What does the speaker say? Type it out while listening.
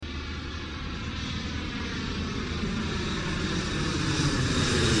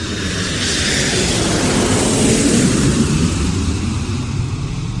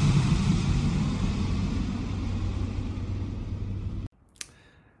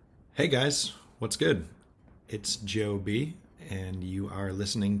Hey guys, what's good? It's Joe B, and you are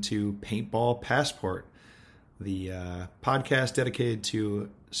listening to Paintball Passport, the podcast dedicated to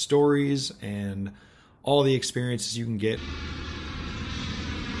stories and all the experiences you can get.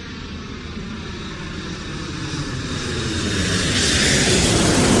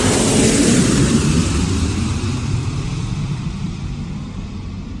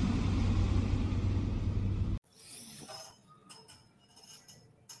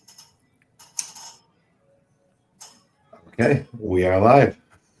 Okay, we are live.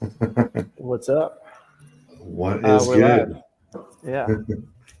 What's up? What is We're good? Live.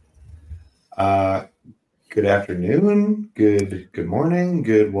 Good afternoon, good morning,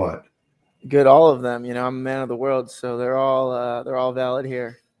 good what? Good, all of them. You know, I'm a man of the world, so they're all valid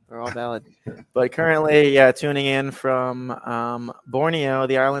here. They're all valid. But currently, tuning in from Borneo,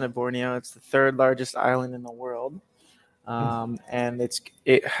 the island of Borneo. It's the third largest island in the world, and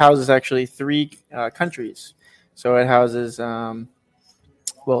it houses actually three countries. So it houses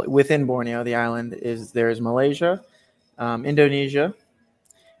within Borneo, the island there's Malaysia, Indonesia,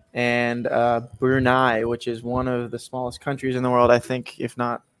 and Brunei, which is one of the smallest countries in the world, I think, if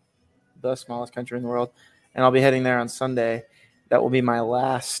not the smallest country in the world. And I'll be heading there on Sunday. That will be my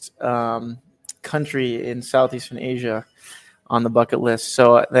last country in Southeastern Asia on the bucket list.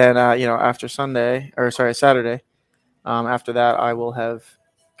 So then, after Saturday, after that, I will have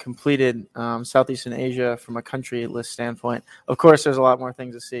completed Southeastern Asia from a country list standpoint. Of course, there's a lot more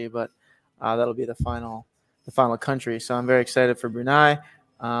things to see, but that'll be the final country. So I'm very excited for Brunei.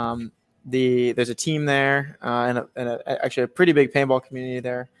 There's a team there and actually a pretty big paintball community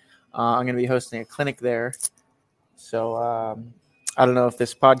there. I'm going to be hosting a clinic there. So I don't know if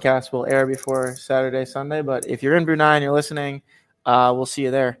this podcast will air before Saturday, Sunday, but if you're in Brunei and you're listening, we'll see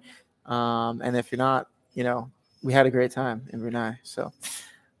you there. And if you're not, we had a great time in Brunei. So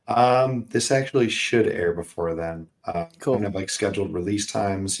This actually should air before then. Cool. Kind of like scheduled release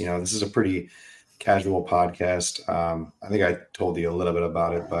times. This is a pretty casual podcast. I think I told you a little bit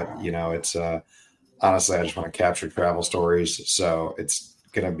about it, but it's honestly, I just want to capture travel stories. So it's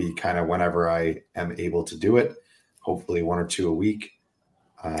going to be kind of whenever I am able to do it, hopefully one or two a week.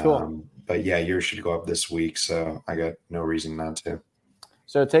 Cool. But yeah, yours should go up this week. So I got no reason not to.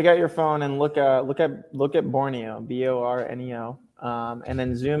 So take out your phone and look at Borneo, Borneo, and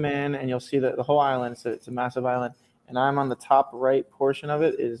then zoom in and you'll see the whole island. So it's a massive island. And I'm on the top right portion of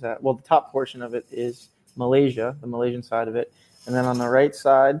it the top portion of it is Malaysia, the Malaysian side of it. And then on the right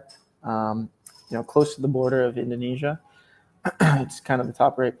side, close to the border of Indonesia, it's kind of the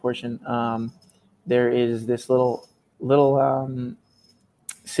top right portion. There is this little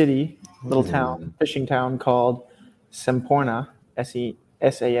city, town, fishing town called Semporna, Samporna.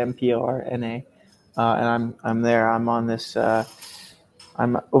 And I'm there. I'm on this.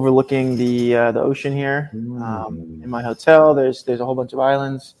 I'm overlooking the ocean here in my hotel. There's a whole bunch of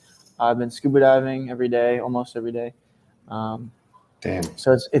islands. I've been scuba diving almost every day. Damn.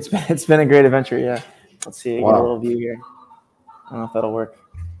 So it's been a great adventure. Yeah. Let's see. Get a little view here. I don't know if that'll work.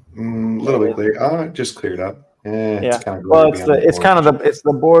 A little bit clear. Oh, it just cleared up. Yeah. It's kind of it's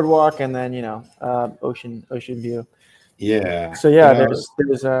the boardwalk and then ocean view. Yeah. So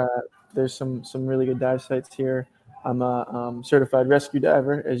there's some really good dive sites here. I'm a certified rescue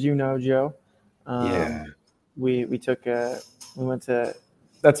diver, as you know, Joe. We went to.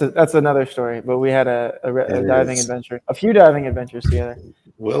 That's another story, but we had a diving adventure, a few diving adventures together.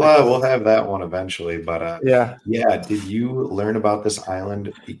 We'll have that one eventually, but yeah. Did you learn about this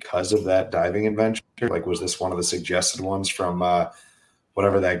island because of that diving adventure? Like, was this one of the suggested ones from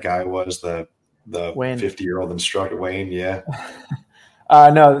whatever that guy was, the 50-year-old instructor, Wayne? Yeah.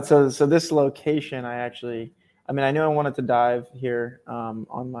 No. So this location, I knew I wanted to dive here.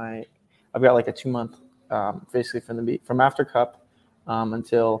 I've got like a 2-month, basically from after Cup.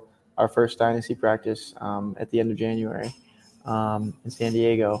 Until our first Dynasty practice at the end of January in San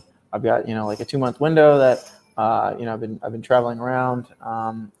Diego. I've got like a 2-month window that I've been traveling around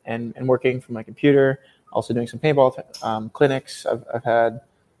and working from my computer. Also doing some paintball clinics.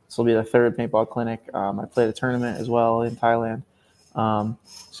 This will be the third paintball clinic. I played a tournament as well in Thailand.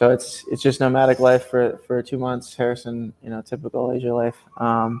 So it's just nomadic life for 2 months, Harrison. Typical Asia life.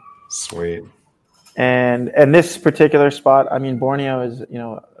 Sweet. And this particular spot, Borneo is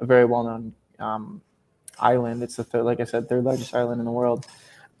a very well-known island. It's the third largest island in the world,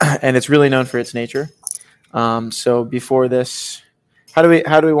 and it's really known for its nature. So before this, how do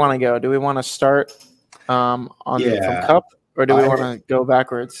we want to go? Do we want to start from Cup, or do we want to go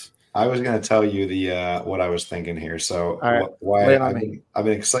backwards? I was going to tell you what I was thinking here. So right. why I've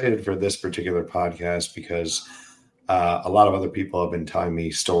been excited for this particular podcast because a lot of other people have been telling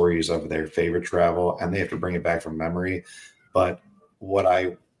me stories of their favorite travel, and they have to bring it back from memory. But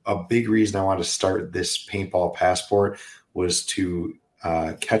a big reason I wanted to start this paintball passport was to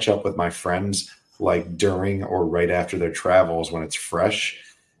catch up with my friends like during or right after their travels when it's fresh.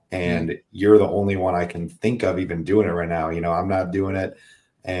 And you're the only one I can think of even doing it right now. I'm not doing it,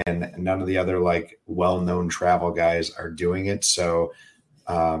 and none of the other like well-known travel guys are doing it. So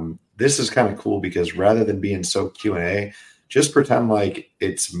this is kind of cool because rather than being so Q&A, just pretend like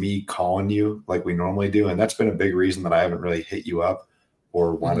it's me calling you like we normally do. And that's been a big reason that I haven't really hit you up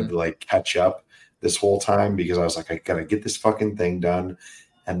or wanted to like catch up this whole time, because I was like, I gotta get this fucking thing done.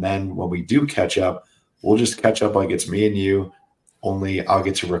 And then when we do catch up, we'll just catch up like it's me and you, only I'll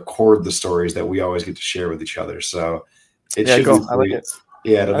get to record the stories that we always get to share with each other. So it should cool. be I like it.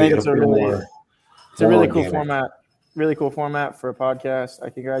 Yeah, it'll I think be it's a really cool organic. format. Really cool format for a podcast. I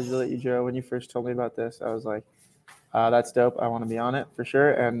congratulate you, Joe. When you first told me about this, I was like, that's dope. I want to be on it for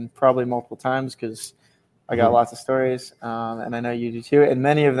sure. And probably multiple times because I got lots of stories. And I know you do too. And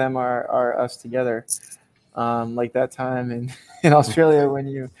many of them are us together. Like that time in Australia when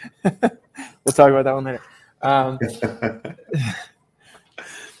you – we'll talk about that one later.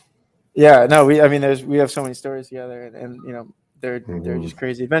 Yeah, no, we have so many stories together. And you know, they're just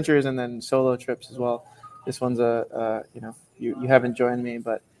crazy adventures and then solo trips as well. This one's you haven't joined me,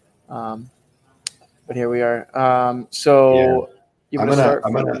 but here we are. I'm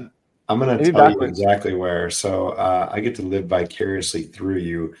gonna tell you exactly where. So I get to live vicariously through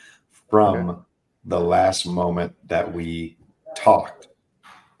you from the last moment that we talked,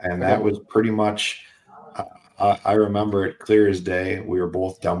 and that was pretty much. I remember it clear as day. We were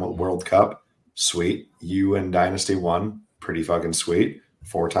both done with World Cup. Sweet. You and Dynasty won. Pretty fucking sweet.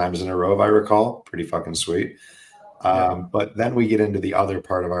 4 times in a row, if I recall. Pretty fucking sweet. But then we get into the other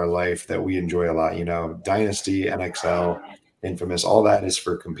part of our life that we enjoy a lot. Dynasty, NXL, Infamous, all that is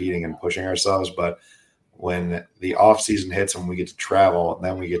for competing and pushing ourselves. But when the off season hits and we get to travel,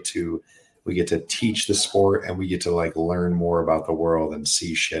 then we get to teach the sport and we get to like learn more about the world and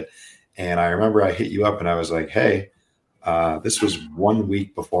see shit. And I remember I hit you up and I was like, hey, this was 1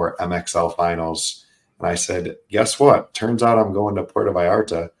 week before MXL finals. And I said, guess what? Turns out I'm going to Puerto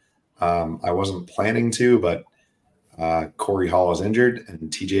Vallarta. I wasn't planning to, but Corey Hall is injured and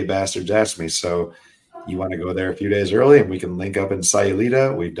TJ Bastards asked me, so you want to go there a few days early and we can link up in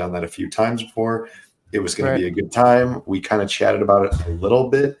Sayulita? We've done that a few times before. It was going to be a good time. We kind of chatted about it a little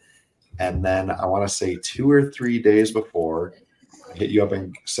bit. And then I want to say 2 or 3 days before, I hit you up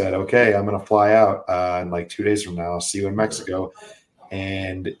and said, okay, I'm going to fly out in like 2 days from now. I'll see you in Mexico.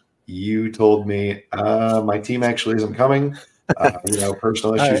 And you told me my team actually isn't coming.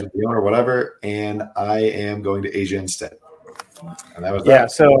 Personal issues with the owner, whatever. And I am going to Asia instead. And that was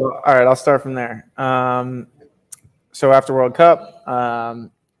that. So, all right, I'll start from there. So after World Cup, I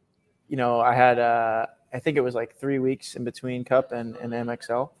had, I think it was like 3 weeks in between Cup and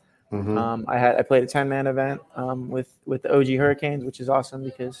MXL. I played a 10-man event with the OG Hurricanes, which is awesome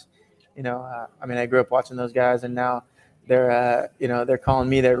because, I grew up watching those guys, and now they're calling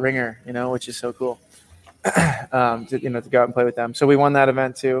me their ringer, which is so cool. To go out and play with them. So we won that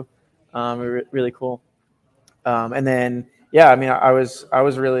event too. Really cool. And then I was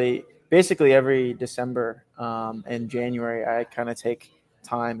really basically every December and January I kind of take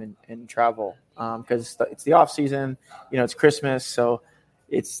time and travel because it's the off season. It's Christmas, so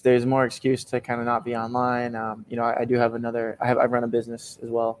there's more excuse to kind of not be online. I do have I run a business as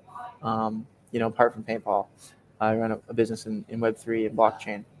well. Apart from paintball, I run a business in Web3 and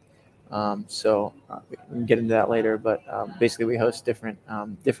blockchain. We can get into that later, but basically we host different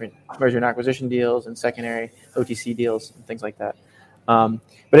merger and acquisition deals and secondary OTC deals and things like that.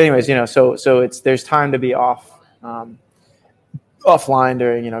 But anyways, so there's time to be offline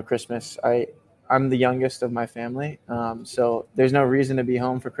during Christmas. I'm the youngest of my family, so there's no reason to be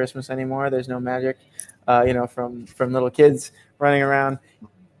home for Christmas anymore. There's no magic, from little kids running around,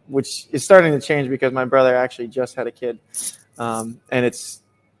 which is starting to change because my brother actually just had a kid, and it's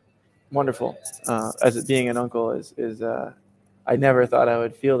wonderful. As it being an uncle is I never thought I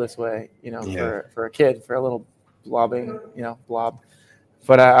would feel this way, for a kid, for a little blob.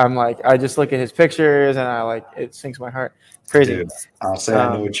 But I'm like, I just look at his pictures and it sinks my heart. It's crazy. Dude, I'll say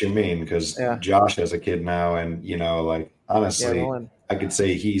I know what you mean because Josh has a kid now, and honestly, I could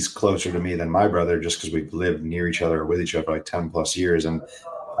say he's closer to me than my brother just because we've lived near each other or with each other for like 10 plus years. And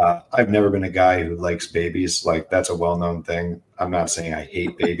I've never been a guy who likes babies. Like, that's a well-known thing. I'm not saying I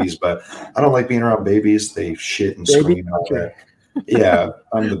hate babies, but I don't like being around babies. They shit and scream out there. Yeah,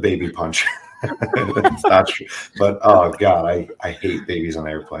 I'm the baby puncher. It's not true. But, oh, God, I hate babies on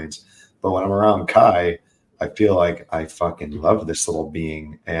airplanes. But when I'm around Kai, I feel like I fucking love this little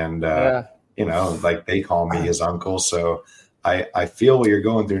being. And, you know, like they call me his uncle. So I feel what you're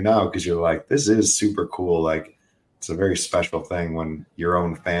going through now, because you're like, this is super cool. Like, it's a very special thing when your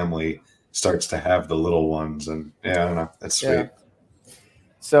own family starts to have the little ones. And yeah, I don't know. That's sweet. Yeah.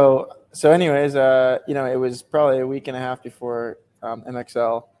 So anyways, you know, it was probably a week and a half before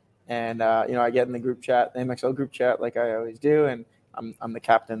MXL, and you know, I get in the group chat, the MXL group chat, like I always do, and I'm the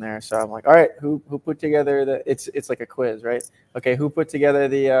captain there. So I'm like, all right, who put together it's like a quiz, right? Okay, who put together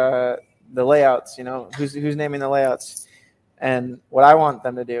the layouts? You know, who's naming the layouts? And what I want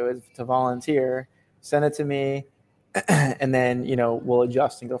them to do is to volunteer, send it to me, and then, you know, we'll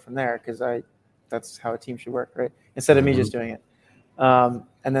adjust and go from there, because that's how a team should work, right? Instead of me just doing it.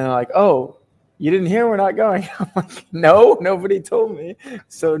 And then they're like, oh, you didn't hear we're not going? I'm like, no, nobody told me.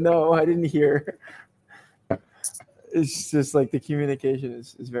 So no, I didn't hear. It's just like the communication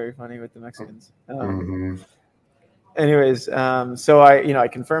is very funny with the Mexicans. Anyways, so I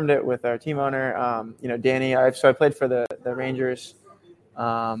confirmed it with our team owner, you know, Danny. I played for the Rangers,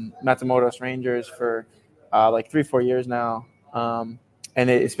 Matamoros Rangers for like 3-4 years now. And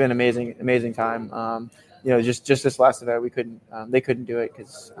it's been amazing time. You know, just this last event, they couldn't do it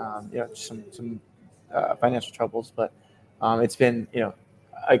because, you know, some financial troubles, but it's been, you know,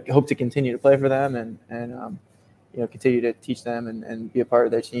 I hope to continue to play for them and you know, continue to teach them and be a part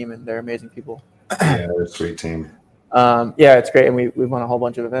of their team, and they're amazing people. Yeah, they're a sweet team. Yeah, it's great. And we won a whole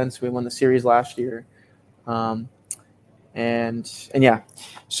bunch of events. We won the series last year. And yeah,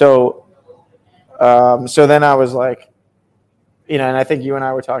 so then I was like, you know, and I think you and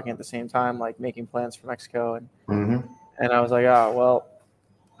I were talking at the same time, like making plans for Mexico. And I was like, oh, well,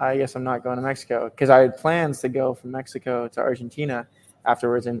 I guess I'm not going to Mexico, because I had plans to go from Mexico to Argentina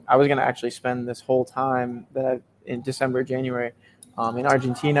afterwards. And I was going to actually spend this whole time in December, January, in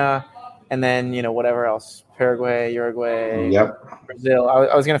Argentina, and then, you know, whatever else, Paraguay, Uruguay, Brazil.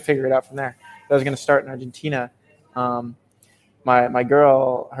 I was going to figure it out from there. I was going to start in Argentina. My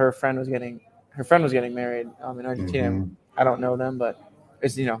girl, her friend was getting married in Argentina. I don't know them, but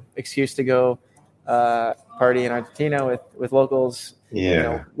it's, you know, excuse to go party in Argentina with locals. Yeah. You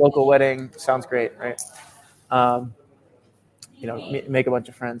know, local wedding sounds great, right? You know, make a bunch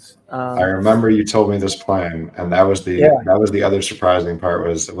of friends. I remember you told me this plan, and that was the other surprising part,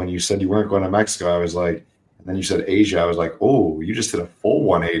 was when you said you weren't going to Mexico. I was like, and then you said Asia. I was like, oh, you just did a full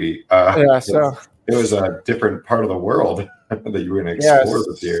 180. Yeah, so it was a different part of the world that you were going to explore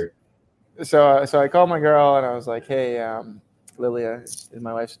this year. So I called my girl and I was like, hey, Lilia is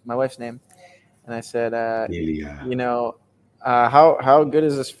my wife's name, and I said, Lilia, you know, how good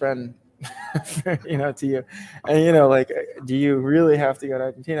is this friend? You know, to you, and, you know, like, do you really have to go to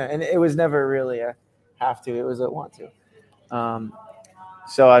Argentina? And it was never really a have to, it was a want to.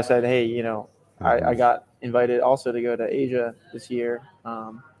 So I said, hey, you know, I got invited also to go to Asia this year.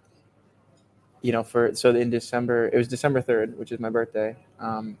 You know, in December, it was December 3rd, which is my birthday.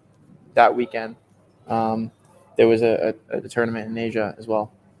 That weekend, there was a tournament in Asia as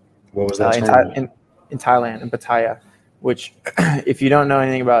well. What was that tournament? In Thailand, in Pattaya, which, if you don't know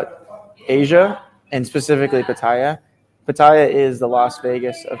anything about Asia, and specifically Pattaya is the Las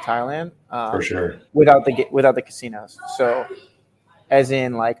Vegas of Thailand. For sure. Without the casinos. So, as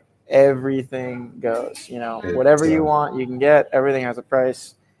in, like, everything goes. You know, whatever you want, you can get. Everything has a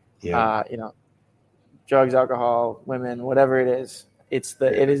price. Yeah. You know, drugs, alcohol, women, whatever it is. It's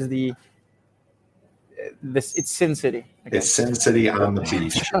Sin City. Okay? It's Sin City on the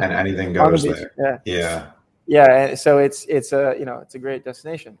beach, and anything goes there. Yeah. Yeah. Yeah, so it's a, you know, it's a great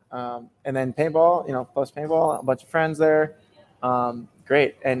destination. And then paintball, you know, plus paintball, a bunch of friends there.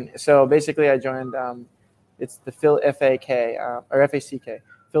 Great. And so basically I joined, it's the FAK, or FACK,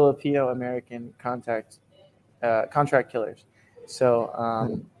 Filipino American Contract Killers.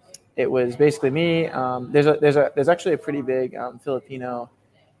 So it was basically me. There's actually a pretty big Filipino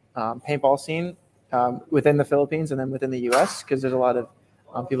paintball scene within the Philippines and then within the U.S., because there's a lot of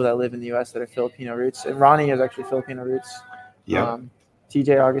people that live in the U.S. that are Filipino roots, and Ronnie is actually Filipino roots. Yeah.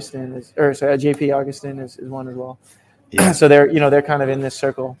 JP Augustin is one as well. Yeah. So they're kind of in this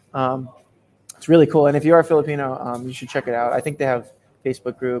circle. It's really cool, and if you are Filipino, you should check it out. I think they have a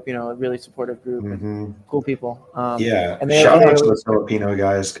Facebook group, you know, a really supportive group, and cool people. And shout out to the Filipino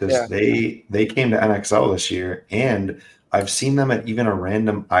guys, because they came to NXL this year, and I've seen them at even a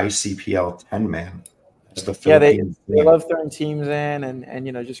random ICPL 10-man. They love throwing teams in and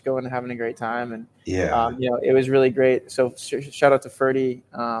you know, just going and having a great time, and you know, it was really great. So shout out to Frye,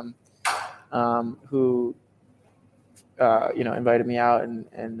 who you know, invited me out and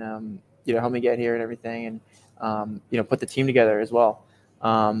you know, helped me get here and everything, and you know, put the team together as well.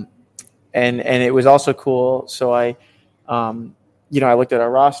 and it was also cool. So I looked at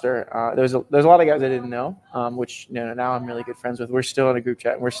our roster. There's a lot of guys I didn't know, which now I'm really good friends with. We're still in a group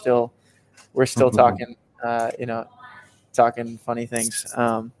chat. And we're still talking, talking funny things,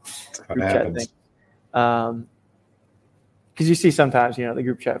 group chat things. Because you see sometimes the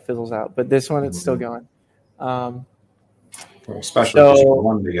group chat fizzles out, but this one it's still going. Especially because you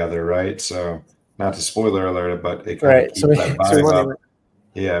won together, right? So not to spoiler alert it, but it kind of keeps that vibe up.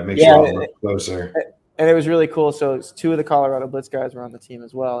 Yeah, it makes you all look closer. And it was really cool. So two of the Colorado Blitz guys were on the team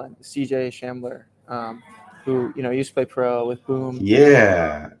as well, and CJ Shambler, who used to play pro with Boom.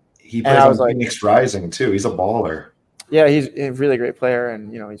 Yeah, he plays on Phoenix Rising too. He's a baller. Yeah, he's a really great player,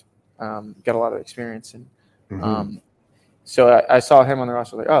 and he's got a lot of experience. And so I saw him on the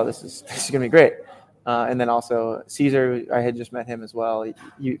roster, like, oh, this is gonna be great. And then also Caesar, I had just met him as well.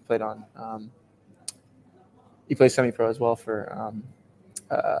 He played on, he plays semi-pro as well for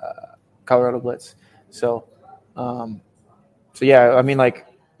Colorado Blitz. So yeah, I mean, like,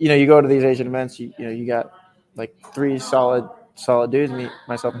 you go to these Asian events, you got like three solid dudes,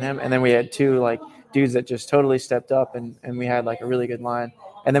 myself and him, and then we had two like dudes that just totally stepped up, and we had like a really good line,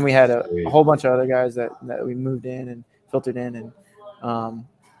 and then we had a whole bunch of other guys that we moved in and filtered in, and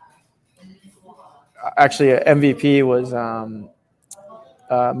actually MVP was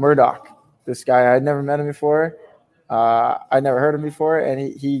Murdoch, this guy. I had never met him before. I never heard him before, and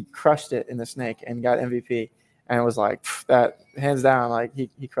he crushed it in the snake and got MVP, and it was like that, hands down, like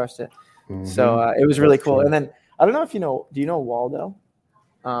he crushed it. So it was really cool. And then I don't know if do you know Waldo?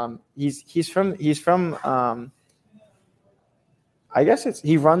 He's from I guess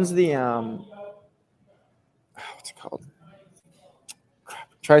he runs the what's it called?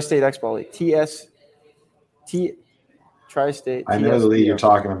 Tri-State X-Ball League. Tri-State. I know the league you're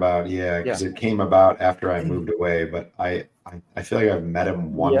talking about, because it came about after I moved away. But I feel like I've met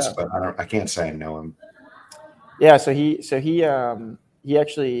him once, but I can't say I know him. Yeah, so he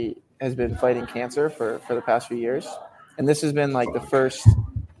actually has been fighting cancer for the past few years, and this has been like the first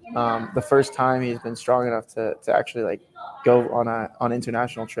time he's been strong enough to actually like go on an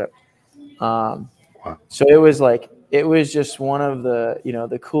international trip. So it was just one of the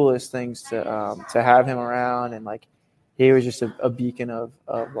the coolest things to have him around, and like he was just a beacon of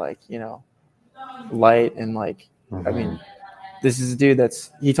like light, and like I mean, this is a dude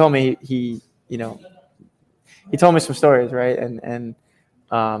he told me he told me some stories, right, and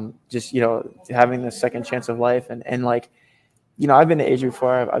just having this second chance of life, and like I've been to Asia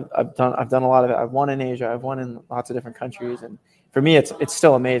before. I've done a lot of it. I've won in Asia. I've won in lots of different countries, and for me, it's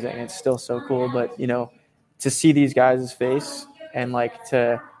still amazing. It's still so cool. But to see these guys' face, and like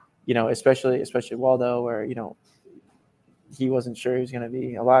to especially Waldo, where he wasn't sure he was going to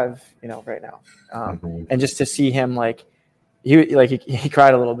be alive right now, and just to see him like he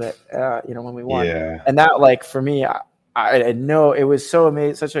cried a little bit when we won, and that like for me, I know it was so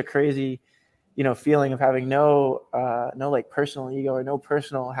amazing, such a crazy feeling of having no like personal ego or no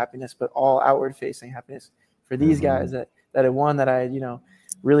personal happiness, but all outward facing happiness for these guys that had won, that I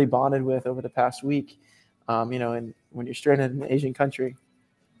really bonded with over the past week. And when you're stranded in an Asian country,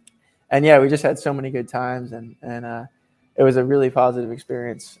 and we just had so many good times, and it was a really positive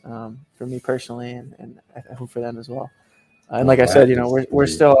experience for me personally, and I hope for them as well. And like I said, we're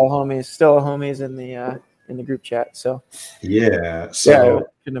still all homies in the group chat. So it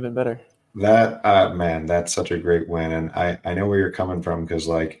couldn't have been better. That man, that's such a great win, and I know where you're coming from, because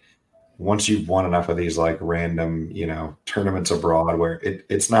like once you've won enough of these like random tournaments abroad where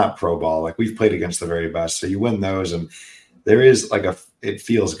it's not pro ball, like we've played against the very best, so you win those, and there is like it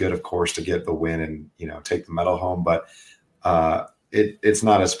feels good, of course, to get the win and take the medal home, but it's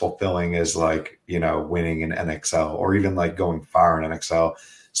not as fulfilling as like winning an NXL or even like going far in NXL.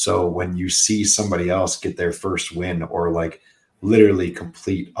 So when you see somebody else get their first win, or like literally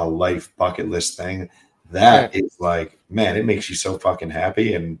complete a life bucket list thing, that is like, man, it makes you so fucking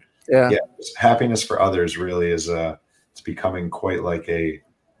happy. And happiness for others really is it's becoming quite like a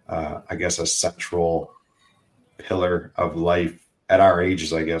I guess a central pillar of life at our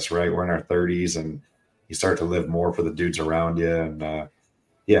ages, I guess, right? We're in our 30s, and you start to live more for the dudes around you, and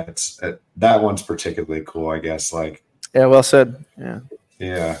it's that one's particularly cool, I guess. Like, well said.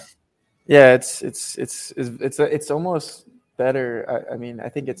 It's almost better. I mean, I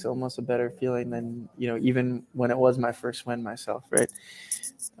think it's almost a better feeling than even when it was my first win myself, right?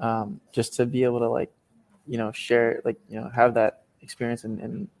 Just to be able to like share, like have that experience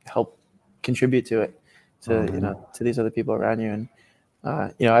and help contribute to it, to to these other people around you. And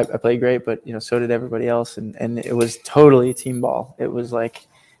I played great, but so did everybody else, and it was totally team ball. It was like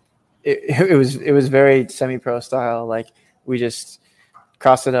it was very semi-pro style. Like we just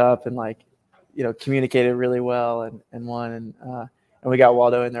crossed it up and like, communicated really well and won. And we got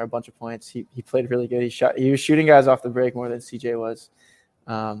Waldo in there a bunch of points. He played really good. He was shooting guys off the break more than CJ was.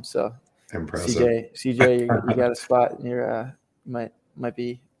 So impressive. CJ, you got a spot. And you're might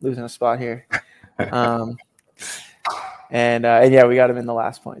be losing a spot here. And yeah, we got him in the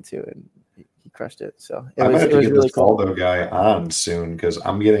last point too, and he crushed it. So it was really this cool. Waldo guy on soon because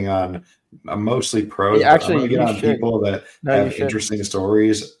I'm getting on. I'm mostly pros. Yeah, actually, I'm get on people that have interesting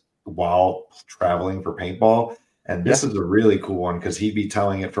stories while traveling for paintball. And this is a really cool one because he'd be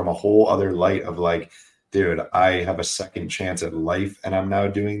telling it from a whole other light of like, dude, I have a second chance at life and I'm now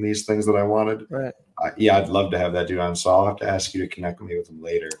doing these things that I wanted. Right. Yeah, I'd love to have that dude on. So I'll have to ask you to connect me with him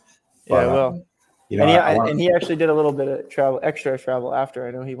later. But, yeah, well, and he actually did a little bit of extra travel after.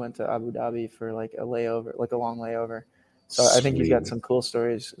 I know he went to Abu Dhabi for like a layover, like a long layover. So I think he's got some cool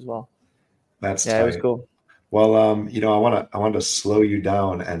stories as well. That's tight. It was cool. Well, I want to slow you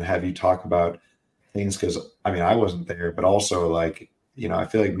down and have you talk about things because I wasn't there, but also like, I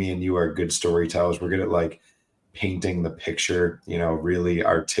feel like me and you are good storytellers. We're good at like painting the picture, really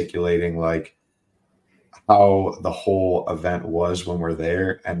articulating like how the whole event was when we're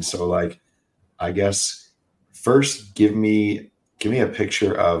there. And so like, I guess first give me a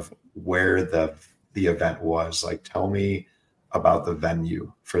picture of where the event was. Like, tell me about the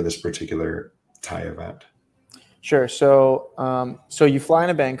venue for this particular Thai event. Sure. So, so you fly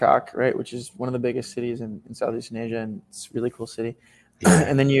into Bangkok, right, which is one of the biggest cities in Southeast Asia, and it's a really cool city. Yeah.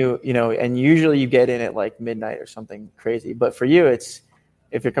 And then and usually you get in at like midnight or something crazy. But for you, if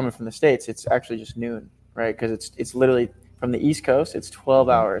you're coming from the States, it's actually just noon, right? Because it's literally from the East Coast, it's 12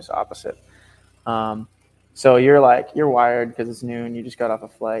 hours opposite. So you're wired because it's noon. You just got off a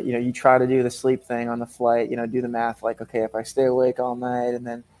flight. You try to do the sleep thing on the flight. Do the math like, okay, if I stay awake all night, and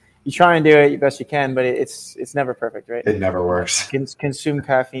then you try and do it best you can, but it's never perfect, right? It never works. Consume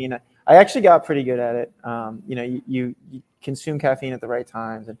caffeine. I actually got pretty good at it. You consume caffeine at the right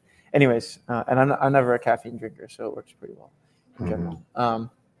times, and anyways, and I'm never a caffeine drinker, so it works pretty well in general.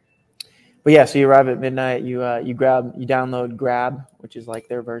 But yeah, so you arrive at midnight. You download Grab, which is like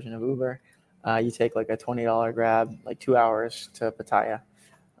their version of Uber. You take like a $20 Grab, like 2 hours to Pattaya,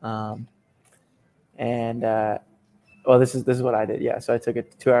 well, this is what I did. Yeah, so I took a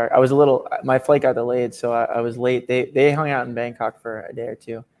 2 hour. My flight got delayed, so I was late. They hung out in Bangkok for a day or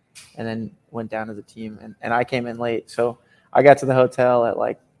two, and then went down as a team. And I came in late, so I got to the hotel at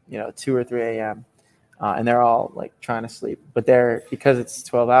like 2 or 3 a.m. And they're all like trying to sleep, but because it's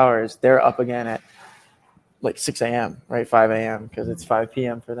 12 hours, they're up again at like 6 a.m. right, 5 a.m. because it's 5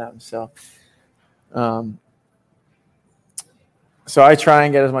 p.m. for them. So, so I try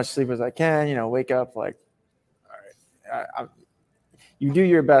and get as much sleep as I can. Wake up like. You do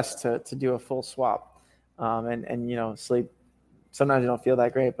your best to do a full swap, and sleep. Sometimes you don't feel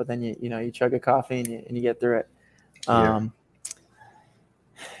that great, but then you chug a coffee and you get through it. So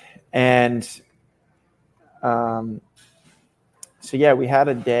yeah, we had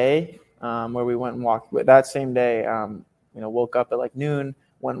a day where we went and walked. That same day, woke up at like noon,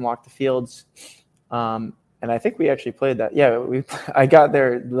 went and walked the fields, and I think we actually played that. Yeah, I got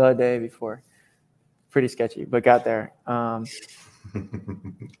there the day before. Pretty sketchy, but got there. Woke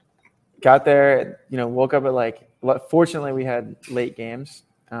up at fortunately we had late games.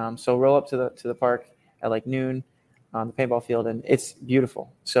 So roll up to the park at like noon on the paintball field, and it's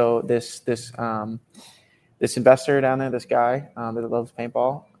beautiful. So this investor down there, this guy that loves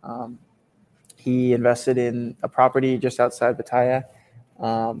paintball, he invested in a property just outside Pattaya.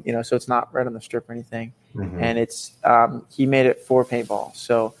 So it's not right on the strip or anything. Mm-hmm. And it's he made it for paintball.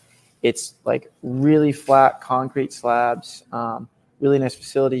 So it's like really flat concrete slabs, really nice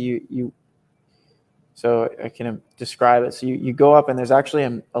facility. So I can describe it. So you go up and there's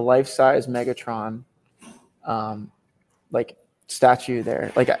actually a life-size Megatron, like statue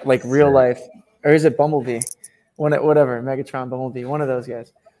there, like real life, or is it Bumblebee? Whatever, Megatron, Bumblebee, one of those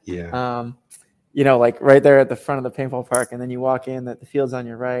guys. Yeah. Like right there at the front of the paintball park, and then you walk in. That the field's on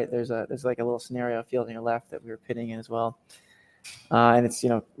your right. There's like a little scenario field on your left that we were pitting in as well. And it's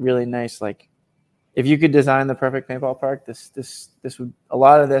really nice. Like if you could design the perfect paintball park, this would, a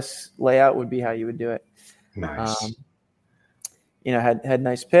lot of this layout would be how you would do it. Nice. Had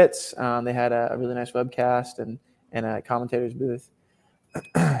nice pits. They had a really nice webcast and a commentator's booth.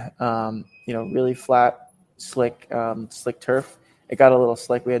 Really flat, slick turf. It got a little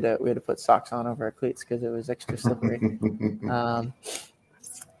slick. We had to put socks on over our cleats because it was extra slippery.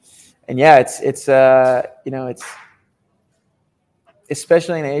 And yeah, it's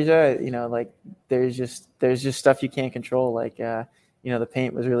especially in Asia, like there's just stuff you can't control. Like, the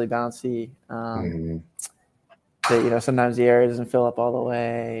paint was really bouncy. sometimes the area doesn't fill up all the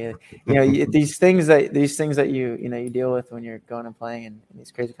way. These things that you deal with when you're going and playing in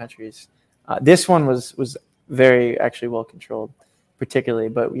these crazy countries. This one was very actually well controlled, particularly.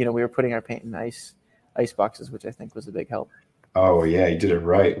 But we were putting our paint in ice boxes, which I think was a big help. Oh yeah, you did it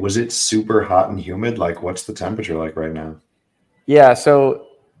right. Was it super hot and humid? Like, what's the temperature like right now? Yeah, so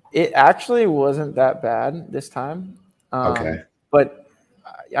it actually wasn't that bad this time. Okay. But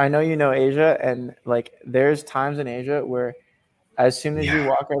I know Asia, and like there's times in Asia where as soon as you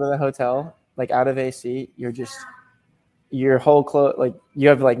walk out of the hotel, like out of AC, you're just your whole clothes, like you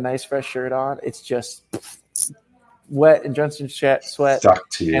have like nice fresh shirt on. It's just wet and drenched in sweat, Stuck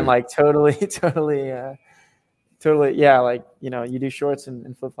to you. and like totally, yeah. Like you do shorts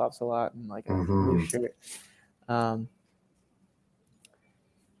and flip flops a lot, and like a loose shirt.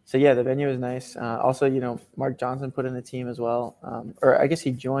 So yeah, the venue was nice. Also, Mark Johnson put in a team as well, or I guess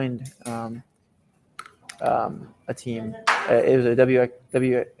he joined a team. It was a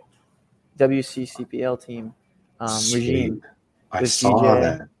WCCPL team. Regime. I saw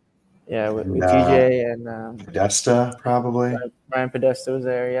that. Yeah, with DJ and Podesta probably. Ryan Podesta was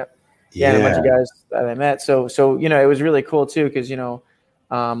there. Yep. Yeah, and a bunch of guys that I met. So it was really cool too because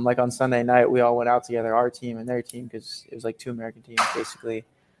like on Sunday night we all went out together, our team and their team, because it was like 2 American teams basically.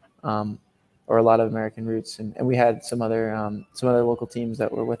 Or a lot of American roots, and we had some other local teams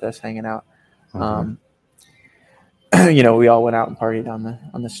that were with us hanging out. We all went out and partied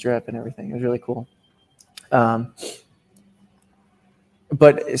on the strip and everything. It was really cool. But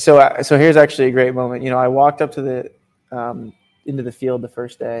so here's actually a great moment. I walked up to the into the field the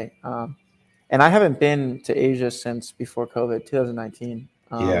first day, and I haven't been to Asia since before COVID, 2019.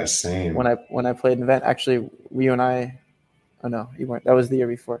 Yeah, same. When I played an event, actually, you and I. Oh no, you weren't. That was the year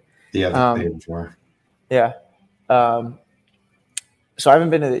before. Yeah, the year before. Yeah. So I haven't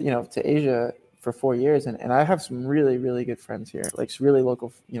been to Asia for 4 years, and I have some really, really good friends here, like really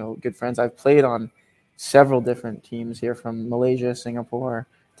local, good friends. I've played on several different teams here from Malaysia, Singapore,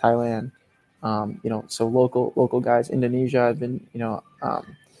 Thailand. So local guys. Indonesia, I've been,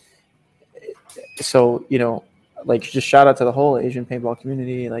 like just shout out to the whole Asian paintball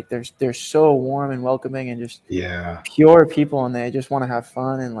community. Like they're so warm and welcoming and just pure people, and they just want to have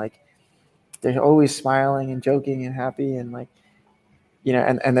fun, and like they're always smiling and joking and happy, and like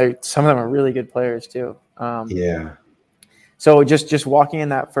and they're some of them are really good players too. So just walking in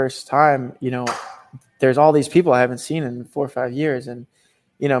that first time, there's all these people I haven't seen in 4 or 5 years, and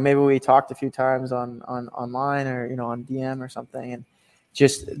maybe we talked a few times on online or on DM or something, and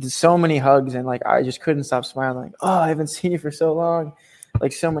just so many hugs, and like I just couldn't stop smiling. Like, oh, I haven't seen you for so long.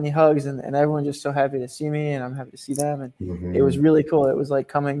 Like so many hugs, and everyone just so happy to see me, and I'm happy to see them, and it was really cool. It was like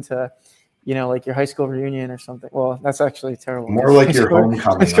coming to like your high school reunion or something. Well, that's actually terrible. More like your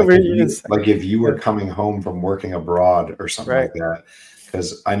homecoming. Like if you were coming home from working abroad or something like that.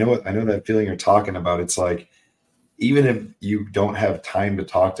 Because I know that feeling you're talking about. It's like even if you don't have time to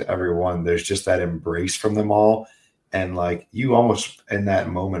talk to everyone, there's just that embrace from them all. And like you almost in that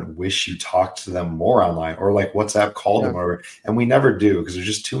moment wish you talked to them more online or like WhatsApp called them over. And we never do because there's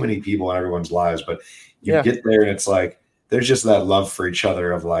just too many people in everyone's lives. But you get there and it's like there's just that love for each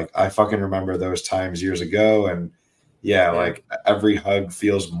other of like I fucking remember those times years ago. And like every hug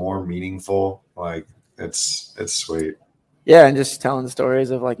feels more meaningful. Like it's sweet. Yeah, and just telling stories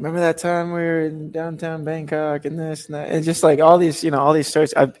of like, remember that time we were in downtown Bangkok and this and that. And just like all these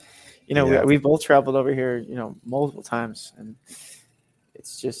stories. We've both traveled over here, multiple times, and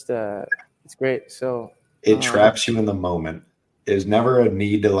it's just it's great. So it traps you in the moment. There's never a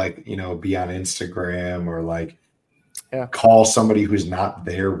need to like, be on Instagram or like call somebody who's not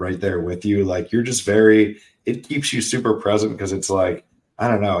there right there with you. Like you're just it keeps you super present because it's like, I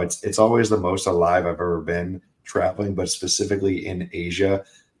don't know, it's always the most alive I've ever been traveling, but specifically in Asia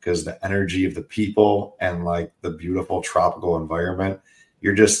because the energy of the people and like the beautiful tropical environment.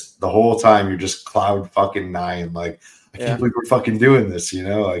 You're just the whole time you're just cloud fucking 9. Like I can't believe we're fucking doing this,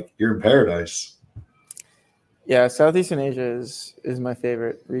 like you're in paradise. Yeah, Southeastern Asia is my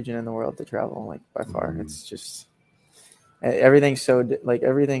favorite region in the world to travel, like by far. It's just everything's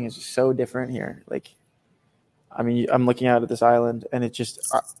everything is just so different here. Like, I mean, I'm looking out at this island, and it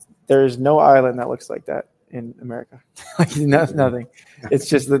just there's no island that looks like that in America. Like nothing. It's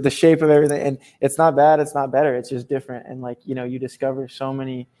just the shape of everything, and it's not bad. It's not better. It's just different, and like you discover so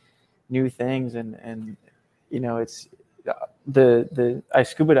many new things, and it's I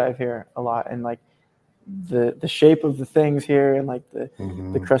scuba dive here a lot, and like the shape of the things here, and like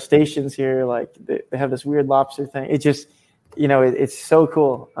the crustaceans here, like they have this weird lobster thing. It just it's so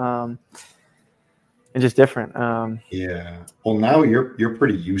cool. and just different. Yeah. Well, now you're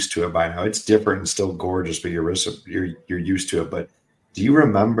pretty used to it by now. It's different and still gorgeous, but you're used to it. But do you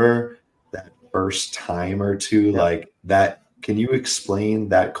remember that first time or two, like that? Can you explain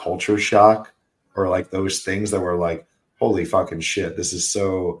that culture shock or like those things that were like, holy fucking shit, this is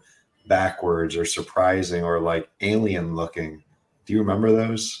so backwards or surprising or like alien looking? Do you remember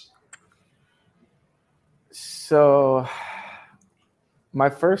those? So my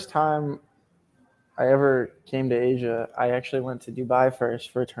first time I ever came to Asia, I actually went to Dubai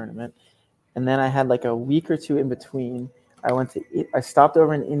first for a tournament. And then I had like a week or two in between. I stopped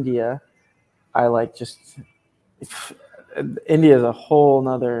over in India. I like just, India is a whole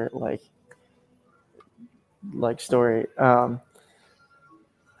nother like story.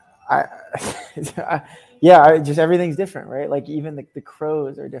 Just everything's different, right? Like even the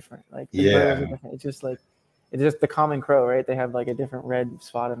crows are different. Like the birds are different. It's just the common crow, right? They have like a different red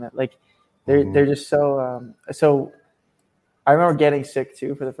spot on it. Like they're just so so. I remember getting sick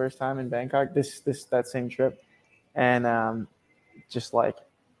too for the first time in Bangkok. That same trip, and just like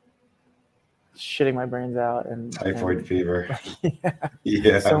shitting my brains out and typhoid fever.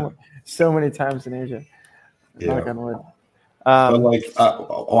 Yeah. So many times in Asia. Knock on wood. But like,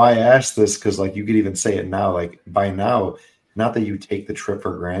 I asked this because like you could even say it now. Like by now, not that you take the trip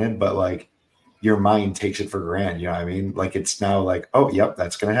for granted, but like your mind takes it for granted. You know what I mean? Like it's now like, oh, yep,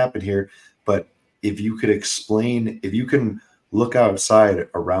 that's gonna happen here. But if you could explain, if you can look outside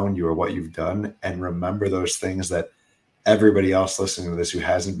around you or what you've done and remember those things that everybody else listening to this who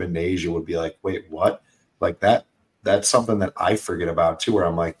hasn't been to Asia would be like, wait, what? Like that's something that I forget about too, where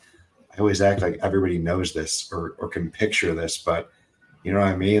I'm like, I always act like everybody knows this or can picture this, but you know what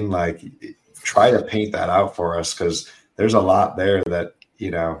I mean? Like try to paint that out for us. Cause there's a lot there that,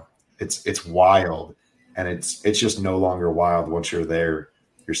 you know, it's wild and it's just no longer wild once you're there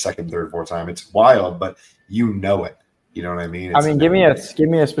your second, third, fourth time. It's wild, but you know it. You know what I mean? Give me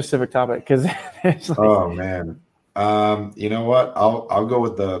a specific topic because like... Oh man. You know what? I'll go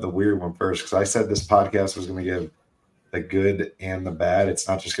with the weird one first because I said this podcast was going to give the good and the bad. It's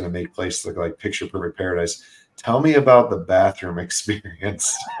not just going to make places look like picture perfect paradise. Tell me about the bathroom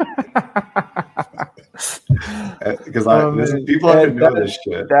experience. Because people have to know this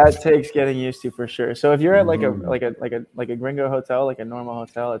shit. That takes getting used to for sure. So if you're at like a Gringo hotel, like a normal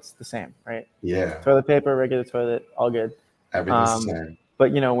hotel, it's the same, right? Yeah. Toilet paper, regular toilet, all good. Everything's the same.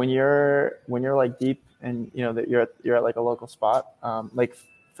 But you know when you're like deep and you know that you're at like a local spot, like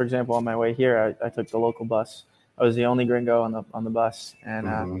for example on my way here, I took the local bus. I was the only Gringo on the bus,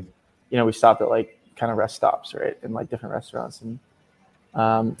 and you know we stopped at like kind of rest stops, right, in like different restaurants, and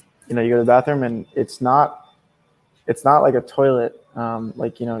you know you go to the bathroom and it's not like a toilet,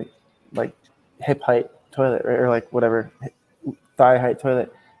 like you know like hip height toilet, right, or like whatever thigh height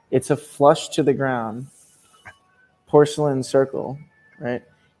toilet. It's a flush to the ground porcelain circle, right,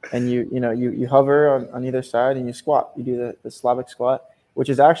 and you hover on either side and you squat. You do the Slavic squat, which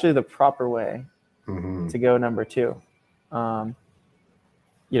is actually the proper way to go number 2.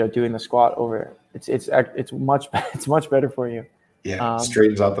 You know, doing the squat over it. It's much better for you. Yeah,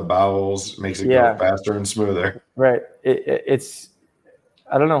 straightens out the bowels, makes it go faster and smoother. Right. It's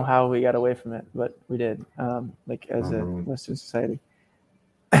I don't know how we got away from it, but we did. Like as a Western society.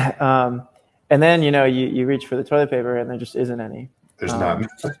 And then you know you reach for the toilet paper and there just isn't any. There's none.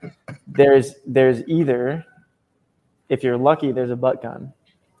 there's either, if you're lucky, there's a butt gun.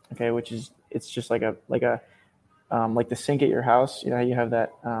 Okay, which is it's just like the sink at your house. You know how you have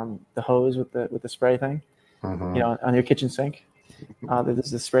that the hose with the spray thing. You know, on your kitchen sink.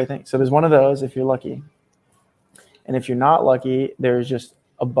 There's the spray thing. So there's one of those if you're lucky. And if you're not lucky, there's just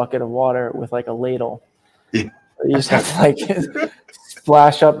a bucket of water with like a ladle. Yeah. You just have to like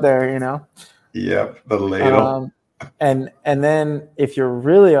splash up there, you know. Yep, the ladle. And then if you're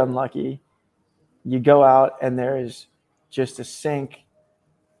really unlucky, you go out and there's just a sink.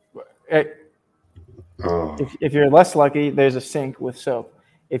 If you're less lucky, there's a sink with soap.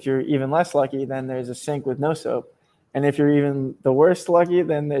 If you're even less lucky, then there's a sink with no soap. And if you're even the worst lucky,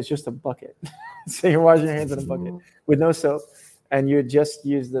 then there's just a bucket. So you're washing your hands in a bucket with no soap, and you just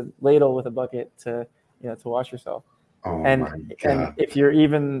use the ladle with a bucket to wash yourself. Oh and my God. And if you're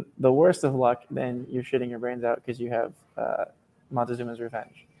even the worst of luck, then you're shitting your brains out because you have Montezuma's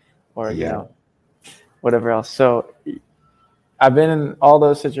Revenge, or you know, whatever else. So I've been in all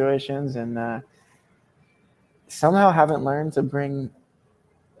those situations, and somehow haven't learned to bring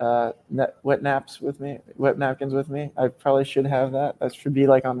wet napkins with me. I probably should have that. That should be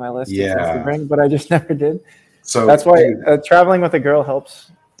like on my list of things to bring, but I just never did. So that's why traveling with a girl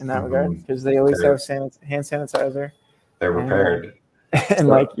helps in that regard, because they always have hand sanitizer. They're prepared. And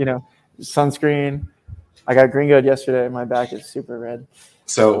like, you know, sunscreen, I got gringoed yesterday. My back is super red.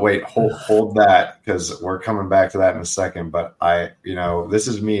 So wait, hold that, because we're coming back to that in a second. But this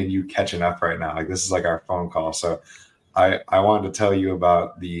is me and you catching up right now. Like, this is like our phone call. So I wanted to tell you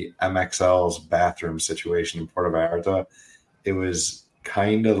about the MXL's bathroom situation in Puerto Vallarta. It was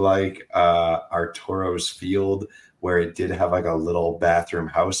kind of like Arturo's Field, where it did have like a little bathroom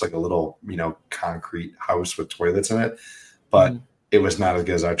house, like a little, concrete house with toilets in it. But it was not as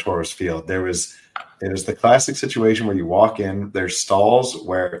good as Arturo's Field. It was the classic situation where you walk in, there's stalls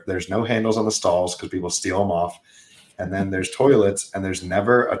where there's no handles on the stalls because people steal them off. And then there's toilets, and there's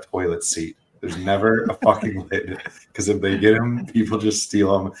never a toilet seat. There's never a fucking lid, because if they get them, people just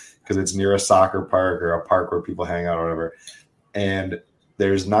steal them because it's near a soccer park or a park where people hang out or whatever. And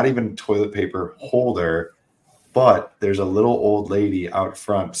there's not even toilet paper holder, but there's a little old lady out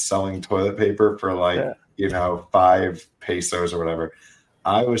front selling toilet paper for 5 pesos or whatever.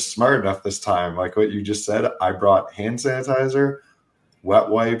 I was smart enough this time, like what you just said. I brought hand sanitizer, wet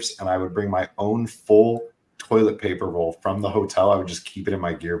wipes, and I would bring my own full toilet paper roll from the hotel. I would just keep it in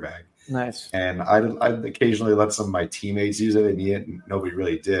my gear bag. Nice. And I'd occasionally let some of my teammates use it. They need it, and nobody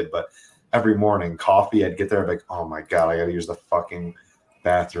really did. But every morning, coffee, I'd get there, I'd be like, oh my God, I got to use the fucking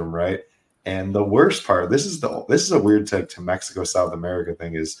bathroom, right? And the worst part, this is a weird to Mexico, South America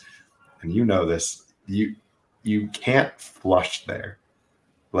thing is, and you know this, you can't flush there.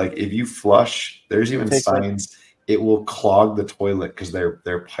 Like, if you flush, there's even signs it will clog the toilet because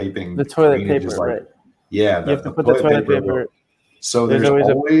they're piping the toilet paper, right? Yeah, you have to put the toilet paper. So there's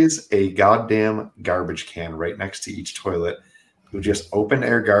always a goddamn garbage can right next to each toilet, who just open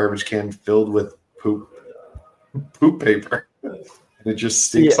air garbage can filled with poop paper, and it just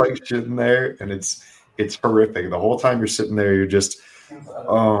stinks like shit in there, and it's horrific. The whole time you're sitting there, you're just,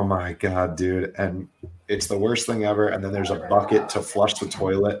 oh my God, dude, and it's the worst thing ever. And then there's a bucket to flush the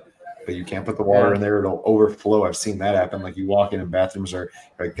toilet, but you can't put the water in there; it'll overflow. I've seen that happen. Like, you walk in and bathrooms are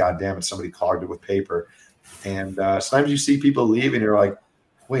like, God damn it, somebody clogged it with paper. And sometimes you see people leave, and you're like,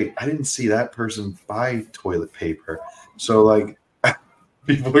 wait, I didn't see that person buy toilet paper. So like,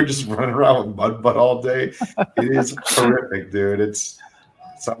 people are just running around with mud butt all day. It is horrific, dude.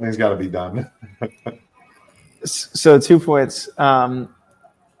 Something's got to be done. So 2 points.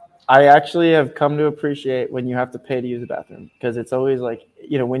 I actually have come to appreciate when you have to pay to use the bathroom, because it's always like,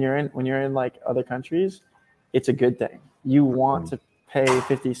 when you're in like other countries, it's a good thing. You want to pay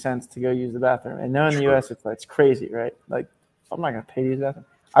 50 cents to go use the bathroom. And now in the US, it's crazy, right? Like, I'm not going to pay to use the bathroom.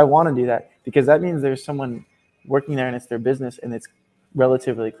 I want to do that because that means there's someone working there and it's their business and it's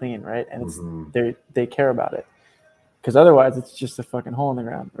relatively clean, right? And it's they care about it. Because otherwise, it's just a fucking hole in the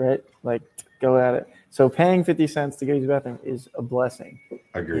ground, right? Like, go at it. So paying 50 cents to go use the bathroom is a blessing.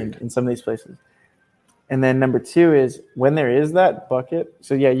 Agreed. In some of these places. And then number 2 is when there is that bucket.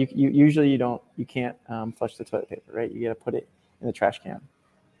 So yeah, you usually you can't flush the toilet paper, right? You got to put it in the trash can.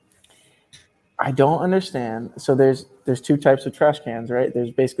 I don't understand. So there's 2 types of trash cans, right?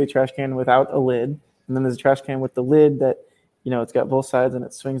 There's basically a trash can without a lid, and then there's a trash can with the lid that, it's got both sides and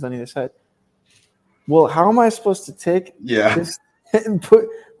it swings on either side. Well, how am I supposed to take this and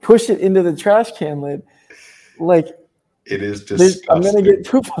push it into the trash can lid? Like, it is disgusting. I'm gonna get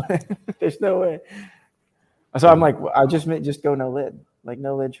poop on it. There's no way. So I'm like, I just go no lid. Like,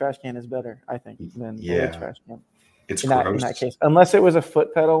 no lid trash can is better, I think, than the lid trash can. It's in gross. that case, unless it was a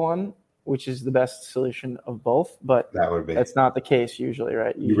foot pedal one, which is the best solution of both. But that would be. That's not the case usually,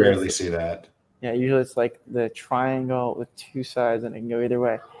 right? You rarely see that. Yeah, usually it's like the triangle with 2 sides, and it can go either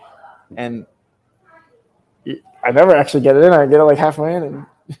way. And I never actually get it in. I get it like halfway in, and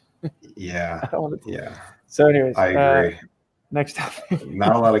I don't want to. Yeah. So, anyways, I agree. Next topic.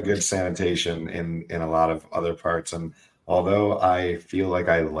 Not a lot of good sanitation in a lot of other parts, and although I feel like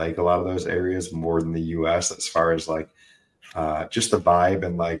I like a lot of those areas more than the U.S. as far as like just the vibe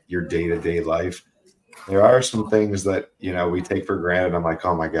and like your day-to-day life, there are some things that we take for granted. I'm like,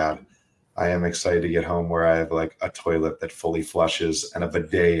 oh my God, I am excited to get home where I have like a toilet that fully flushes and a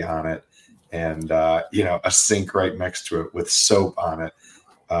bidet on it, and a sink right next to it with soap on it.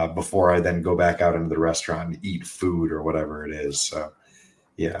 Before I then go back out into the restaurant and eat food or whatever it is. So,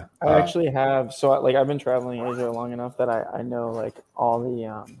 yeah. I actually have. So, like, I've been traveling Asia long enough that I know like all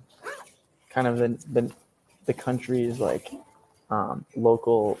the kind of the country's like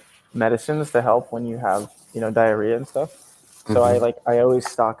local medicines to help when you have diarrhea and stuff. So I always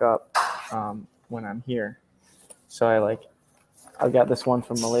stock up when I'm here. So I got this one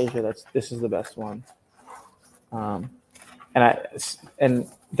from Malaysia. This is the best one. And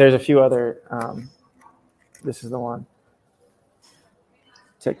there's a few other. This is the one.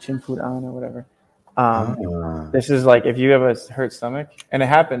 Tek Chin Food On or whatever. This is like if you have a hurt stomach, and it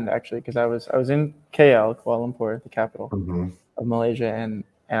happened actually because I was in KL, Kuala Lumpur, the capital of Malaysia, and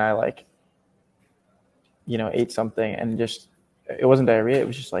I like, ate something and just it wasn't diarrhea. It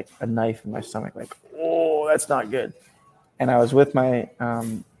was just like a knife in my stomach. Like, oh, that's not good. And I was with my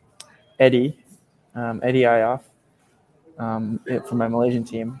Eddie Ioff, from my Malaysian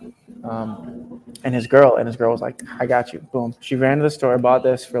team, and his girl was like, I got you. Boom. She ran to the store, bought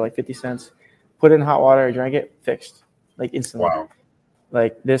this for like 50 cents, put it in hot water, drank it, fixed, like instantly. Wow.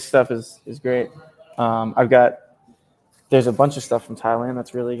 Like this stuff is great. There's a bunch of stuff from Thailand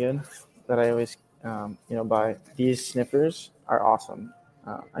that's really good that I always buy. These sniffers are awesome.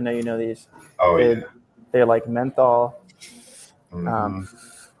 I know you know these. Oh, yeah. They're like menthol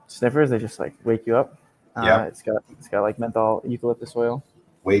sniffers. They just like wake you up. It's got like menthol eucalyptus oil.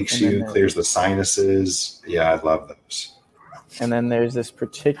 Wakes you, clears the sinuses. Yeah, I love those. And then there's this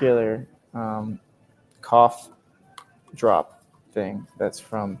particular cough drop thing that's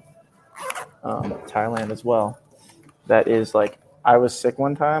from Thailand as well. That is like, I was sick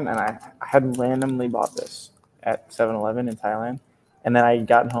one time and I had randomly bought this at 7-Eleven in Thailand. And then I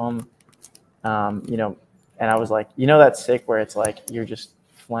gotten home, and I was like, that's sick where it's like you're just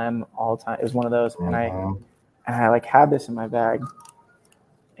phlegm all the time. It was one of those. And I like had this in my bag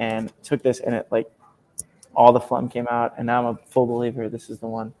and took this, and it like all the phlegm came out, and now I'm a full believer this is the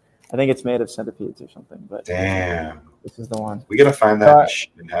one. I think it's made of centipedes or something, but damn, this is the one. We gotta find that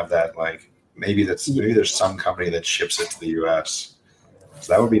and have that, like maybe there's some company that ships it to the US.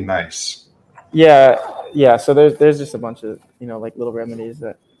 So that would be nice. Yeah. So there's just a bunch of like little remedies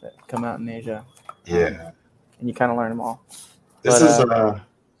that come out in Asia. Yeah. And you kind of learn them all. This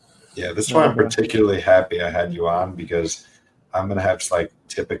is why I'm particularly happy I had you on, because I'm gonna have like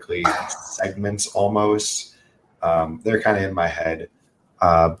typically segments almost. They're kind of in my head,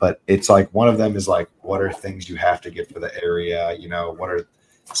 but it's like one of them is like, what are things you have to get for the area? What are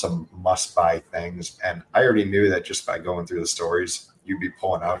some must-buy things? And I already knew that just by going through the stories, you'd be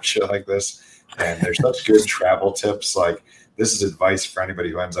pulling out shit like this. And there's such good travel tips. Like, this is advice for anybody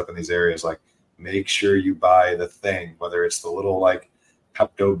who ends up in these areas. Like, make sure you buy the thing, whether it's the little like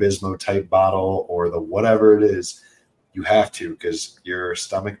Pepto-Bismol type bottle or the whatever it is. You have to, because your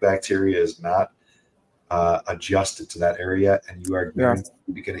stomach bacteria is not adjusted to that area, and you are going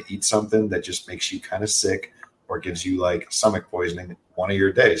to eat something that just makes you kind of sick or gives you like stomach poisoning one of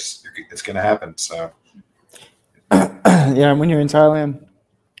your days. It's going to happen. So, yeah, when you're in Thailand,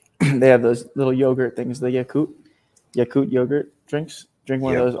 they have those little yogurt things, the Yakult yogurt drinks. Drink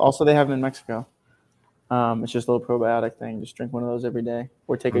one of those. Also, they have them in Mexico. It's just a little probiotic thing. Just drink one of those every day,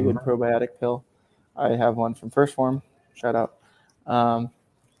 or take a good probiotic pill. I have one from First Form. Shout out.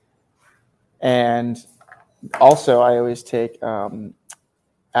 And also, I always take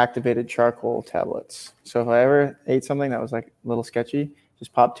activated charcoal tablets. So if I ever ate something that was like a little sketchy,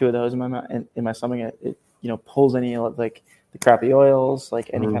 just pop 2 of those in my mouth, in my stomach. It pulls any like the crappy oils, like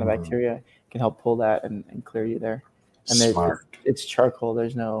any kind of bacteria, can help pull that and clear you there. And it's charcoal.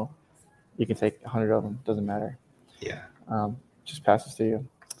 There's no, you can take 100 of them. Doesn't matter. Yeah. Just passes through you.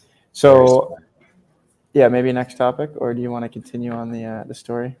 So, yeah, maybe next topic, or do you want to continue on the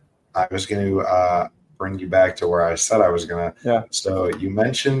story? I was going to bring you back to where I said I was going to. Yeah. So you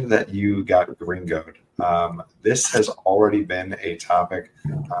mentioned that you got gringoed. This has already been a topic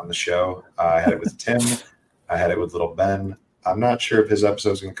on the show. I had it with Tim. I had it with little Ben. I'm not sure if his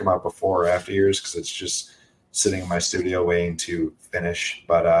episode is going to come out before or after yours, because it's just sitting in my studio waiting to finish.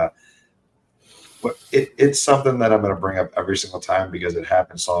 But it's something that I'm going to bring up every single time because it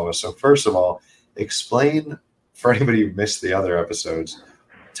happens to all of us. So first of all, explain for anybody who missed the other episodes.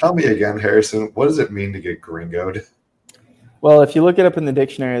 Tell me again, Harrison, what does it mean to get gringoed? Well, if you look it up in the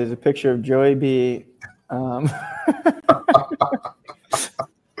dictionary, there's a picture of Joey B.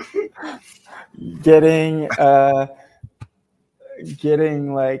 Getting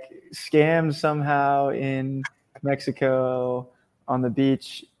like scammed somehow in Mexico on the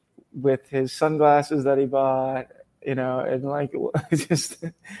beach with his sunglasses that he bought, and like it's just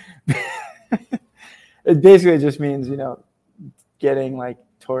it basically just means getting like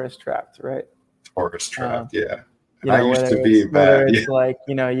tourist trapped, right? Tourist trapped, yeah. I used to be bad. Whether it's like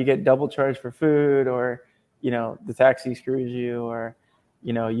you get double charged for food, or the taxi screws you, or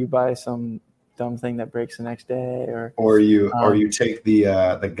you buy some dumb thing that breaks the next day, or you take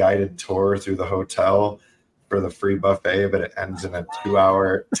the guided tour through the hotel for the free buffet, but it ends in a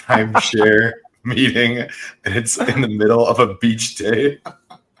 2-hour timeshare meeting, and it's in the middle of a beach day.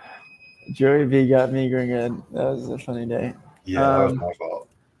 Joey B got me gringo. That was a funny day. Yeah, that was my fault.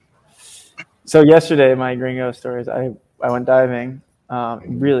 So yesterday, my gringo stories, I went diving.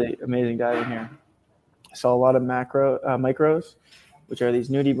 Really amazing diving here. Saw a lot of micros, which are these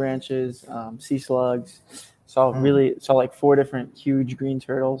nudie branches, sea slugs. Saw like 4 different huge green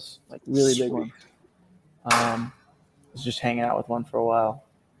turtles, like really big ones. Was just hanging out with one for a while.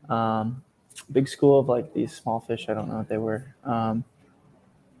 Big school of like these small fish. I don't know what they were.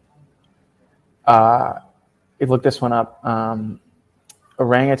 We looked this one up.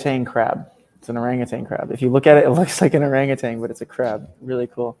 Orangutan crab. It's an orangutan crab. If you look at it, it looks like an orangutan, but it's a crab. Really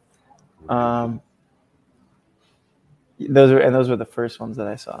cool. Those were the first ones that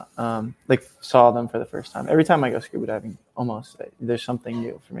I saw. Saw them for the first time. Every time I go scuba diving, almost there's something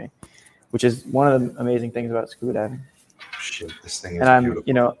new for me, which is one of the amazing things about scuba diving. Shit, this thing is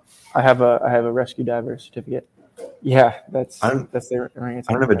beautiful. I have a rescue diver certificate. Yeah, that's the orangutan.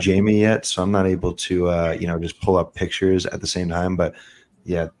 I don't have a Jamie yet, so I'm not able to just pull up pictures at the same time. But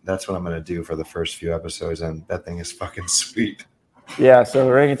yeah, that's what I'm gonna do for the first few episodes, and that thing is fucking sweet. Yeah, so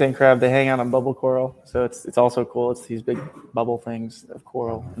orangutan crab, they hang out on bubble coral, so it's also cool. It's these big bubble things of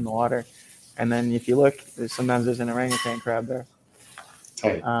coral in the water, and then if you look, sometimes there's an orangutan crab there.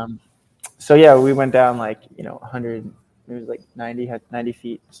 Tight. So yeah, we went down 100, it was like 90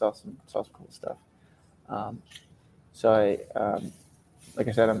 feet. Saw some cool stuff. So like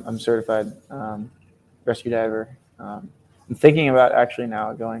I said, I'm certified rescue diver. I'm thinking about actually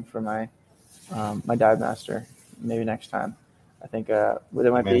now going for my dive master maybe next time. I think there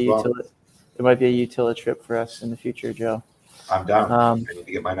might be a utility trip for us in the future, Joe. I'm down. I need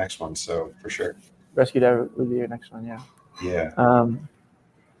to get my next one, so for sure. Rescue diver would be your next one, yeah. Yeah.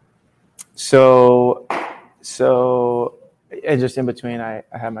 So and just in between, I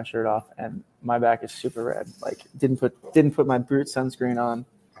had my shirt off and my back is super red. Like didn't put my brute sunscreen on.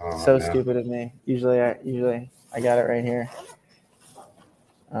 Oh, stupid of me. Usually I got it right here.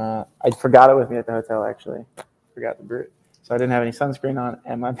 I forgot it with me at the hotel actually. Forgot the brute. So I didn't have any sunscreen on,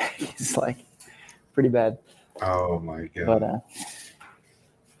 and my back is pretty bad. Oh my god! But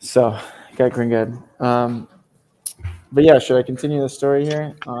so got Gringo. But yeah, should I continue the story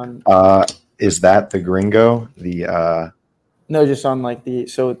here on? Is that the Gringo? No, just on the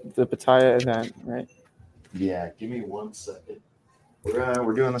Pattaya event, right? Yeah, give me 1 second.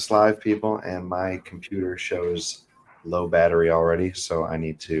 We're doing this live, people, and my computer shows low battery already, so I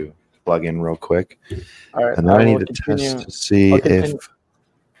need to plug in real quick. All right, and then I need to test to see if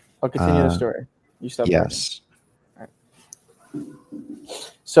I'll continue the story. You stop. Yes. All right.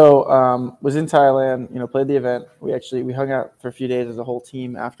 So was in Thailand. Played the event. We hung out for a few days as a whole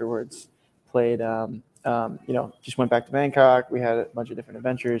team afterwards. Played. Just went back to Bangkok. We had a bunch of different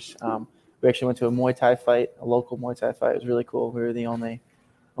adventures. We actually went to a Muay Thai fight, a local Muay Thai fight. It was really cool. We were the only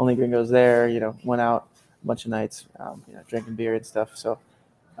gringos there. Went out a bunch of nights, drinking beer and stuff. So.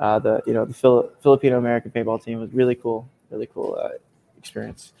 The Filipino American paintball team was really cool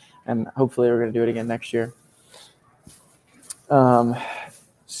experience, and hopefully we're going to do it again next year.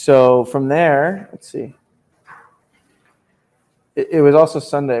 So from there, let's see. It was also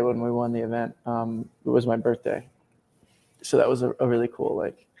Sunday when we won the event. It was my birthday, so that was a really cool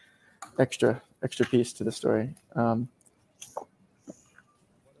extra piece to the story.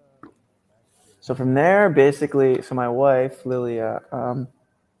 So from there, basically, my wife Lilia.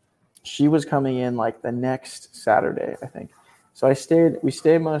 She was coming in the next Saturday, I think. So we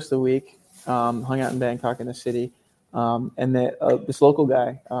stayed most of the week, hung out in Bangkok in the city. And this local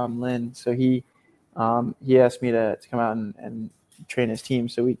guy, Lynn, so he asked me to come out and train his team.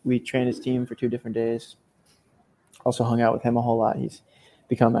 So we trained his team for 2 different days. Also hung out with him a whole lot. He's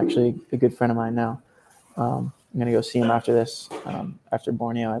become actually a good friend of mine now. I'm going to go see him after this, after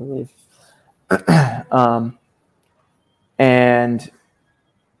Borneo, I believe. And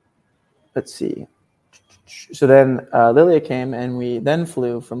let's see. So then Lilia came, and we then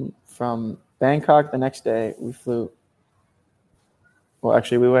flew from Bangkok the next day. We flew. Well,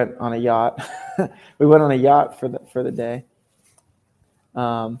 actually, we went on a yacht. We went on a yacht for the day.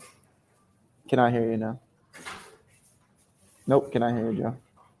 Can I hear you now? Nope. Can I hear you, Joe?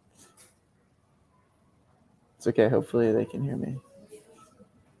 It's okay. Hopefully, they can hear me.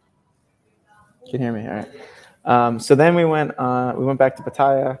 Can hear me. All right. So then we went back to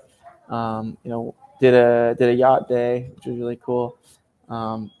Pattaya. Did a yacht day, which was really cool.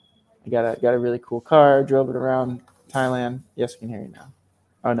 I got a really cool car, drove it around Thailand. Yes, I can hear you now.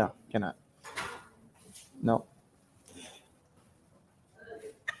 Oh no, cannot. No.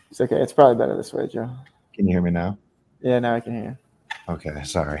 It's okay. It's probably better this way, Joe. Can you hear me now? Yeah, now I can hear you. Okay,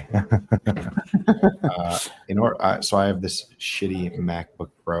 sorry. So I have this shitty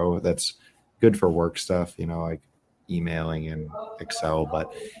MacBook Pro that's good for work stuff, like emailing and Excel,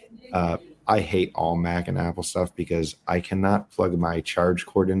 but I hate all Mac and Apple stuff because I cannot plug my charge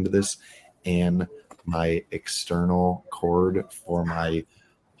cord into this and my external cord for my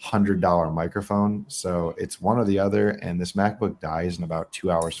 $100 microphone. So it's one or the other. And this MacBook dies in about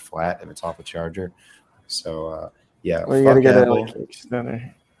 2 hours flat if it's off a charger. So yeah, Well, you got to get Apple. a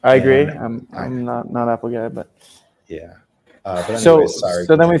extender. I agree. And I'm not Apple guy, but yeah. But anyways, so sorry.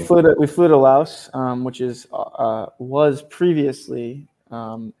 then we flew to Laos, which was previously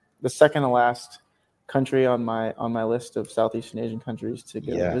the second to last country on my list of Southeastern Asian countries to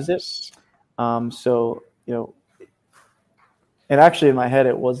go visit. So and actually in my head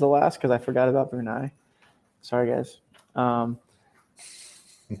it was the last because I forgot about Brunei. Sorry guys.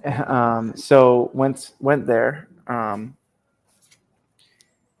 So went there.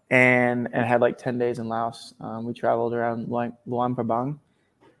 And had like 10 days in Laos. We traveled around Luang Prabang,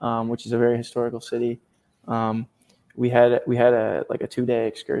 which is a very historical city. We had a 2-day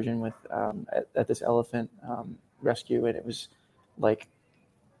excursion with at this elephant rescue, and it was like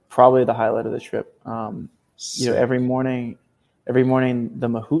probably the highlight of the trip. Every morning the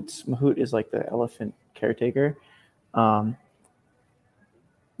mahout is like the elephant caretaker,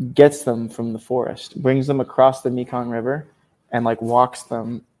 gets them from the forest, brings them across the Mekong River, and like walks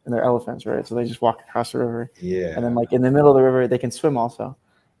them. And they're elephants, right? So they just walk across the river. Yeah. And then like in the middle of the river, they can swim also.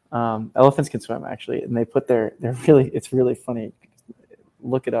 Elephants can swim actually, and they put it's really funny.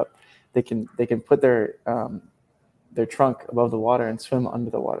 Look it up. They can put their trunk above the water and swim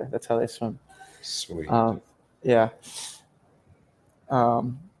under the water. That's how they swim. Sweet. Yeah.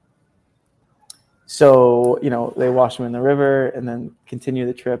 So they wash them in the river and then continue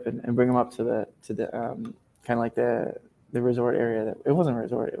the trip and bring them up to the kind of like the resort area. It wasn't a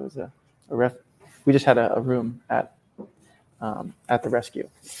resort. It was a we just had a room at the rescue,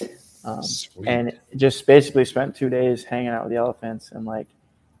 and just basically spent 2 days hanging out with the elephants. And like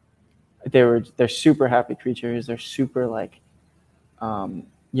they're super happy creatures. They're super like,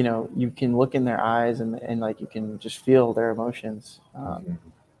 you can look in their eyes and like you can just feel their emotions.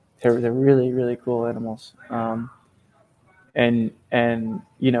 They're really, really cool animals. And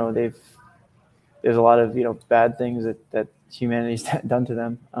there's a lot of bad things that humanity's done to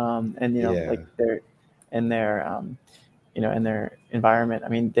them, like they're in their in their environment. I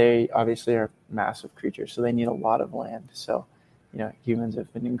mean, they obviously are massive creatures, so they need a lot of land. So humans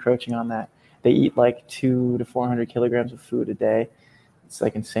have been encroaching on that. They eat like 200 to 400 kilograms of food a day. It's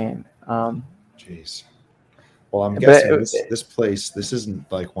like insane. Jeez. Well, I'm guessing this place. This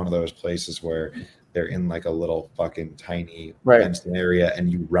isn't like one of those places where they're in like a little fucking tiny fenced area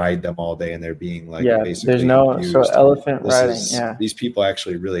and you ride them all day and they're being like basically there's no abused. So elephant riding. These people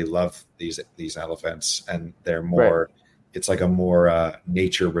actually really love these elephants, and they're more it's like a more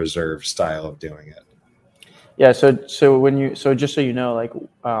nature reserve style of doing it. Yeah, so just so you know, like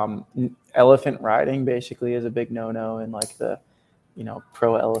elephant riding basically is a big no-no in like the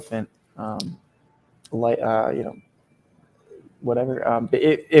pro elephant whatever.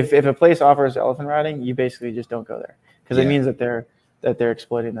 If a place offers elephant riding, you basically just don't go there because it means that they're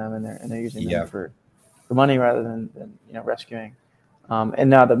exploiting them and they're using them for money rather than rescuing. And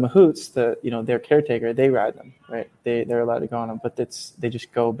now the mahouts, their caretaker, they ride them, right? They're allowed to go on them, but they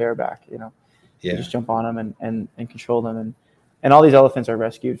just go bareback, They just jump on them and control them. And all these elephants are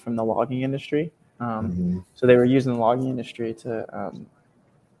rescued from the logging industry. So they were using the logging industry to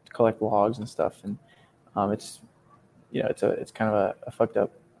collect logs and stuff. And it's kind of a fucked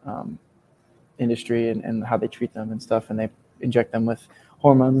up industry and how they treat them and stuff. And they inject them with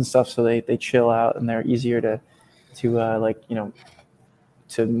hormones and stuff so they chill out and they're easier to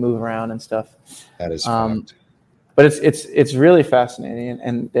move around and stuff. That is fucked. But it's really fascinating,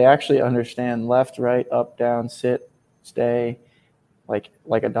 and they actually understand left, right, up, down, sit, stay, like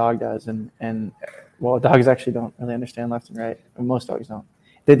a dog does. And dogs actually don't really understand left and right. Most dogs don't.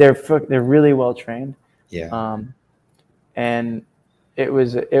 They're really well trained. Yeah. And it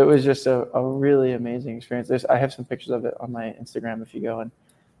was just a really amazing experience. I have some pictures of it on my Instagram if you go and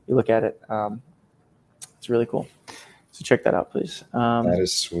you look at it. It's really cool. So check that out, please. That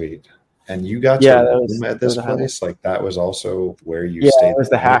is sweet. And you got to at this place? Like that was also where you stayed? Yeah, it was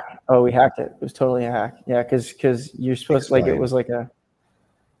the hack. Oh, we hacked it. It was totally a hack. Yeah, because you're supposed to, it was like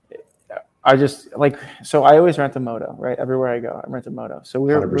so I always rent a moto, right? Everywhere I go, I rent a moto. So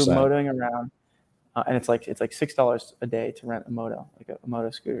we're motoing around, and it's like $6 a day to rent a moto, like a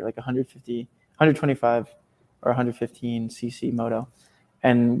moto scooter, like 125 or 115 cc moto.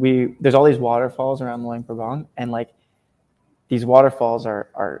 And there's all these waterfalls around Luang Prabang, and like these waterfalls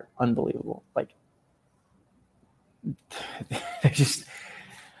are unbelievable. Like they just,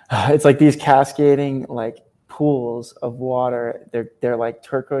 it's like these cascading like pools of water. They're like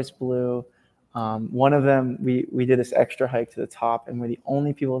turquoise blue. One of them, we did this extra hike to the top, and we're the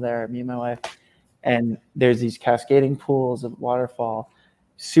only people there, me and my wife. And there's these cascading pools of waterfall,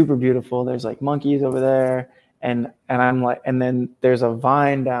 super beautiful. There's like monkeys over there. And I'm like, and then there's a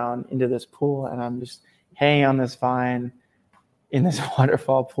vine down into this pool, and I'm just hanging on this vine in this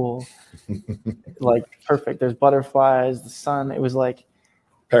waterfall pool. Like perfect. There's butterflies, the sun. It was like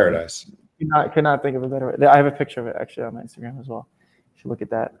paradise. Could not think of a better way. I have a picture of it actually on my Instagram as well. You should look at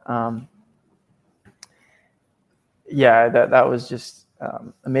that. Yeah, that was just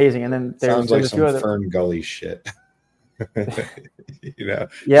amazing. And then Sounds like a some few other Fern Gully shit. Yeah,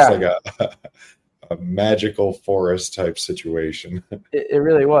 just like a magical forest type situation. it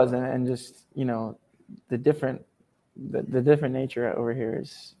really was, and just the different nature over here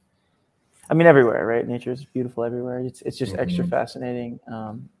is, I mean, everywhere, right? Nature is beautiful everywhere. It's just extra fascinating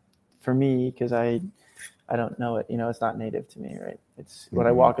for me because I don't know it. It's not native to me, right? It's when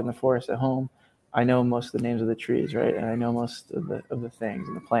I walk in the forest at home, I know most of the names of the trees, right? And I know most of the things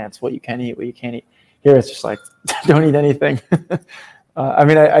and the plants, what you can eat, what you can't eat. Here it's just like don't eat anything. I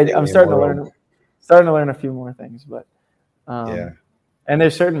mean, I'm starting to learn a few more things, but and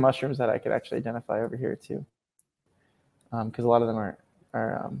there's certain mushrooms that I could actually identify over here too, because a lot of them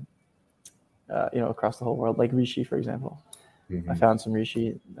are across the whole world, like reishi, for example. I found some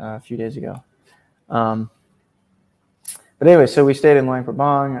reishi a few days ago. But anyway, so we stayed in Luang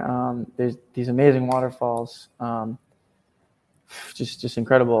Prabang. There's these amazing waterfalls, just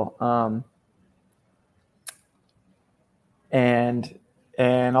incredible.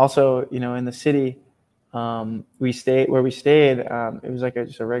 And also, in the city, we stayed. It was like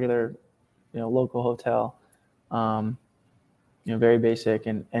just a regular, local hotel, very basic.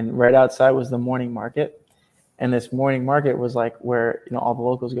 And right outside was the morning market. And this morning market was like where, all the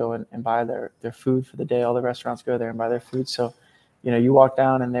locals go and buy their food for the day. All the restaurants go there and buy their food. So, you walk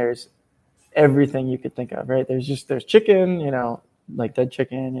down and there's everything you could think of, right? There's chicken, like dead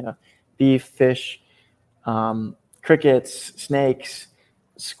chicken, beef, fish, crickets, snakes,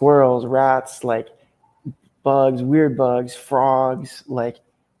 squirrels, rats, like bugs, weird bugs, frogs, like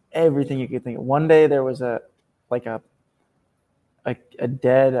everything you could think of. One day there was a dead,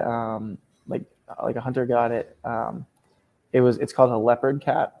 like a hunter got it. It's called a leopard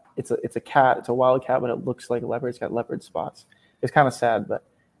cat. It's a cat. It's a wild cat, but it looks like a leopard. It's got leopard spots. It's kind of sad, but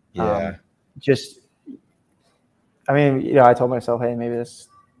I mean, I told myself, hey, maybe this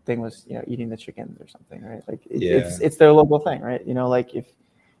thing was, eating the chickens or something, right? Like it's their local thing, right? Like if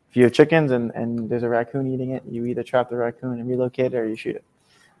you have chickens and there's a raccoon eating it, you either trap the raccoon and relocate it or you shoot it.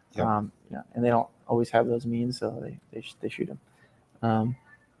 Yep. And they don't always have those means, so they shoot them.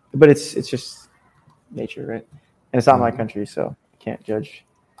 But it's just nature, right? And it's not my country, so can't judge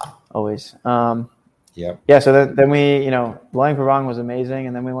always. Yeah. So then we, Luang Prabang was amazing,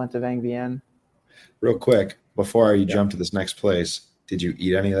 and then we went to Vang Vieng. Real quick, before you jump to this next place, did you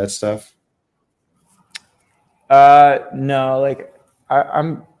eat any of that stuff? No, like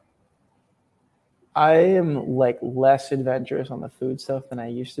I am like less adventurous on the food stuff than I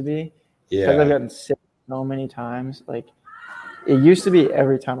used to be. Yeah. Because I've gotten sick so many times. Like it used to be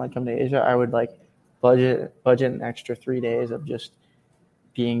every time I'd come to Asia, I would like budget an extra 3 days of just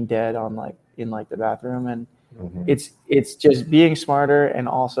being dead on in the bathroom, and it's just being smarter, and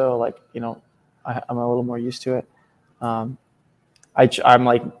also like I'm a little more used to it. I'm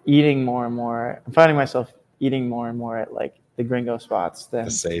like eating more and more. I'm finding myself eating more and more at like the Gringo spots than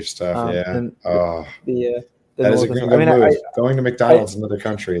the safe stuff. That is a Gringo move. Going to McDonald's in another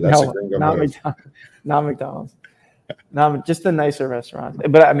country, that's a Gringo move. Not McDonald's. No, just the nicer restaurants.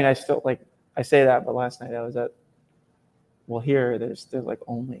 But I mean, I still I say that, but last night I was at. Well, here there's like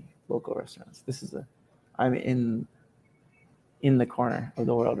only local restaurants. I'm in the corner of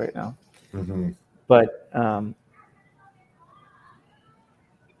the world right now. But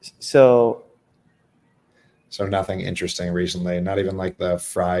so nothing interesting recently. Not even like the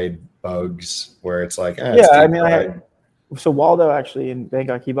fried bugs where it's like I mean, so Waldo actually in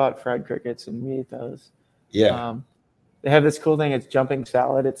Bangkok, he bought fried crickets and we ate those. Yeah. They have this cool thing. It's jumping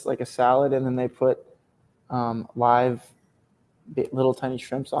salad. It's like a salad, and then they put live little tiny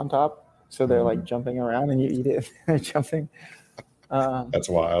shrimps on top. So they're like jumping around, and you eat it. They're jumping. That's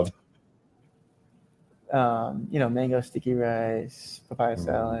wild. Mango sticky rice, papaya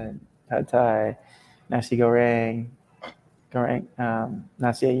salad, pad thai, nasi goreng,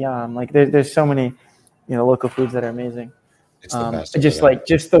 nasi ayam. Like there's so many, local foods that are amazing. It's the best.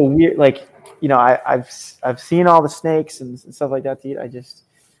 Just the weird, I've seen all the snakes and stuff like that to eat. I just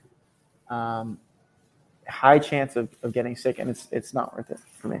high chance of getting sick, and it's not worth it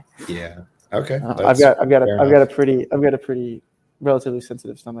for me. Yeah. Okay. I've got a pretty relatively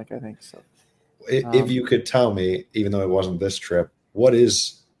sensitive stomach, I think. So if you could tell me, even though it wasn't this trip, what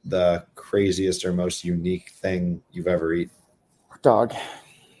is the craziest or most unique thing you've ever eaten? Dog.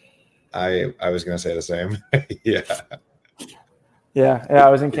 I was gonna say the same. Yeah. Yeah. I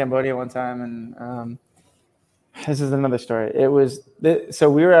was in Cambodia one time, and this is another story. It was so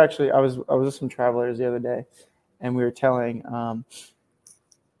we were actually I was with some travelers the other day, and we were telling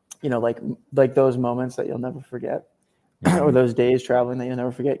like those moments that you'll never forget, or those days traveling that you'll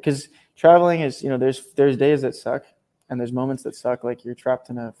never forget. Because traveling is there's days that suck, and there's moments that suck, like you're trapped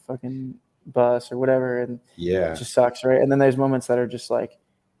in a fucking bus or whatever, and it just sucks, right? And then there's moments that are just like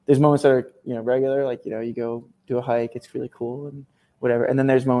there's moments that are regular, like you go do a hike, it's really cool and whatever, and then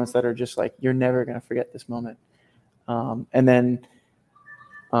there's moments that are just like you're never gonna forget this moment. And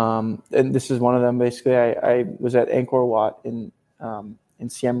this is one of them. Basically, I was at Angkor Wat in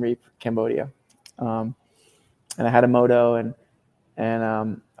Siem Reap, Cambodia, and I had a moto, and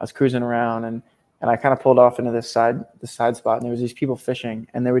I was cruising around, and I kind of pulled off into this side spot, and there was these people fishing,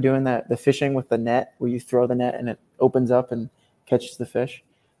 and they were doing the fishing with the net, where you throw the net and it opens up and catches the fish.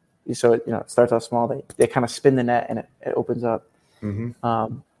 So it starts out small. They kind of spin the net and it opens up. Mm-hmm.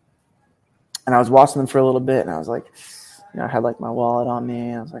 And I was watching them for a little bit, and I was like, I had like my wallet on me,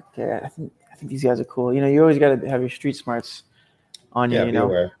 and I was like, okay, I think these guys are cool. You always got to have your street smarts on you.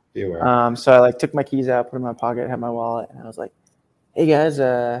 Be aware. So I like took my keys out, put them in my pocket, had my wallet, and I was like, hey guys,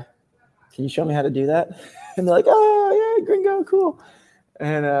 can you show me how to do that? And they're like, oh yeah, Gringo, cool.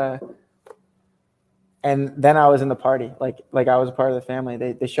 And then I was in the party, like I was a part of the family.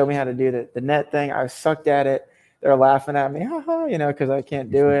 They showed me how to do the net thing. I sucked at it. They're laughing at me, haha, because I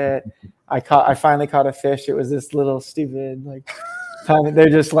can't do it. I finally caught a fish. It was this little stupid, like, they're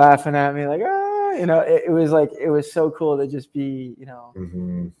just laughing at me, like, it was so cool to just be,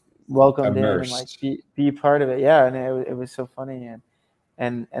 welcomed Immersed. in and like be part of it. Yeah. And it was so funny.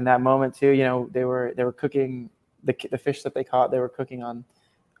 And that moment too, they were cooking the fish that they caught. They were cooking on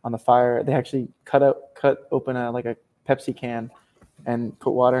the fire. They actually cut open a Pepsi can and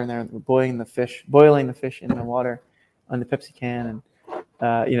put water in there, and boiling the fish in the water on the Pepsi can. And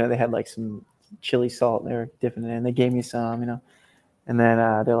they had like some chili salt. They were dipping it in. They gave me some, and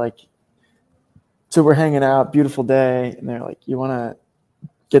then they're like, so we're hanging out, beautiful day, and they're like, you want to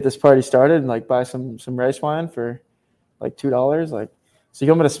get this party started and like buy some rice wine for like $2? Like, so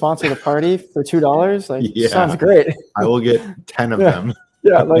you want me to sponsor the party for $2? Like, sounds great. I will get 10 of them.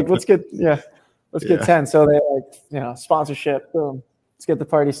 Yeah, like let's get 10. So they like, sponsorship, boom, let's get the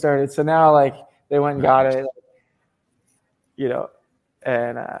party started. So now like they went and got it,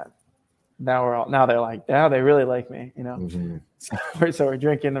 and now they're like, now they really like me, Mm-hmm. So we're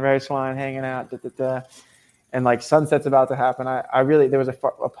drinking the rice wine, hanging out, and like sunset's about to happen. There was a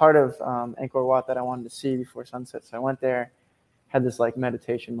part of Angkor Wat that I wanted to see before sunset. So I went there, had this like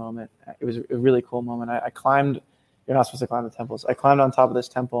meditation moment. It was a really cool moment. I climbed. You're not supposed to climb the temples. I climbed on top of this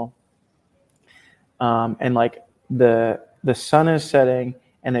temple, and like the sun is setting,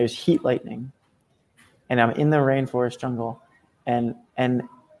 and there's heat lightning, and I'm in the rainforest jungle, and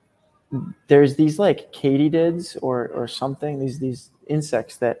there's these like katydids or something. These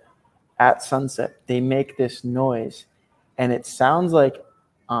insects that at sunset they make this noise, and it sounds like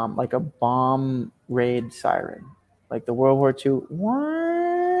a bomb raid siren, like the World War II.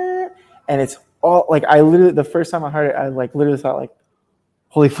 And it's all like the first time I heard it, I like literally thought like,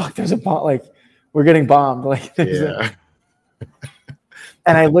 holy fuck, there's a bomb, like we're getting bombed. Like, and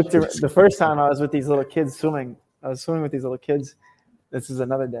I looked at the first time I was with these little kids swimming. I was swimming with these little kids. This is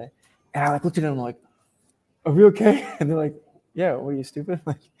another day. And I like looked at them like, are we okay? And they're like, yeah, what are you, stupid?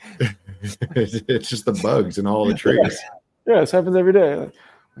 Like, it's just the bugs and all the trees. Yeah, this happens every day. Like,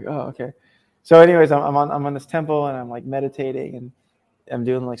 oh, okay. So anyways, I'm on this temple, and I'm like meditating, and I'm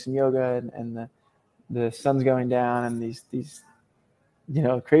doing like some yoga, and the sun's going down, and these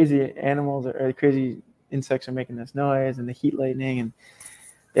crazy animals or crazy insects are making this noise, and the heat lightning, and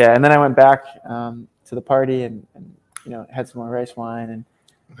then I went back to the party and had some more rice wine, and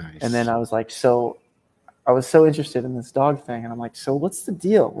Nice. And then I was like, I was so interested in this dog thing, and I'm like, so what's the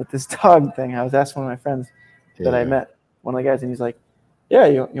deal with this dog thing? I was asking one of my friends that I met, one of the guys, and he's like, yeah,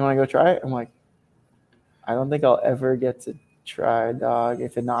 you want to go try it? I'm like, I don't think I'll ever get to try a dog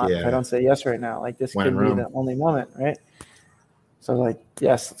if I don't say yes right now. Like, this could be the only moment, right? So I was like,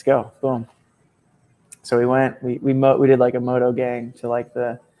 yes, let's go. Boom. So we went, we did like a moto gang to like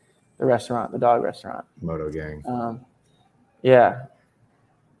the restaurant, the dog restaurant. Moto gang.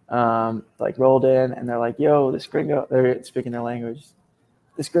 Like rolled in, and they're like, yo, this Gringo, they're speaking their language.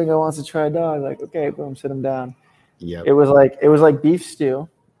 This Gringo wants to try a dog. Like, okay, boom, sit him down. Yep. It was like beef stew,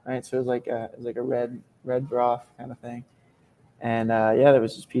 right? So it was like a red broth kind of thing. And there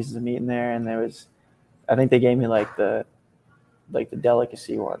was just pieces of meat in there, and I think they gave me like the like the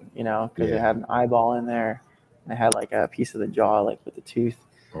delicacy one, you know, because it had an eyeball in there, and it had like a piece of the jaw, like with the tooth.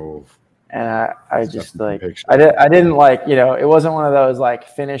 Oh, and I just like picture. I didn't like, you know, it wasn't one of those like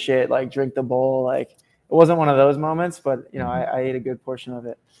finish it, like drink the bowl, like it wasn't one of those moments, but you know, I ate a good portion of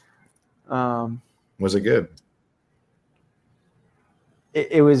it. Was it good?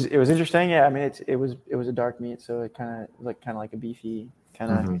 It was interesting. Yeah, I mean it was a dark meat, so it kind of like a beefy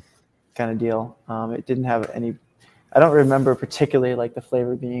kind of deal. It didn't have any. I don't remember particularly like the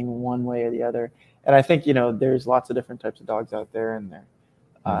flavor being one way or the other. And I think, you know, there's lots of different types of dogs out there, and they're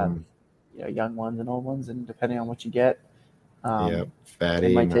you know, young ones and old ones, and depending on what you get, fatty,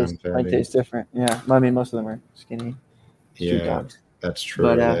 it might taste different. Yeah, I mean most of them are skinny street dogs. That's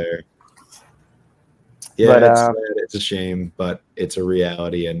true there. Yeah, but, it's a shame, but it's a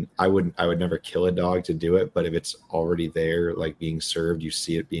reality, and I would never kill a dog to do it. But if it's already there, like being served, you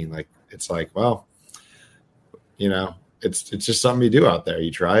see it being like, it's like, well, you know, it's just something you do out there.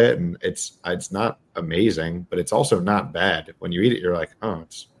 You try it, and it's not amazing, but it's also not bad. When you eat it, you're like, oh,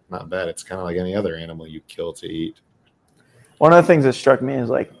 it's not bad. It's kind of like any other animal you kill to eat. One of the things that struck me is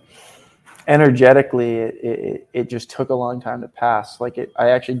like energetically, it just took a long time to pass. Like I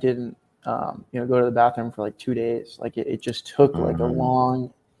actually didn't. You know, go to the bathroom for like 2 days. Like it just took like a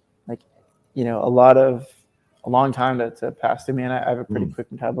long, like, you know, a long time to pass through me. And I have a pretty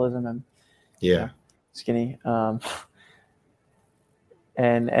quick metabolism, and you know, skinny.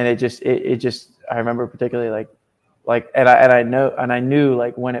 And it just I remember particularly and I knew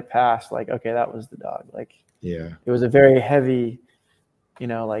like when it passed, like, okay, that was the dog. Like, it was a very heavy, you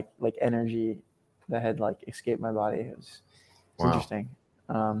know, like energy that had like escaped my body. It's interesting.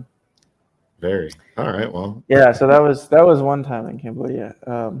 Very. All right. Well. Yeah. So that was one time in Cambodia.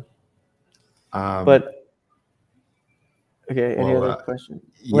 But okay. Any other questions?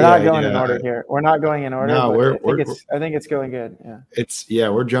 We're not going in order here. We're not going in order. No, I think it's going good. Yeah.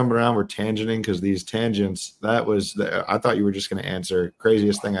 We're jumping around. We're tangenting because these tangents. I thought you were just going to answer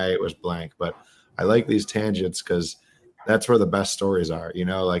craziest thing I ate was blank, but I like these tangents because that's where the best stories are. You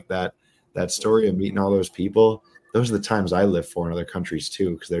know, like that story of meeting all those people. Those are the times I live for in other countries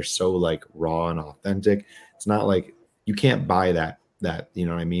too, because they're so like raw and authentic. It's not like you can't buy that, you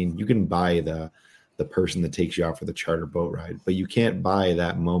know what I mean? You can buy the person that takes you out for the charter boat ride, but you can't buy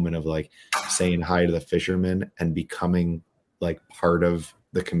that moment of like saying hi to the fisherman and becoming like part of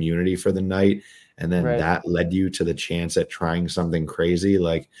the community for the night. And then that led you to the chance at trying something crazy.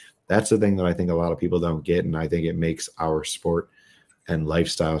 Like that's the thing that I think a lot of people don't get. And I think it makes our sport and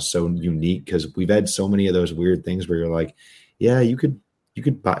lifestyle so unique, because we've had so many of those weird things where you're like, yeah, you could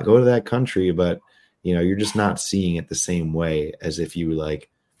go to that country, but you know, you're just not seeing it the same way as if you like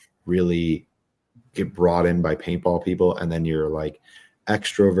really get brought in by paintball people, and then you're like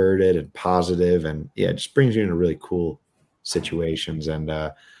extroverted and positive, and it just brings you into really cool situations. And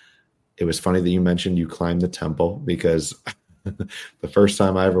it was funny that you mentioned you climbed the temple, because the first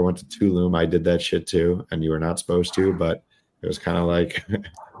time I ever went to Tulum, I did that shit too, and you were not supposed to, but it was kind of like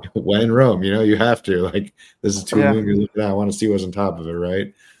when in Rome, you know, you have to, like, this is Tulum, you're looking at, I want to see what's on top of it,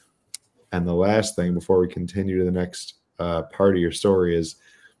 right? And the last thing before we continue to the next part of your story is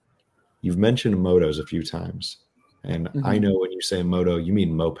you've mentioned motos a few times. And I know when you say moto, you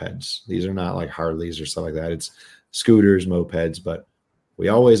mean mopeds. These are not like Harleys or stuff like that. It's scooters, mopeds, but we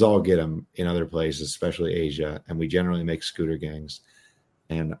always all get them in other places, especially Asia. And we generally make scooter gangs.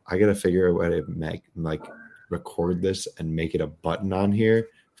 And I got to figure out a way to make, like, record this and make it a button on here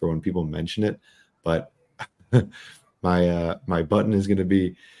for when people mention it. But my button is going to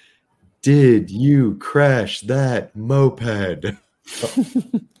be, did you crash that moped?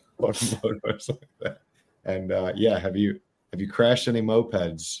 Or something like that. And have you crashed any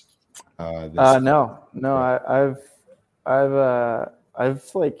mopeds? No.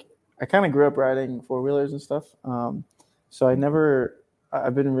 I've like, I kind of grew up riding four-wheelers and stuff. So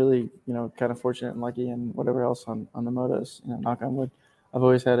I've been really, you know, kind of fortunate and lucky and whatever else on the motos, you know, knock on wood. I've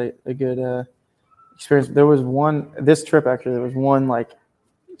always had a good experience. This trip actually, there was one like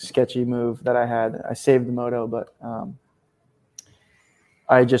sketchy move that I had. I saved the moto, but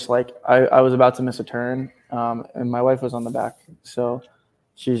I just like, I was about to miss a turn, and my wife was on the back. So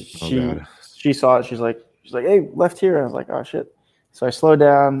she saw it. She's like, hey, left here. And I was like, oh shit. So I slowed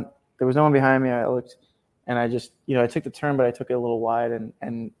down. There was no one behind me. I looked, and I just, you know, I took the turn, but I took it a little wide,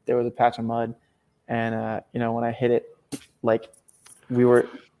 and there was a patch of mud. And, you know, when I hit it, like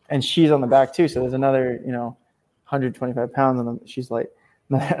and she's on the back too. So there's another, you know, 125 pounds on them. She's like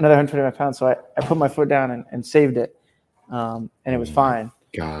another 125 pounds. So I put my foot down and saved it. And it was fine.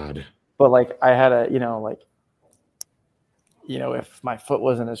 God. But like I had if my foot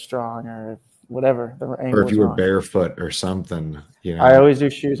wasn't as strong, or if whatever the angle Or if was you were wrong. barefoot or something, you know. I always do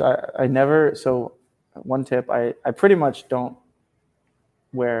shoes. I never. So one tip, I pretty much don't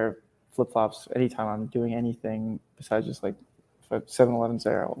wear flip flops anytime I'm doing anything besides just like if 7-Eleven's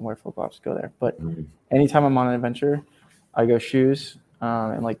there, I'll wear flip flops, go there. But anytime I'm on an adventure, I go shoes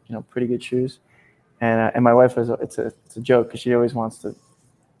and like pretty good shoes. And my wife it's a joke because she always wants to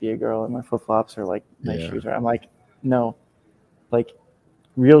be a girl in my flip flops or like nice shoes. Right? I'm like, no, like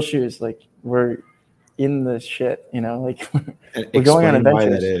real shoes. Like we're in the shit, like we're going on adventures. Why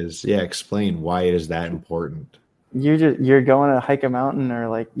that is. Yeah, explain why it is that important. You're going to hike a mountain or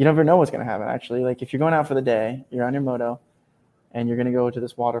like you never know what's going to happen. Actually, like if you're going out for the day, you're on your moto, and you're going to go to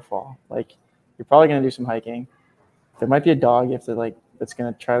this waterfall. Like you're probably going to do some hiking. There might be a dog you have to like that's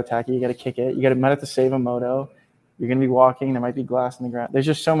going to try to attack you. You got to kick it. Might have to save a moto. You're going to be walking. There might be glass in the ground. There's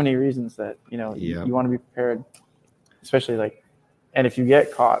just so many reasons that you want to be prepared, especially like, and if you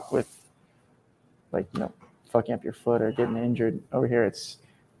get caught with like fucking up your foot or getting injured over here, it's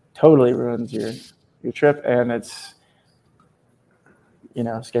totally ruins your trip, and it's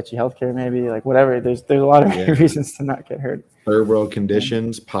sketchy healthcare maybe, like whatever. There's a lot of reasons to not get hurt. Third world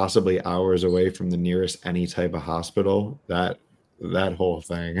conditions, possibly hours away from the nearest any type of hospital. That whole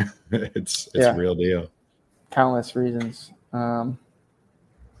thing, it's real deal. Countless reasons.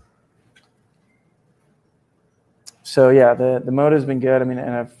 So yeah, the moto's been good. I mean,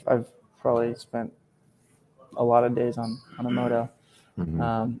 and I've probably spent a lot of days on a moto.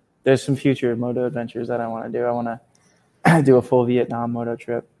 Mm-hmm. There's some future moto adventures that I want to do. I want to do a full Vietnam moto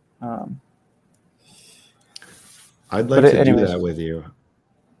trip. I'd like to do that with you.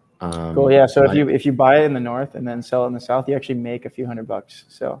 Cool. Yeah. So if you buy it in the north and then sell it in the south, you actually make a few $100.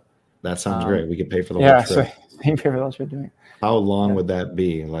 So that sounds great. We could pay for the whole trip. So you pay for the whole trip doing it. How long would that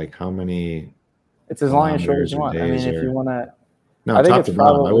be? Like how many? It's as long as short as you want. I mean, if you want to. No, I think it's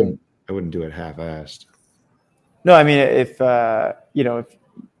probably. I wouldn't do it half-assed. No, I mean if if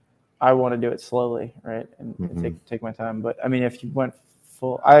I want to do it slowly, right, and take my time. But I mean, if you went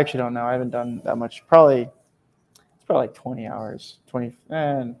full, I actually don't know. I haven't done that much. It's probably like 20 hours. 20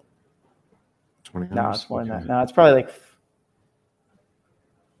 hours. No, it's more than that. No, it's probably like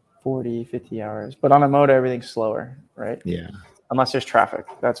 40, 50 hours. But on a moto, everything's slower, right? Yeah. Unless there's traffic.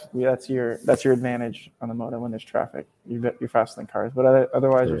 That's your advantage on the moto when there's traffic. You're faster than cars, but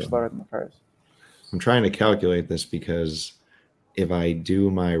otherwise you're slower than the cars. I'm trying to calculate this because if I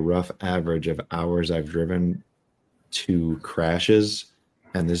do my rough average of hours I've driven to crashes,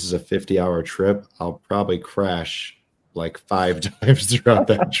 and this is a 50-hour trip, I'll probably crash like 5 times throughout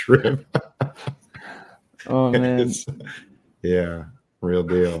that trip. Oh man. Yeah, real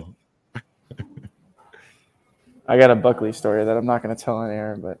deal. I got a Buckley story that I'm not going to tell on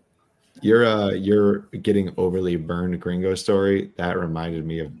air, but you're getting overly burned Gringo story. That reminded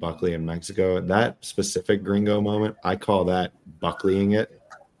me of Buckley in Mexico. That specific Gringo moment, I call that Buckleying it.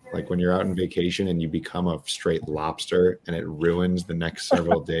 Like when you're out on vacation and you become a straight lobster and it ruins the next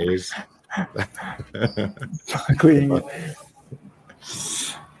several days. Buckleying it.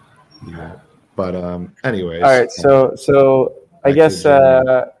 Yeah. But anyways. All right, so I guess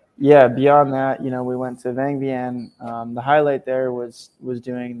beyond that, we went to Vang Vieng. The highlight there was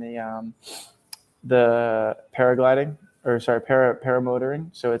doing the paragliding, paramotoring.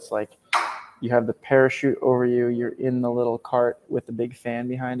 So it's like you have the parachute over you, you're in the little cart with the big fan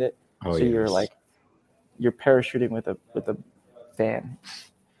behind it. You're parachuting with a fan.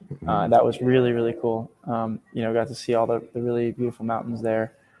 That was really, really cool. Got to see all the really beautiful mountains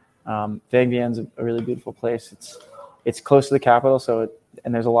there. Vang Vieng's a really beautiful place. It's close to the capital,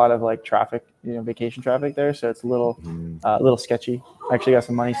 and there's a lot of like traffic, vacation traffic there. So it's a little sketchy. I actually got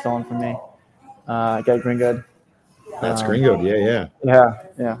some money stolen from me. Got Gringo. That's Gringo. Yeah.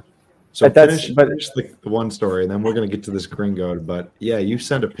 So finish the one story, and then we're going to get to this Gringo. But yeah, you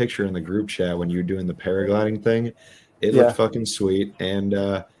sent a picture in the group chat when you were doing the paragliding thing. It looked fucking sweet. And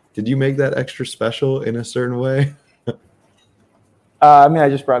did you make that extra special in a certain way? I mean, I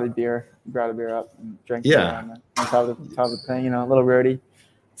just brought a beer up and drank beer on top of the thing, a little roadie.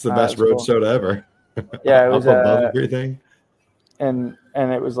 It's the best road soda ever. Yeah, it was above everything. And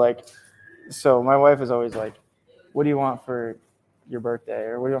it was like, so my wife is always like, what do you want for your birthday,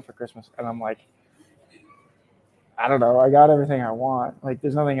 or what do you want for Christmas? And I'm like, I don't know. I got everything I want. Like,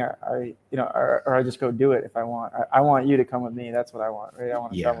 there's nothing I or I just go do it if I want. I want you to come with me. That's what I want, right? I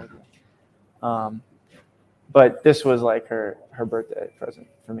want to travel with you. But this was like her birthday present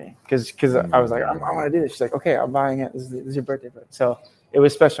for me because I was like, I want to do this. She's like, okay, I'm buying it. This is your birthday present. So it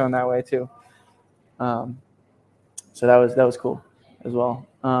was special in that way too. So that was cool as well.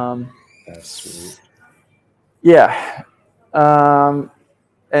 That's sweet. Yeah.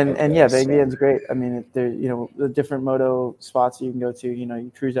 And yeah, the so- ABN's great. I mean, there, you know, the different moto spots you can go to. You know,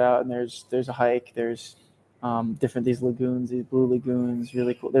 you cruise out and there's a hike. There's different these lagoons, these blue lagoons,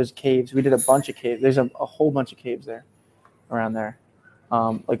 really cool. There's caves. We did a bunch of caves. There's a whole bunch of caves there, around there,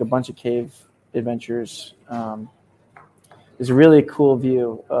 like a bunch of cave adventures. There's a really cool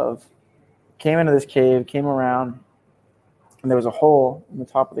view of came into this cave, came around, and there was a hole in the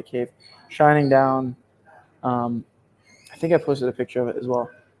top of the cave, shining down. I think I posted a picture of it as well.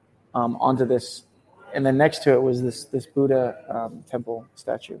 Onto this, and then next to it was this Buddha temple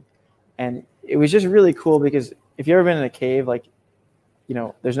statue, and it was just really cool because if you've ever been in a cave, like, you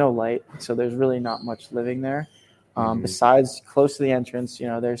know, there's no light, so there's really not much living there. Besides close to the entrance, you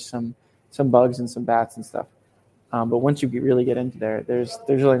know, there's some bugs and some bats and stuff. But once you really get into there, there's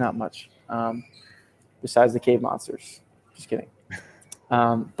really not much besides the cave monsters. Just kidding.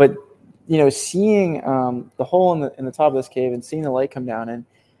 But you know, seeing the hole in the top of this cave and seeing the light come down, and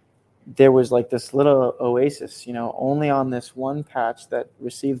there was like this little oasis, you know, only on this one patch that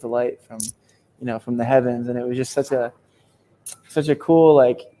received the light from, you know, from the heavens, and it was just such a cool,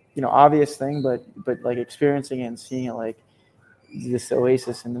 like, you know, obvious thing, but like experiencing it and seeing it, like this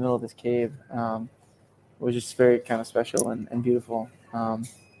oasis in the middle of this cave, was just very kind of special and beautiful.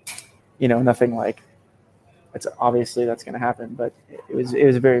 You know, nothing like it's obviously that's going to happen, but it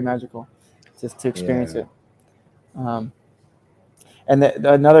was very magical just to experience it. And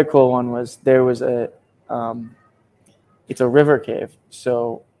another cool one was there was it's a river cave.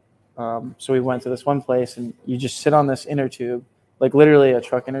 So we went to this one place, and you just sit on this inner tube, like literally a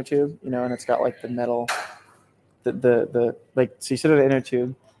truck inner tube, you know, and it's got like the metal, the like, so you sit on the inner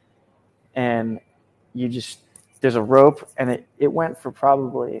tube, and there's a rope, and it went for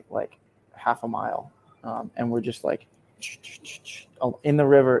probably like half a mile. And we're just like in the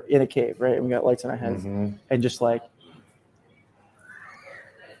river in a cave, right? And we got lights on our heads, and just like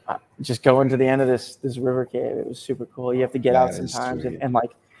just going to the end of this river cave. It was super cool. You have to get out sometimes and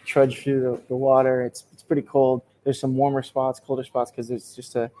like trudge through the water. It's pretty cold. There's some warmer spots, colder spots, because there's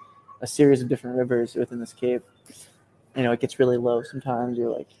just a series of different rivers within this cave. You know, it gets really low sometimes.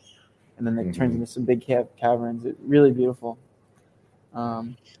 You're like, and then it turns into some big caverns. It's really beautiful.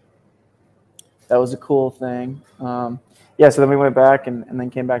 That was a cool thing. So then we went back and then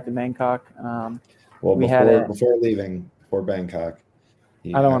came back to Bangkok. Well, before Bangkok,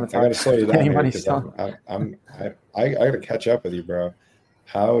 I don't want to talk. I got to slow you down here because I got to catch up with you, bro.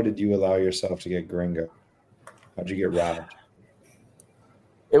 How did you allow yourself to get Gringo? How'd you get robbed?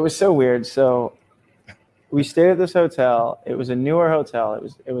 It was so weird. So we stayed at this hotel. It was a newer hotel. It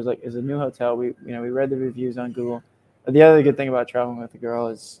was a new hotel. We read the reviews on Google. But the other good thing about traveling with a girl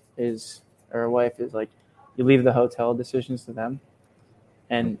is or a wife is like you leave the hotel decisions to them.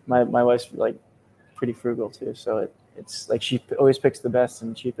 And my wife's like pretty frugal too, so it's like she always picks the best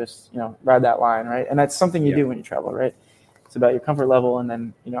and cheapest, you know, ride that line, right? And that's something you do when you travel, right? It's about your comfort level, and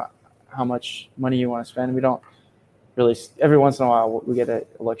then, you know, how much money you want to spend. We don't really, every once in a while we get a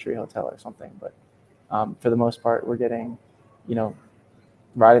luxury hotel or something, but for the most part we're getting, you know,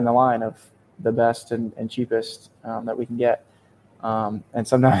 riding the line of the best and cheapest that we can get. And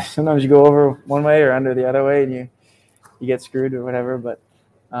sometimes you go over one way or under the other way, and you get screwed or whatever, but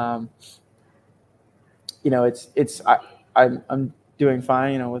you know, I'm doing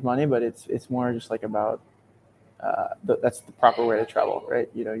fine, you know, with money, but it's more just like about that's the proper way to travel, right?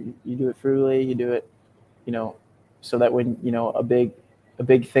 You know, you do it frugally, you do it, you know, so that when, you know, a big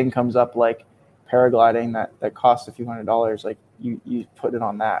thing comes up like paragliding that costs a few $100s, like you put it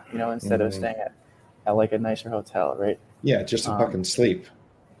on that, you know, instead of staying at like a nicer hotel, right? Yeah, just to fucking sleep.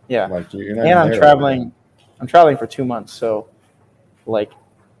 Yeah, like you're not. And I'm traveling for 2 months, so like,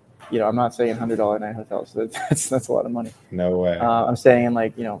 you know, I'm not staying in $100 a night hotels. That's a lot of money. No way. I'm staying in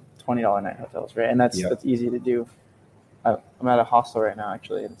like, you know, $20 a night hotels, right? And that's easy to do. I'm at a hostel right now,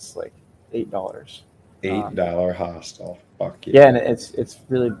 actually, and it's like $8. $8 hostel. Fuck yeah. Yeah, and it's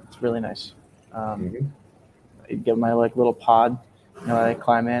really nice. I get my like little pod, you know, I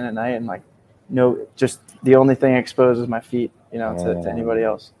climb in at night, and like, no, just the only thing exposed is my feet, you know, to anybody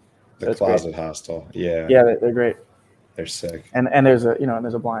else. So the closet hostel. Yeah. Yeah, they're great. They're sick. And there's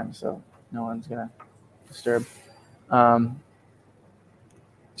a blind, so no one's gonna disturb.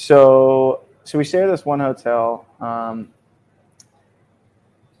 So we stayed at this one hotel,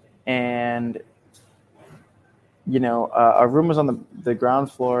 and you know, our room was on the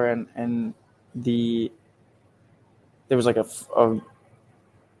ground floor, and there was like a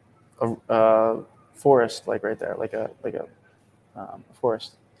forest, like right there, like a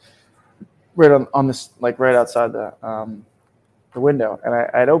forest right on this, like right outside the window. And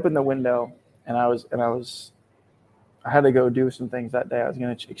I'd opened the window, and I was I had to go do some things that day. I was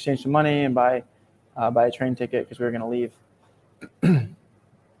going to exchange some money and buy a train ticket because we were going to leave.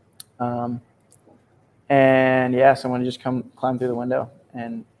 And yeah, someone just climbed through the window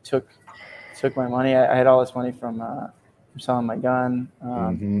and took my money. I had all this money from selling my gun,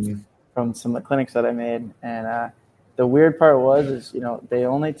 from some of the clinics that I made. And the weird part is, they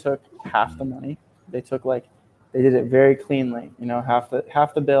only took half the money. They took they did it very cleanly. Half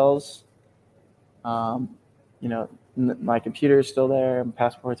the bills. My computer is still there, my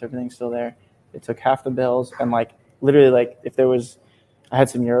passports, everything's still there. They took half the bills, and literally, if there was, I had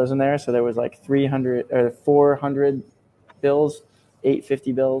some euros in there, so there was 300 or 400 bills,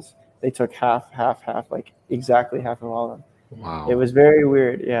 850 bills. They took half, exactly half of all of them. Wow. It was very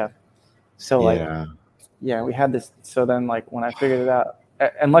weird, yeah. So yeah, we had this. So then when I figured it out,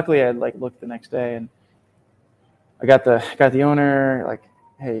 and luckily I had looked the next day, and I got the owner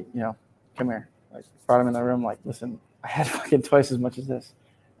hey, come here. Brought him in the room, listen, I had fucking twice as much as this.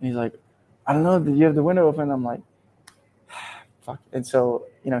 And he's like, I don't know, did you have the window open? I'm like, fuck. And so,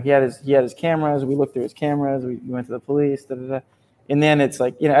 he had his cameras. We looked through his cameras. We went to the police. And then it's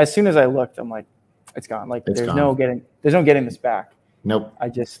as soon as I looked, I'm like, it's gone. There's no getting this back. Nope. I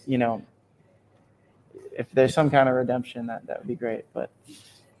just, if there's some kind of redemption, that would be great. But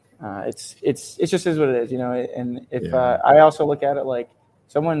it's just is what it is, And if I also look at it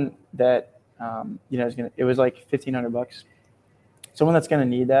someone that it was $1,500. Someone that's gonna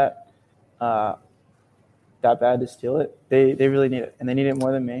need that bad to steal it, they really need it, and they need it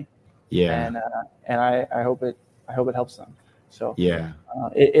more than me. Yeah. And I hope it helps them. So yeah,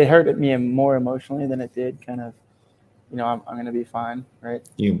 it hurt me more emotionally than it did kind of. I'm gonna be fine, right?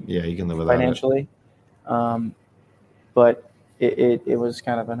 You can live without financially. But it was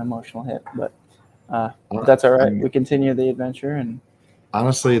kind of an emotional hit, but that's all right. We continue the adventure, and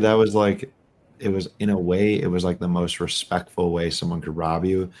honestly, that was it was in a way, it was the most respectful way someone could rob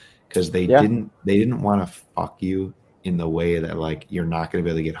you, because they didn't want to fuck you in the way that you're not going to be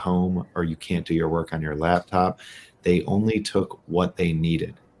able to get home or you can't do your work on your laptop. They only took what they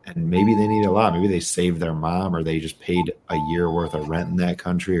needed, and maybe they needed a lot. Maybe they saved their mom, or they just paid a year worth of rent in that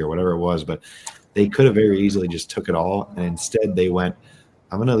country, or whatever it was. But they could have very easily just took it all, and instead they went,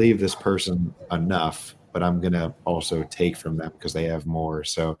 I'm going to leave this person enough, but I'm going to also take from them because they have more.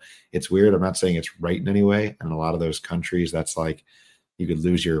 So it's weird. I'm not saying it's right in any way. And in a lot of those countries, that's you could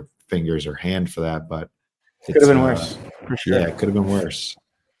lose your fingers or hand for that, but it could have been worse. For sure. Yeah, it could have been worse.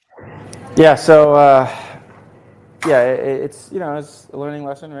 Yeah. So, it's, it's a learning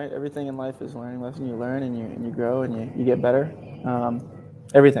lesson, right? Everything in life is a learning lesson. You learn and you grow and you get better.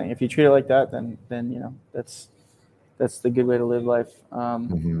 Everything. If you treat it like that, then that's the good way to live life.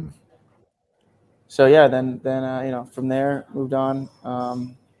 So yeah, then from there moved on. Let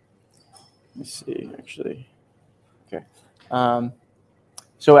me see, actually. Okay.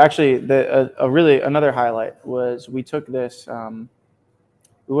 So actually, another highlight was we took this.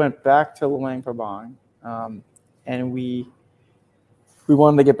 We went back to Luang Prabang, and we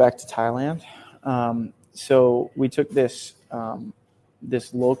wanted to get back to Thailand. So we took this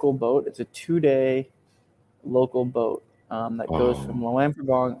local boat. It's a 2-day local boat. That goes from Luang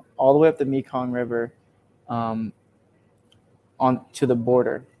Prabang all the way up the Mekong River, on to the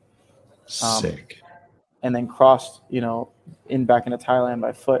border. Sick. And then crossed, back into Thailand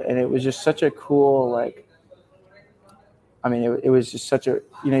by foot, and it was just such a cool, it was just such a,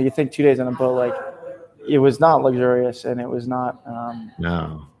 you think 2 days on a boat, it was not luxurious and it was not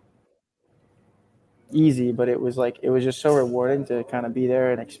no easy, but it was just so rewarding to kind of be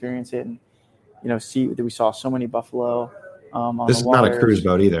there and experience it, and see that we saw so many buffalo. On this the is waters. Not a cruise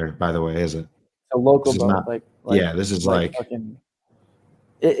boat either, by the way, is it? A local boat, this is fucking.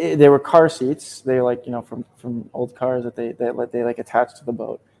 They were car seats. They were from old cars that they attached to the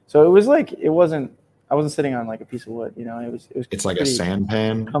boat. So it was it wasn't. I wasn't sitting on a piece of wood. It was. It's like a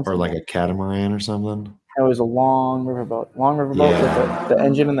sampan or like a catamaran or something. It was a long riverboat. With the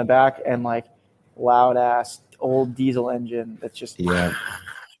engine in the back and loud ass old diesel engine that's just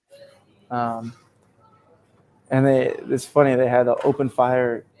and it's funny, they had an open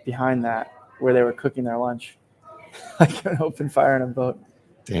fire behind that where they were cooking their lunch. An open fire in a boat.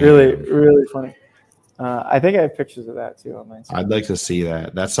 Damn. Really, really funny. I think I have pictures of that too on my Instagram. I'd like to see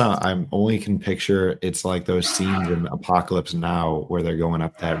that. That's how I'm only can picture. It's like those scenes in Apocalypse Now where they're going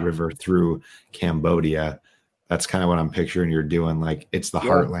up that river through Cambodia. That's kind of what I'm picturing you're doing. It's the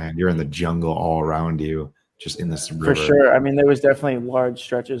heartland. You're in the jungle all around you, just in this river. For sure. There was definitely large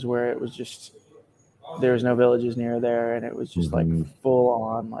stretches where it was just, there was no villages near there, and it was just full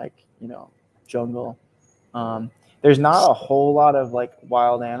on jungle. There's not a whole lot of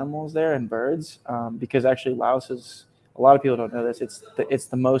wild animals there and birds, because actually Laos is a lot of people don't know this. It's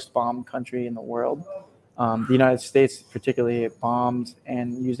the most bombed country in the world. The United States, particularly, it bombed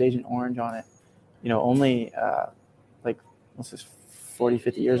and used Agent Orange on it. Only like what's this, 40,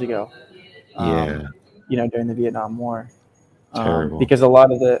 50 years ago. Yeah. During the Vietnam War. Terrible. Because a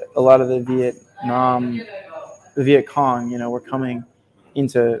lot of the Viet Cong, were coming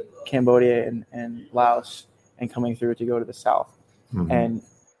into Cambodia and Laos and coming through to go to the south, Mhm. and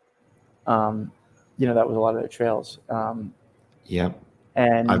that was a lot of their trails. Yep.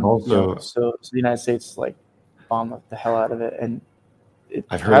 And I've also so the United States like bombed the hell out of it, and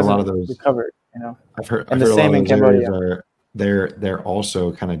I've heard a lot of hasn't those. recovered. I've heard and a the lot same of in those areas Cambodia. are they're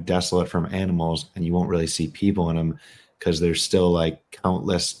also kind of desolate from animals, and you won't really see people in them because there's still like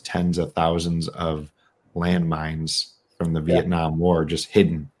countless tens of thousands of landmines from the Vietnam War just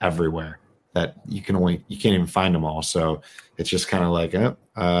hidden everywhere that you can't even find them all. So it's just kind of like,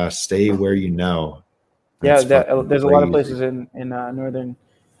 stay where you know. Yeah, That's fucking there's a lot of crazy. places in northern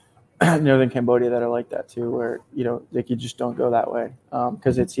northern Cambodia that are like that too, where like you just don't go that way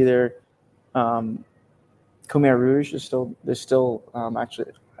because it's either Khmer Rouge is still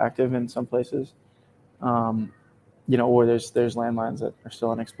actually active in some places, or there's landmines that are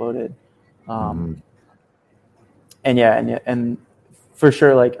still unexploded, and for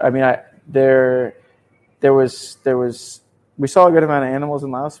sure, like I mean, there was we saw a good amount of animals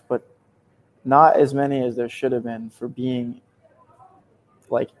in Laos, but not as many as there should have been for being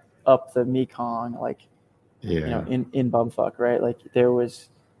like up the Mekong, like in bumfuck, right? Like there was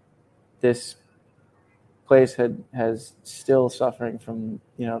this place has still suffering from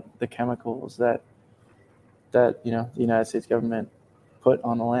the chemicals that the United States government put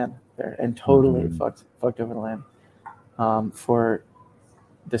on the land there and totally fucked over the land for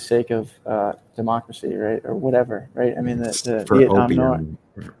the sake of democracy, right, or whatever, right? I mean the for Vietnam War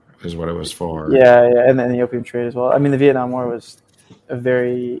is what it was for. yeah, and then the opium trade as well. I mean the Vietnam War was a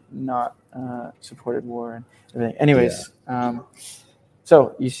very not supported war and everything. Anyways,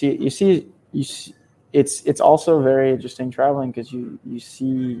 so you see, it's also very interesting traveling because you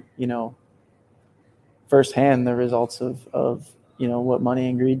see firsthand the results of what money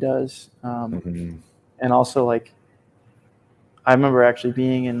and greed does, and also like I remember actually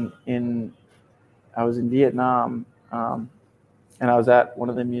being in I was in Vietnam, and I was at one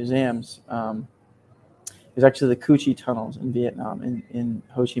of the museums. It was actually the Cu Chi tunnels in Vietnam, in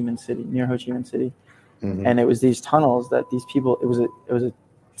Ho Chi Minh City, near Ho Chi Minh City. And it was these tunnels that these people, it was a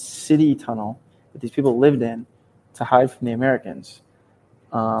city tunnel that these people lived in to hide from the Americans.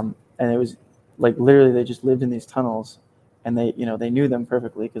 And it was like literally they just lived in these tunnels, and they knew them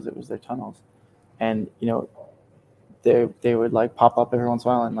perfectly because it was their tunnels. And they would like pop up every once in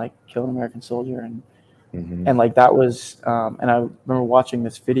a while and like kill an American soldier, and like that was and I remember watching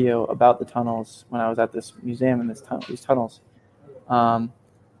this video about the tunnels when I was at this museum in these tunnels, and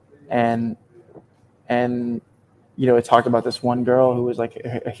it talked about this one girl who was like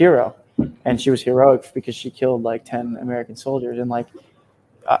a hero, and she was heroic because she killed like 10 American soldiers, and like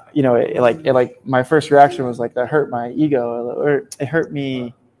my first reaction was like that hurt my ego, or it hurt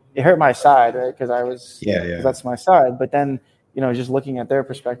me, it hurt my side, right? Because I was cause that's my side. But then just looking at their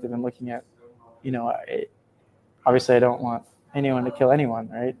perspective and looking at obviously I don't want anyone to kill anyone,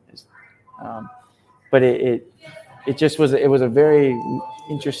 right? But it just was a very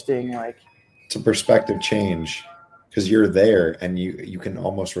interesting like. It's a perspective change because you're there and you can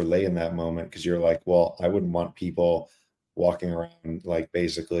almost relate in that moment because you're like, well, I wouldn't want people walking around like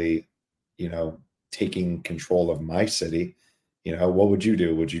basically, taking control of my city. What would you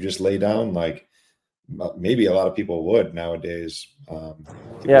do? Would you just lay down? Like maybe a lot of people would nowadays. People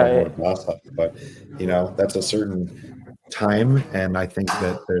are more docile, but that's a certain time, and I think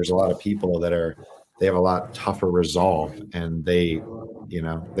that there's a lot of people that they have a lot tougher resolve, and they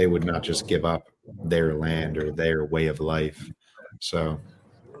would not just give up their land or their way of life. So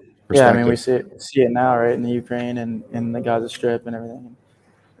yeah, I mean we see it now, right, in the Ukraine and in the Gaza Strip and everything.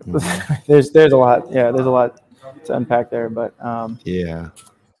 There's a lot to unpack there, but on a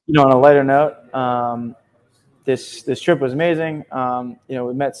lighter note, this trip was amazing.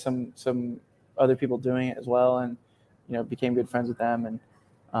 We met some other people doing it as well, and became good friends with them,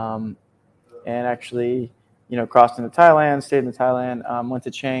 and actually crossed into Thailand, stayed in Thailand, went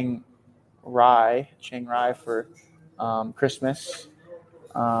to Chiang Rai for Christmas,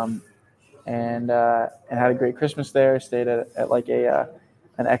 and had a great Christmas there. Stayed at like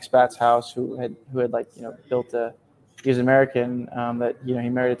an expat's house who had like built he was American, that he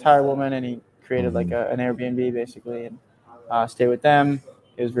married a Thai woman, and he created like an Airbnb basically, and stayed with them.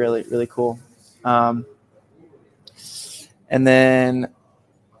 It was really, really cool. And then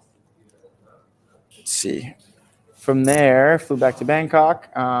let's see. from there, flew back to Bangkok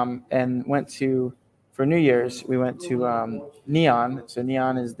and for New Year's, we went to Neon. So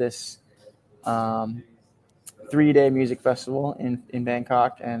Neon is this 3-day music festival in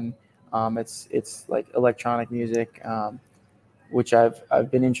Bangkok, and it's like electronic music, which I've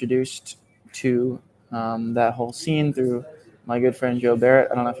been introduced to that whole scene through my good friend Joe Barrett.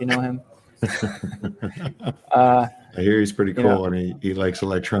 I don't know if you know him. I hear he's pretty cool, and he likes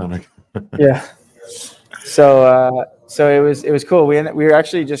electronic. Yeah. So it was cool. We were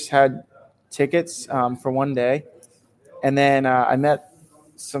actually just had tickets for one day, and then I met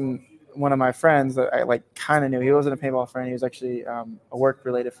one of my friends that I like kind of knew. He wasn't a paintball friend. He was actually a work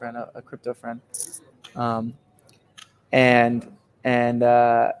related friend, a crypto friend, and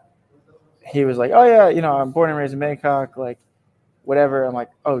he was like, "Oh yeah, I'm born and raised in Bangkok, like whatever." I'm like,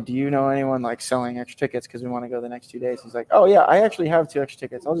 "Oh, do you know anyone like selling extra tickets because we want to go the next 2 days?" He's like, "Oh yeah, I actually have 2 extra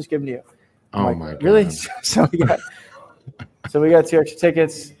tickets. I'll just give them to you." I'm like, my God. Really? So we got 2 extra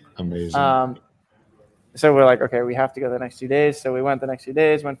tickets. Amazing. So we're like, okay, we have to go the next 2 days. So we went the next 2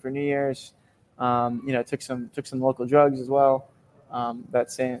 days, went for New Year's, took some local drugs as well.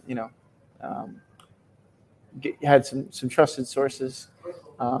 Had some trusted sources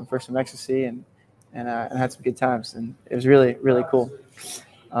for some ecstasy and had some good times. And it was really, really cool.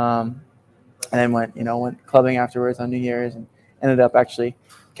 And then went clubbing afterwards on New Year's and ended up actually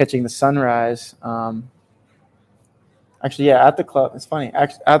catching the sunrise. At the club. It's funny.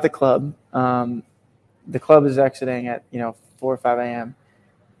 At the club, the club is exiting at 4 or 5 a.m.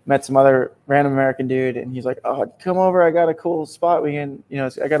 Met some other random American dude, and he's like, "Oh, come over! I got a cool spot. We can,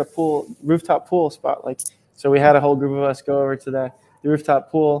 I got a rooftop pool spot." Like, so we had a whole group of us go over to the rooftop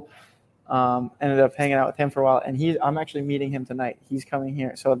pool. Ended up hanging out with him for a while, and I'm actually meeting him tonight. He's coming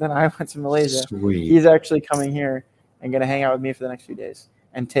here. So then I went to Malaysia. Sweet. He's actually coming here and going to hang out with me for the next few days,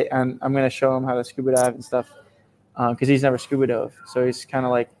 and I'm going to show him how to scuba dive and stuff because he's never scuba dove. So he's kind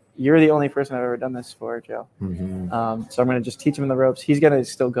of like, "You're the only person I've ever done this for, Joe." Mm-hmm. So I'm going to just teach him the ropes. He's going to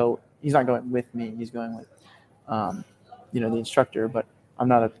still go. He's not going with me. He's going with, the instructor. But I'm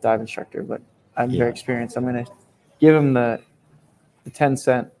not a dive instructor, but I'm very experienced. I'm going to give him the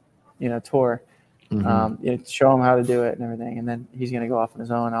 10-cent, tour, Mm-hmm. show him how to do it and everything, and then he's going to go off on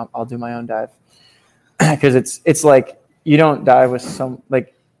his own. I'll do my own dive because it's like you don't dive with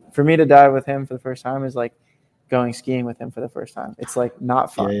for me to dive with him for the first time is like going skiing with him for the first time. It's like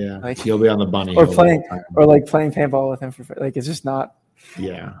not fun. Yeah. Like He'll be on the bunny or hill playing all the time. or like playing paintball with him for like it's just not.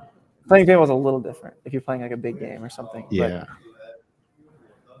 Yeah. Playing paintball is a little different if you're playing like a big game or something. Yeah.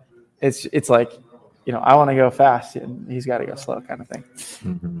 But it's like, I want to go fast and he's got to go slow kind of thing.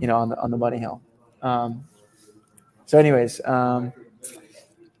 Mm-hmm. On the bunny hill. So anyways,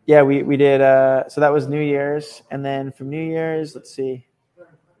 we did. So that was New Year's, and then from New Year's, let's see.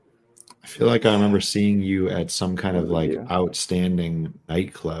 I feel like I remember seeing you at some kind of like you? outstanding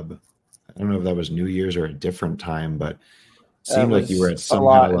nightclub. I don't know if that was New Year's or a different time, but it seemed like you were at some a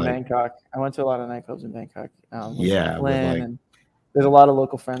lot kind of in like Bangkok. I went to a lot of nightclubs in Bangkok. with like, and there's a lot of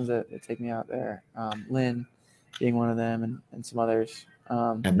local friends that take me out there. Lynn being one of them, and some others.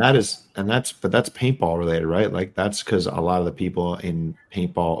 and that's paintball related, right? Like that's because a lot of the people in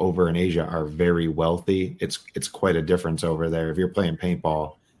paintball over in Asia are very wealthy. It's quite a difference over there. If you're playing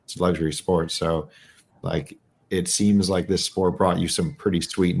paintball, it's a luxury sport. So like it seems like this sport brought you some pretty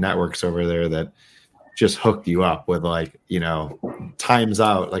sweet networks over there that just hooked you up with like, times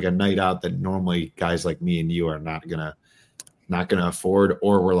out, like a night out that normally guys like me and you are not gonna afford,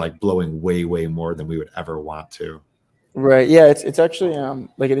 or we're like blowing way, way more than we would ever want to. Right. Yeah. It's actually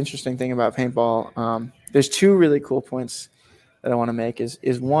like an interesting thing about paintball. There's 2 really cool points that I want to make.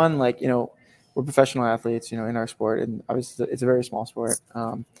 Is one, like, we're professional athletes, in our sport, and obviously it's a very small sport.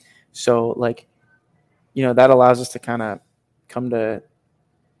 So like, that allows us to kind of come to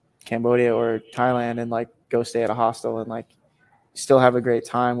Cambodia or Thailand and like go stay at a hostel and like still have a great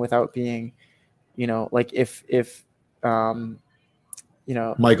time without being, like if Michael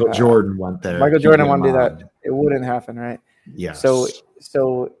Jordan went there. Michael Jordan wanted to do that. It wouldn't happen, right? Yeah. So,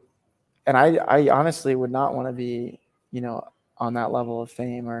 and I honestly would not want to be, on that level of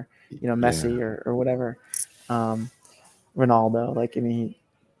fame or, Messi or whatever. Ronaldo, like, he's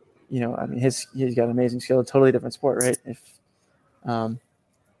got amazing skill, totally different sport, right?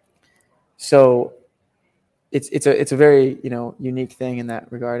 So it's a very, unique thing in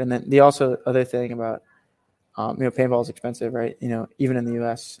that regard. And then the other thing about, paintball is expensive, right? Even in the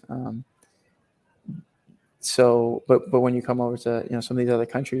US. But when you come over to, some of these other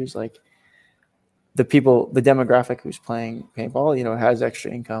countries, like the demographic who's playing paintball, has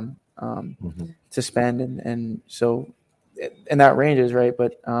extra income to spend. And so, and that ranges, right.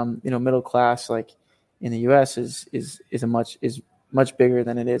 But, middle class, like, in the U.S. is much bigger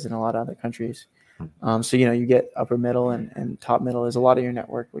than it is in a lot of other countries. So you get upper middle and top middle is a lot of your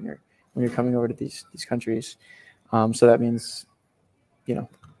network when you're coming over to these countries. So that means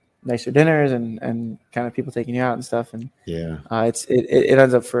nicer dinners and kind of people taking you out and stuff. And it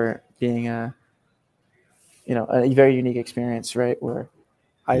ends up for being a very unique experience, right? Where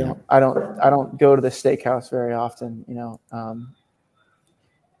I don't go to the steakhouse very often,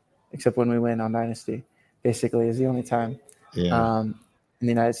 except when we win on Dynasty, basically is the only time in the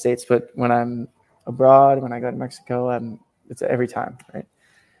United States. But when I'm abroad, when I go to Mexico, it's every time, right?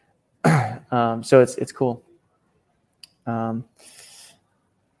 So it's cool. In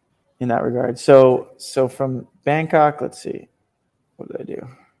that regard. So from Bangkok, let's see, what did I do?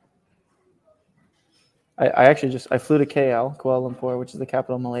 I flew to KL, Kuala Lumpur, which is the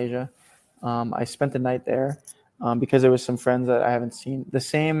capital of Malaysia. I spent the night there because there was some friends that I haven't seen. The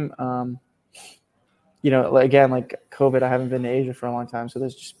same, again, like COVID, I haven't been to Asia for a long time. So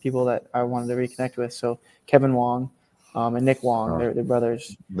there's just people that I wanted to reconnect with. So Kevin Wong and Nick Wong, they're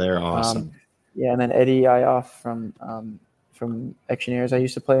brothers. They're awesome. And then Eddie Ayoff from Actioneers. I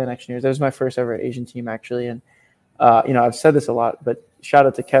used to play on Actioneers. That was my first ever Asian team, actually. And, I've said this a lot, but shout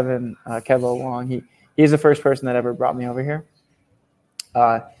out to Kevin, Kevo Wong. He's the first person that ever brought me over here.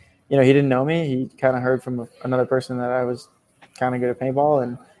 He didn't know me. He kind of heard from another person that I was kind of good at paintball.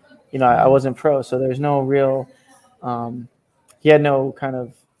 And, I wasn't pro. So there's no real, he had no kind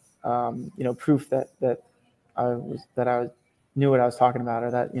of, proof that I knew what I was talking about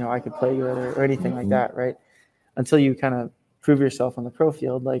or that, I could play good or anything like that. Right. Until you kind of prove yourself on the pro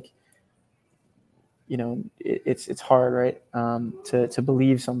field, like, it's hard, right? To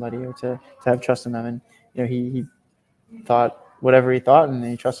believe somebody or to have trust in them. And, he thought whatever he thought and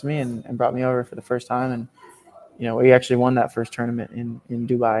he trusted me and brought me over for the first time. And, we actually won that first tournament in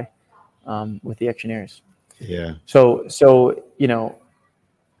Dubai with the Actioneers. Yeah. So,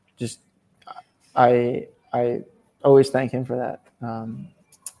 just, I always thank him for that.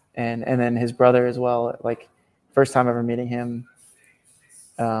 And then his brother as well, like first time ever meeting him,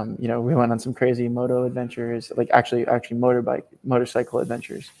 we went on some crazy moto adventures, like actually motorcycle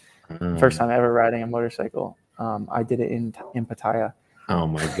adventures. First time ever riding a motorcycle. I did it in Pattaya. Oh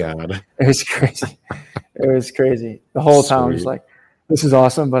my God. It was crazy. It was crazy. The whole time I was like, this is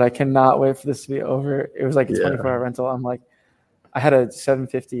awesome, but I cannot wait for this to be over. It was like a 24-hour rental. I'm like, I had a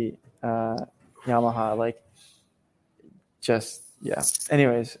 750 Yamaha, like just, yeah.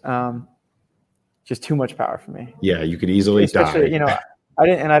 Anyways, just too much power for me. Yeah, you could easily die. I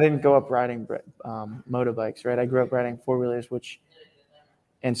didn't go up riding motorbikes, right? I grew up riding four-wheelers,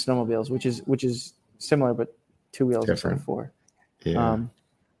 and snowmobiles, which is similar, but two wheels instead of four. Yeah.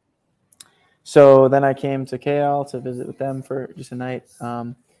 So then I came to KL to visit with them for just a night,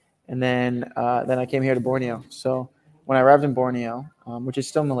 and then I came here to Borneo. So when I arrived in Borneo, which is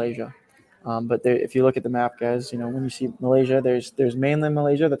still Malaysia, but if you look at the map, guys, when you see Malaysia, there's mainland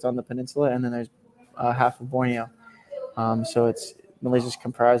Malaysia that's on the peninsula, and then there's half of Borneo. So Malaysia's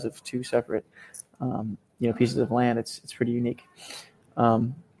comprised of two separate, pieces of land. It's pretty unique.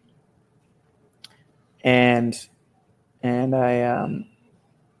 And I,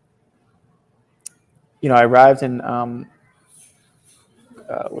 I arrived in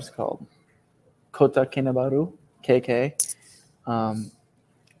what's it called, Kota Kinabalu, KK,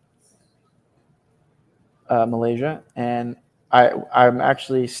 Malaysia, and I'm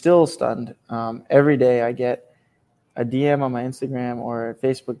actually still stunned. Every day I get a DM on my Instagram or a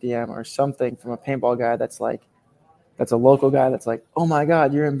Facebook DM or something from a paintball guy that's a local guy that's like, oh my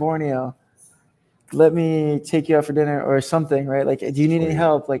God, you're in Borneo. Let me take you out for dinner or something, right? Like, do you need any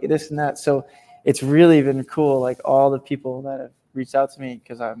help? Like this and that. So it's really been cool. Like all the people that have reached out to me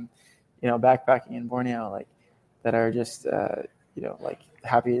because I'm, backpacking in Borneo, like that are just, like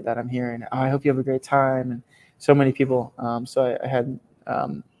happy that I'm here and I hope you have a great time. And so many people. So I had,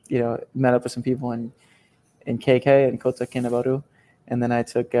 met up with some people in KK and Kota Kinabalu. And then I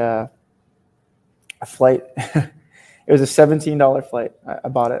took a flight. It was a $17 flight. I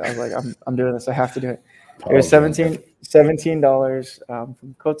bought it. I was like, I'm doing this. I have to do it. It was $17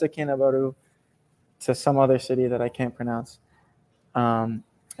 from Kota Kinabalu to some other city that I can't pronounce. And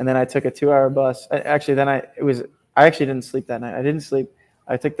then I took a 2-hour bus. Actually, I actually didn't sleep that night. I didn't sleep.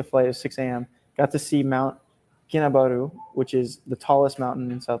 I took the flight at 6 a.m. Got to see Mount Kinabalu, which is the tallest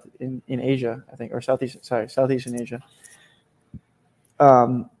mountain in Asia, I think, or Southeastern Asia.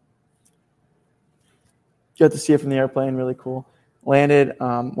 Got to see it from the airplane, really cool. Landed,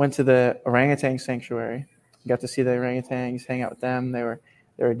 went to the orangutan sanctuary. Got to see the orangutans, hang out with them. They were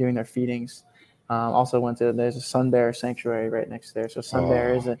doing their feedings. Also there's a sun bear sanctuary right next there. So sun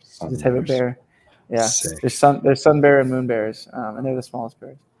bear is a type of bear. Yeah, Sick. there's sun bear and moon bears, and they're the smallest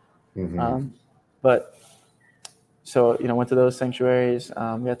bears. Mm-hmm. But so went to those sanctuaries. We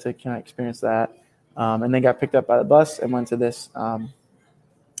got to kind of experience that, and then got picked up by the bus and went to this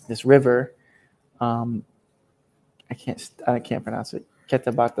river. I can't pronounce it.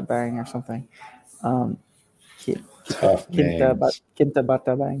 Ketabatabang or something. Tough names.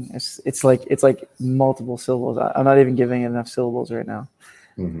 Kintabatabang. It's like multiple syllables. I'm not even giving it enough syllables right now.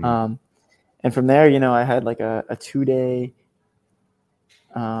 Mm-hmm. And from there, I had like a 2-day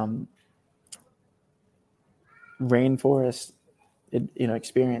rainforest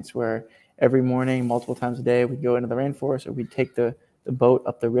experience where every morning, multiple times a day, we'd go into the rainforest, or we'd take the boat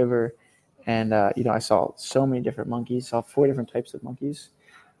up the river. And I saw so many different monkeys. Saw 4 different types of monkeys: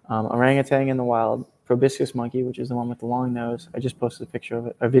 orangutan in the wild, proboscis monkey, which is the one with the long nose. I just posted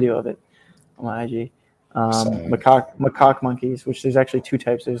a video of it on my IG. Macaque monkeys, which there's actually 2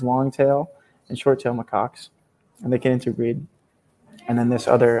 types. There's long tail and short tail macaques, and they can interbreed. And then this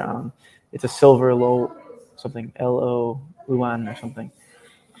other, it's a silver low something Lo Luan or something,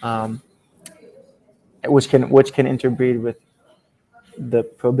 which can interbreed with the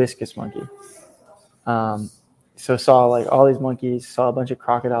proboscis monkey. So saw like all these monkeys, saw a bunch of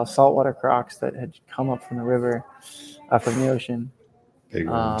crocodiles, saltwater crocs that had come up from the river, from the ocean. Big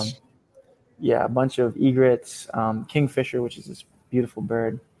ones. Yeah, a bunch of egrets, kingfisher, which is this beautiful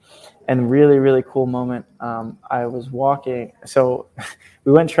bird. And really, really cool moment. I was walking, so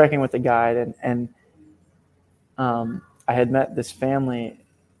we went trekking with the guide, and I had met this family.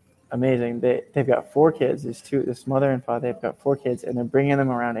 Amazing. They've got 4 kids. This mother and father. They've got 4 kids, and they're bringing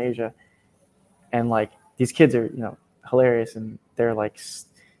them around Asia. And like these kids are, hilarious, and they're like,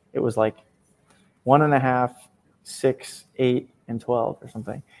 it was like 1.5, 6, 8, and 12 or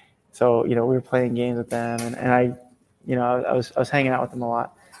something. So we were playing games with them, and I was hanging out with them a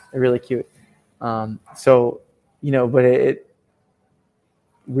lot. They're really cute. But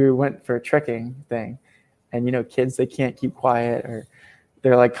we went for a trekking thing, and kids, they can't keep quiet, or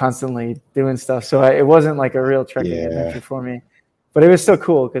they're like constantly doing stuff. So it wasn't like a real trekking adventure for me, but it was still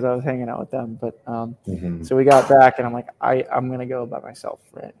cool because I was hanging out with them. But so we got back, and I'm like, I'm gonna go by myself,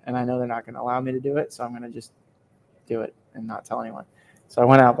 right? And I know they're not gonna allow me to do it, so I'm gonna just do it and not tell anyone. So I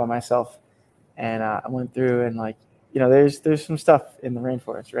went out by myself, and I went through, and like there's some stuff in the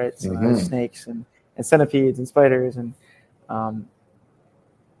rainforest, right? So there's snakes and centipedes and spiders and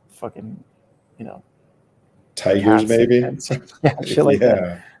fucking tigers maybe. Shit like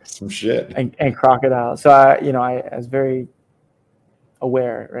that. Some shit. And crocodiles. So I was very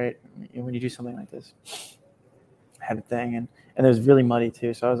aware, right? When you do something like this, I had a thing, and it was really muddy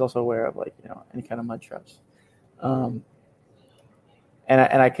too. So I was also aware of like any kind of mud traps. And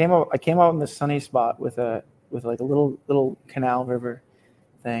I came out in this sunny spot with like a little canal river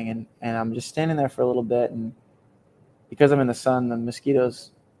thing, and I'm just standing there for a little bit, and because I'm in the sun, the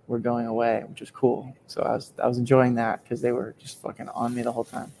mosquitoes were going away, which was cool. So I was enjoying that because they were just fucking on me the whole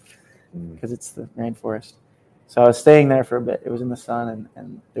time because it's the rainforest. So I was staying there for a bit. It was in the sun,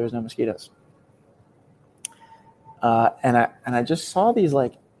 and there was no mosquitoes. And I just saw these I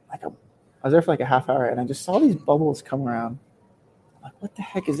was there for like a half hour, and I just saw these bubbles come around. I'm like, what the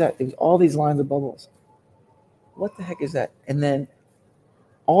heck is that? There's all these lines of bubbles. What the heck is that? And then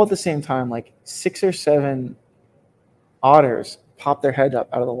all at the same time, like 6 or 7 otters pop their head up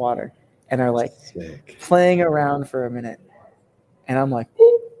out of the water and are like playing around for a minute. And I'm like,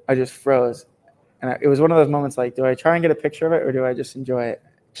 I just froze. And it was one of those moments like, do I try and get a picture of it, or do I just enjoy it?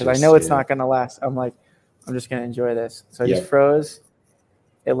 Because I know it's not going to last. I'm like, I'm just going to enjoy this. So I just froze.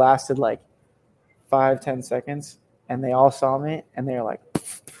 It lasted like 5-10 seconds, and they all saw me, and they were like,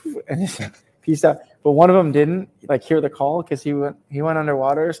 and just peaced out. But one of them didn't like hear the call because he went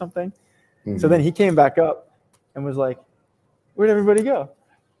underwater or something. Mm-hmm. So then he came back up and was like, where'd everybody go?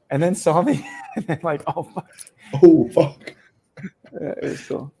 And then saw me, and then like, oh fuck. Yeah, it was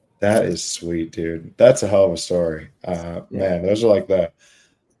cool. That is sweet, dude. That's a hell of a story. Man, those are like the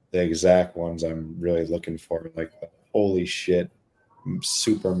exact ones I'm really looking for. Like, holy shit,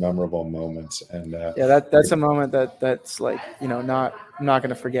 super memorable moments. And that's a moment that's like, I'm not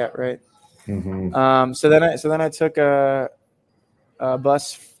gonna forget, right? Mm-hmm. So then I took a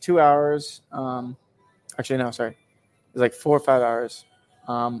bus 2 hours. Actually, no, sorry, it was like 4 or 5 hours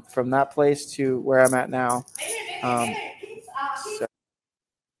from that place to where I'm at now.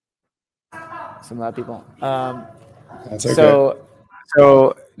 Some loud people. That's okay.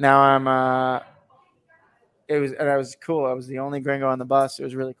 So now I'm. It was cool. I was the only Gringo on the bus. It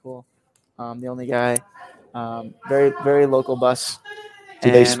was really cool. The only guy. Very very local bus. Do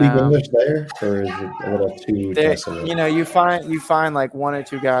they speak English there, or is it a little too desolate? You find like 1 or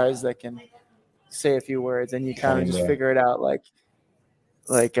 2 guys that can say a few words, and you kind of just figure it out. Like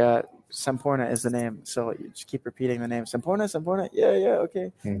Semporna is the name, so you just keep repeating the name. Semporna. Yeah,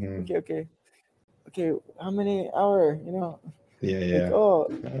 okay, okay. How many hour? Yeah. Like, oh,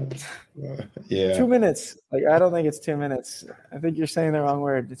 yeah. 2 minutes. Like, I don't think it's 2 minutes. I think you're saying the wrong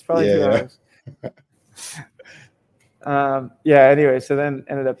word. It's probably 2 hours. Anyway, so then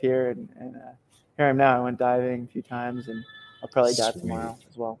ended up here, and here I am now. I went diving a few times, and I'll probably dive tomorrow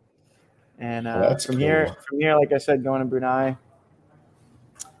as well. And from here, like I said, going to Brunei.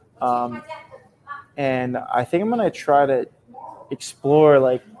 And I think I'm gonna try to explore.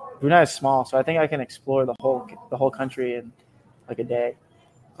 Like, Brunei is small, so I think I can explore the whole country in like a day.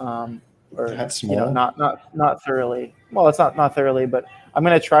 Or That's small. Not thoroughly. Well, it's not thoroughly, but I'm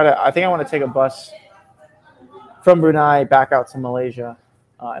gonna try to. I think I want to take a bus from Brunei back out to Malaysia,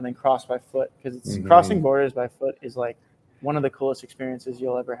 and then cross by foot, because crossing borders by foot is like one of the coolest experiences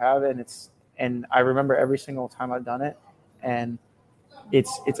you'll ever have, and I remember every single time I've done it, and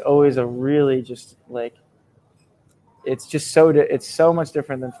it's always a really just like it's so much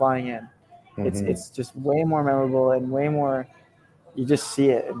different than flying in. It's just way more memorable and way more. You just see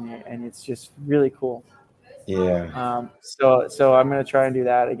it, and it's just really cool. Yeah. So I'm gonna try and do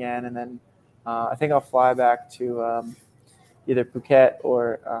that again, and then I think I'll fly back to either Phuket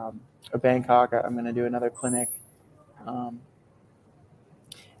or Bangkok. I'm gonna do another clinic, and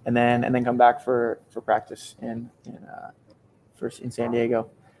then come back for practice in San Diego.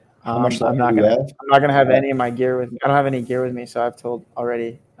 How much I'm not gonna have any of my gear with me. I don't have any gear with me, so I've told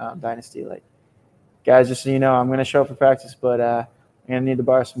already Dynasty, like, guys, just so you know, I'm gonna show up for practice, but I'm gonna need to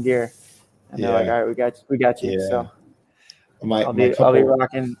borrow some gear. And they're like, all right, we got you. Yeah. So I'll be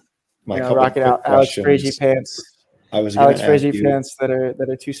rocking out Alex Frye pants. Alex Frye pants that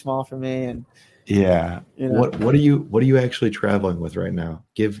are too small for me, and what are you actually traveling with right now?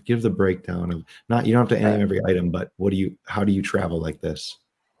 Give the breakdown of, not, you don't have to name every item, but how do you travel like this?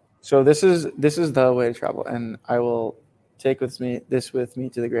 So this is the way to travel, and I will take this with me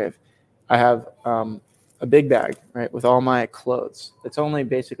to the grave. I have a big bag, right, with all my clothes. It's only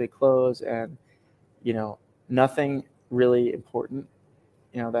basically clothes and nothing really important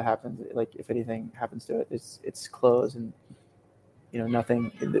that happens, like if anything happens to it, it's clothes, and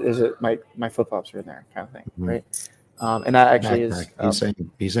nothing. There's my flip flops are in there, kind of thing, right? And that actually backpack.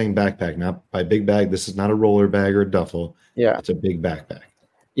 He's saying backpack, not by big bag. This is not a roller bag or a duffel. Yeah, it's a big backpack.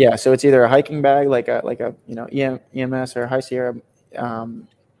 Yeah, so it's either a hiking bag, like a EMS or High Sierra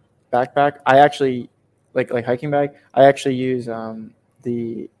backpack. I actually like hiking bag. I actually use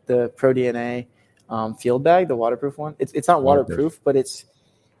the Pro DNA field bag, the waterproof one. It's not waterproof, but it's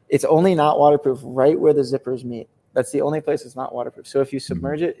only not waterproof right where the zippers meet. That's the only place it's not waterproof. So if you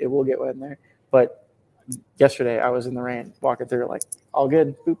submerge it will get wet in there. But yesterday I was in the rain walking through, like, all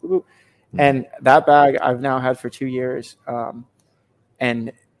good, boop, boop, boop. And that bag I've now had for 2 years,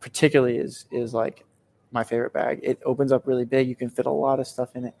 and particularly is like my favorite bag. It opens up really big. You can fit a lot of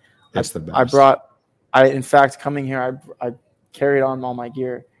stuff in it. That's the best. In fact, coming here, I carried on all my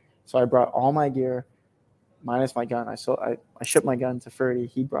gear. So I brought all my gear minus my gun. I shipped my gun to Frye.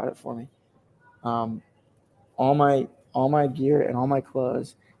 He brought it for me. All my gear and all my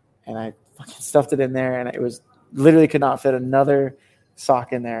clothes, and I fucking stuffed it in there, and it was literally could not fit another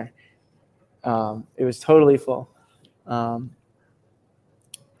sock in there. It was totally full. And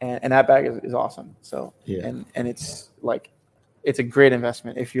that bag is awesome. So and it's like, it's a great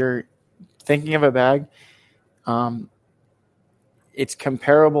investment. If you're thinking of a bag, it's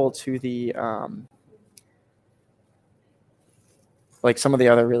comparable to the like some of the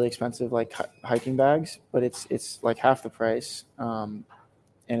other really expensive like hiking bags, but it's like half the price, and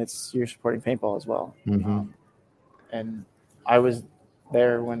you're supporting paintball as well. And I was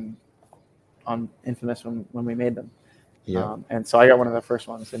there on Infamous when we made them. Yeah. And so I got one of the first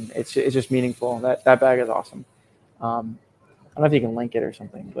ones, and it's just meaningful. That bag is awesome. I don't know if you can link it or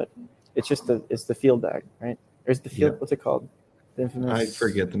something, but it's just the field bag, right? There's the field. What's it called? The Infamous. I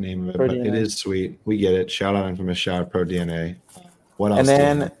forget the name of it, but it is sweet. We get it. Shout out Infamous. Shout out Pro DNA. What else?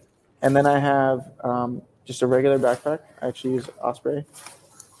 And then I have just a regular backpack. I actually use Osprey,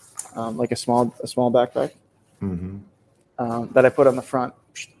 like a small backpack, that I put on the front.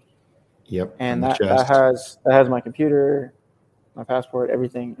 Yep. And that has my computer, my passport,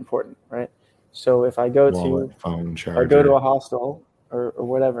 everything important, right? So if I go to phone charger, or go to a hostel or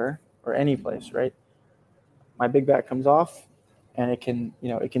whatever, or any place, right? My big bag comes off, and it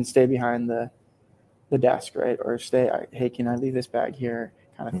can stay behind the desk, right? Or hey, can I leave this bag here,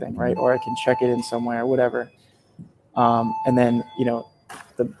 kind of thing, right? Or I can check it in somewhere, whatever. And then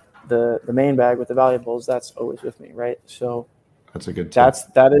the main bag with the valuables, that's always with me, right? So that's a good tip.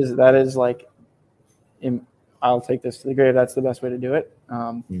 That is like I'll take this to the grave. That's the best way to do it.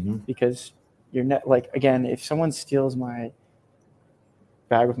 Mhm. Because you're like, again, if someone steals my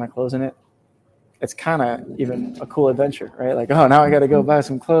bag with my clothes in it, it's kind of even a cool adventure, right? Like, oh, now I got to go buy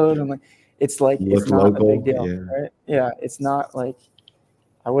some clothes. And it's Look it's not a big local, deal, yeah. right? Yeah. It's not like,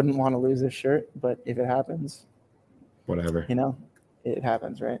 I wouldn't want to lose this shirt, but if it happens, Whatever. it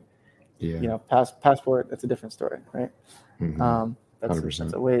happens, right? Yeah. Passport, that's a different story, right? Mhm. That's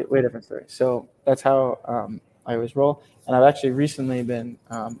 100%. a way different story. So that's how I always roll. And I've actually recently been,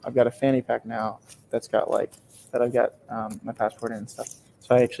 I've got a fanny pack now that's got that I've got my passport in and stuff.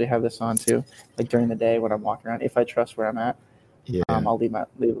 So I actually have this on too, like during the day when I'm walking around. If I trust where I'm at, Yeah. I'll leave my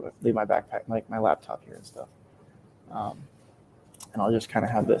backpack, like my laptop here and stuff. And I'll just kind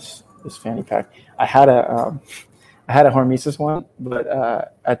of have this fanny pack. I had a Hormesis one, but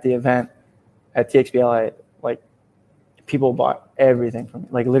at the event at TXBL, people bought everything from me.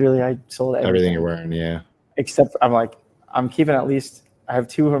 Like literally, I sold Everything you're wearing, yeah. Except I'm keeping at least. I have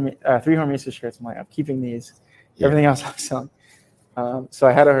three Hormesis shirts. I'm keeping these. Yeah. Everything else I'm selling. So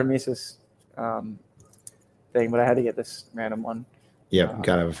I had a Hormesis thing, but I had to get this random one. Yep,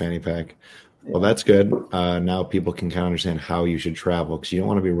 gotta have a fanny pack. Well, that's good. Now people can kind of understand how you should travel, because you don't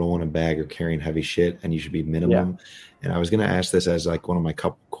want to be rolling a bag or carrying heavy shit, and you should be minimum. Yeah. And I was going to ask this as like one of my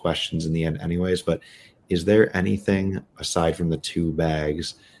couple questions in the end anyways, but is there anything aside from the 2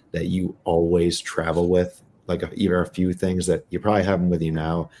 bags that you always travel with? Like either a few things that you probably have them with you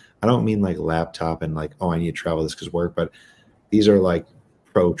now. I don't mean like laptop and like, oh, I need to travel this because work, but these are like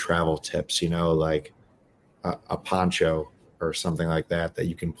pro travel tips, like a poncho or something like that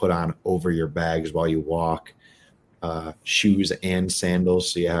you can put on over your bags while you walk, shoes and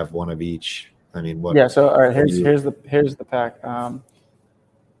sandals, so you have one of each. I mean, what? Yeah. So all right, here's the pack.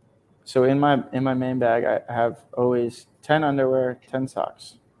 So in my main bag, I have always 10 underwear, 10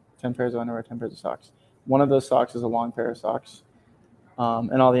 socks, 10 pairs of underwear, 10 pairs of socks. One of those socks is a long pair of socks,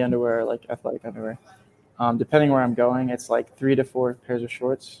 and all the underwear are like athletic underwear. Depending where I'm going, it's like 3 to 4 pairs of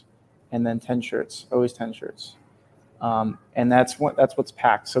shorts, and then 10 shirts. Always 10 shirts. And that's what's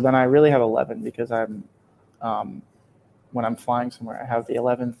packed. So then I really have 11 because I'm when I'm flying somewhere, I have the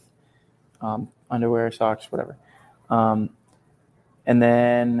 11th underwear, socks, whatever. And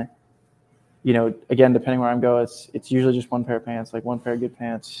then, again, depending where I'm going, it's usually just one pair of pants, like one pair of good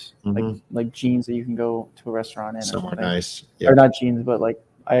pants, like jeans that you can go to a restaurant in. Somewhere nice. Yep. Or not jeans, but like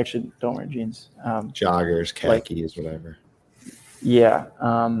I actually don't wear jeans. Joggers, khakis, whatever. Yeah.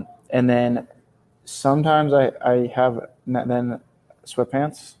 And then sometimes I have then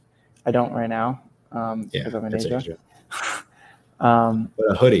sweatpants. I don't right now because I'm in Asia. But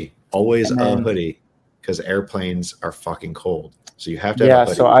a hoodie, always a hoodie, because airplanes are fucking cold. So you have to have a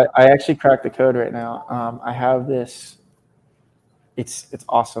hoodie. So I actually cracked the code right now. I have this. It's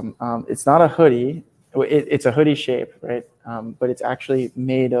awesome. It's not a hoodie. It's a hoodie shape, right? But it's actually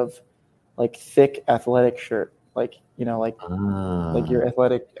made of like thick athletic shirt, like your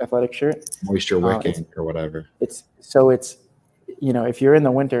athletic shirt, moisture wicking or whatever. It's if you're in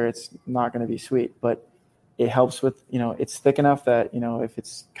the winter, it's not going to be sweet, but it helps with it's thick enough that if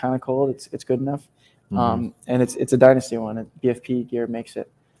it's kind of cold, it's good enough. And it's a Dynasty one. BFP gear makes it.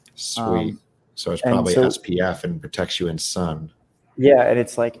 Sweet. So it's probably SPF and protects you in sun. Yeah, and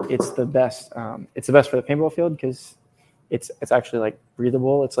it's the best. It's the best for the paintball field because it's actually like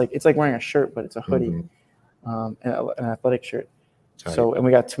breathable. It's like wearing a shirt, but it's a hoodie, and an athletic shirt. Tight. So and we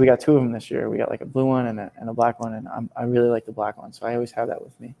got 2 of them this year. We got like a blue one and a black one, and I really like the black one, so I always have that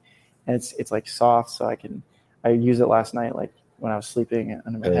with me. And it's like soft, so I used it last night, like when I was sleeping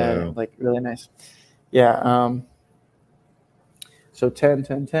under my head, like really nice. Yeah. So 10,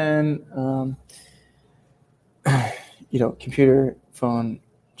 10, 10. Computer, phone,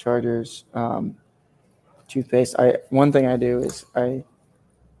 chargers, toothpaste. One thing I do is I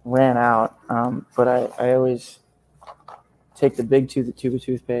ran out, but I always take the big tube of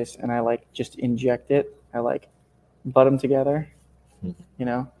toothpaste and I just inject it. I butt them together,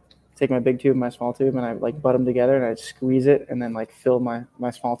 take my big tube, my small tube, and I butt them together and I squeeze it and then fill my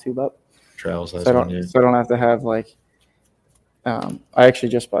small tube up. Trails. So I don't have to have I actually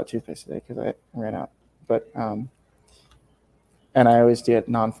just bought toothpaste today because I ran out, but and I always do it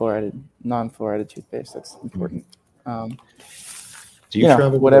non-fluoridated toothpaste. That's important. Do you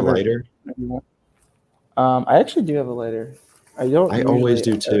travel with a lighter? I actually do have a lighter. I always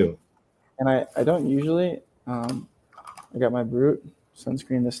do too. And I don't usually. I got my Brute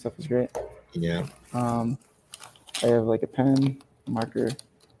sunscreen. This stuff is great. Yeah. I have a pen, marker.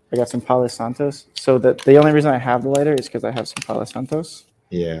 I got some Palo Santos. So the only reason I have the lighter is because I have some Palo Santos.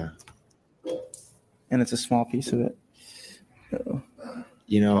 Yeah. And it's a small piece of it.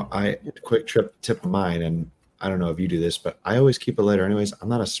 I quick tip of mine, and I don't know if you do this, but I always keep a lighter anyways. I'm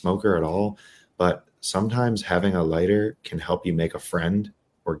not a smoker at all, but sometimes having a lighter can help you make a friend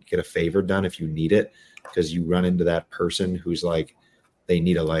or get a favor done if you need it, because you run into that person who's like, they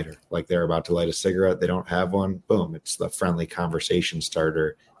need a lighter, like they're about to light a cigarette, they don't have one. Boom, it's the friendly conversation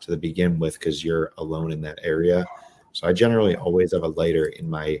starter to begin with, because you're alone in that area. So I generally always have a lighter in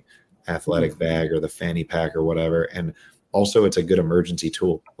my athletic bag or the fanny pack or whatever. And also it's a good emergency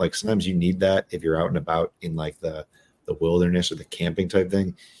tool. Like sometimes you need that if you're out and about in like the wilderness or the camping type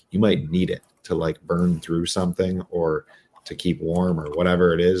thing. You might need it to like burn through something or to keep warm or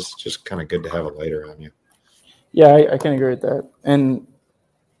whatever it is. Just kind of good to have a lighter on you. Yeah, I can agree with that. And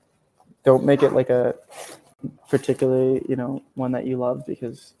don't make it like a particularly, one that you love,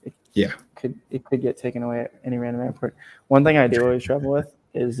 because it could get taken away at any random airport. One thing I do always travel with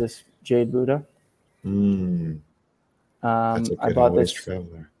is this Jade Buddha. That's a good I bought always this.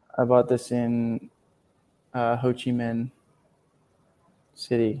 traveler. I bought this in Ho Chi Minh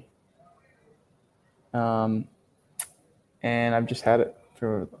City, and I've just had it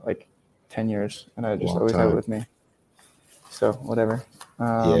for like 10 years, and I just always have it with me. So whatever.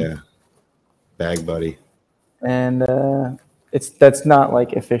 Bag buddy. And that's not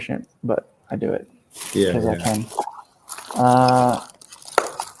like efficient, but I do it because I can.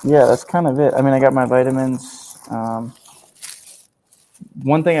 That's kind of it. I mean, I got my vitamins.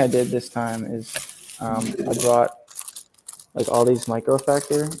 One thing I did this time is I brought like all these first form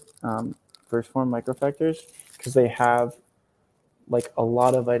microfactors, because they have like a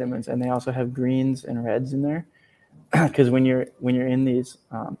lot of vitamins, and they also have greens and reds in there. Because when you're in these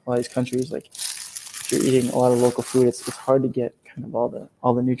all these countries, like if you're eating a lot of local food, it's hard to get kind of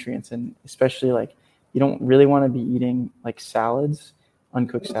all the nutrients, and especially like you don't really want to be eating like salads,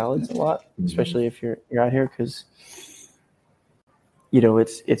 uncooked salads a lot, especially if you're out here, because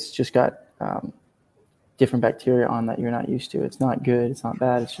it's just got different bacteria on that you're not used to. It's not good, it's not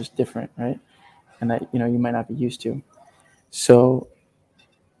bad, it's just different, right? And that you might not be used to. So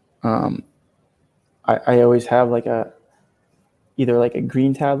I always have either a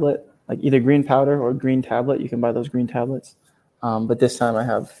green tablet, like either green powder or green tablet. You can buy those green tablets. But this time I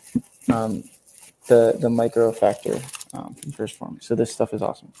have the micro factor from First Form. So this stuff is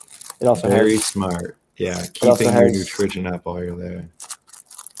awesome. It also very smart. Yeah, keeping your nutrition up while you're there.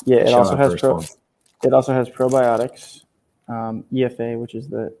 Yeah, it also has probiotics, EFA, which is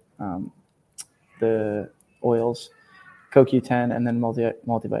the oils, CoQ10, and then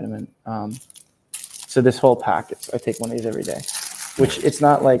multivitamin. So this whole pack, I take one of these every day, which it's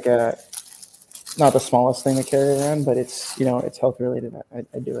not like not the smallest thing to carry around, but it's it's health related.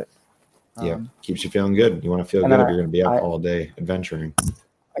 I do it. Keeps you feeling good. You want to feel good if you're going to be out all day adventuring.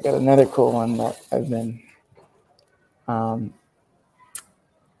 I got another cool one that I've been.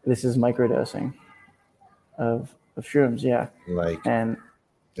 This is microdosing of shrooms. Yeah, and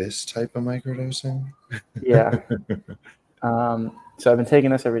this type of microdosing. Yeah. So I've been taking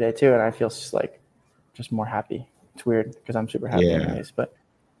this every day too, and I feel just more happy. It's weird because I'm super happy anyways. But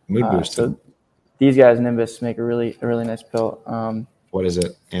mood booster. So these guys, Nimbus, make a really nice pill. What is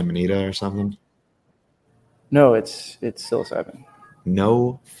it? Amanita or something? No, it's psilocybin.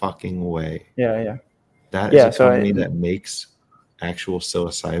 No fucking way. Yeah. That is a company that makes actual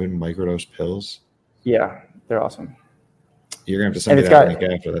psilocybin microdose pills. Yeah, they're awesome. You're gonna have to send me that link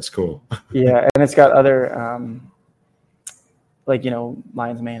after. That's cool. Yeah, and it's got other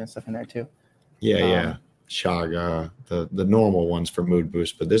lion's mane and stuff in there too. Yeah. Chaga, the normal ones for mood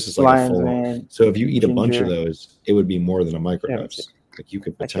boost, but this is like lion's a full. mane, so if you eat ginger. a bunch of those, it would be more than a microdose. Like you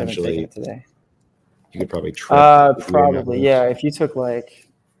could potentially today. You could probably try. Probably, yeah. If you took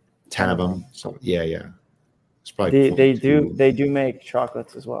 10 of them, so yeah. It's probably they do make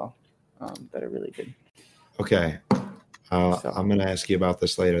chocolates as well that are really good. Okay. I'm going to ask you about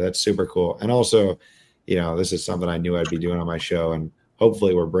this later. That's super cool. And also, this is something I knew I'd be doing on my show, and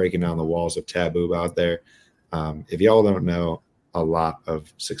hopefully we're breaking down the walls of taboo out there. If y'all don't know, a lot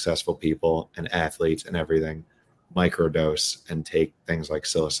of successful people and athletes and everything microdose and take things like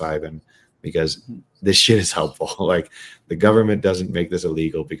psilocybin because this shit is helpful. Like the government doesn't make this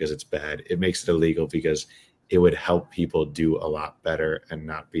illegal because it's bad. It makes it illegal because it would help people do a lot better and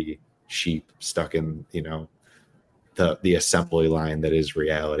not be sheep stuck in, the assembly line that is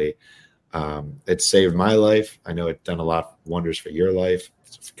reality. It saved my life. I know it's done a lot of wonders for your life.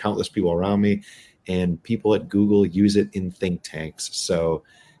 It's countless people around me, and people at Google use it in think tanks. So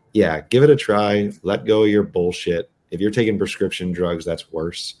yeah, give it a try. Let go of your bullshit. If you're taking prescription drugs, that's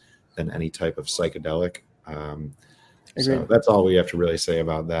worse than any type of psychedelic. So that's all we have to really say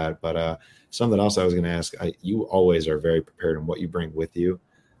about that. But something else I was going to ask, you always are very prepared in what you bring with you.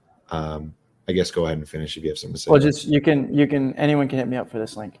 I guess go ahead and finish if you have something to say. Well, just anyone can hit me up for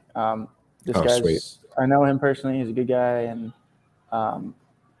this link. This guy's, sweet. I know him personally. He's a good guy, and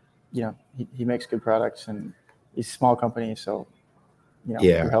he makes good products, and he's a small company, so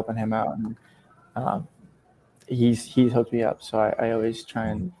we're helping him out, and he's hooked me up. So I always try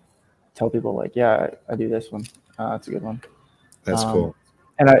and tell people like, yeah, I do this one. It's a good one. That's cool.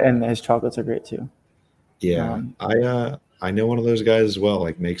 And his chocolates are great too. Yeah, I know one of those guys as well.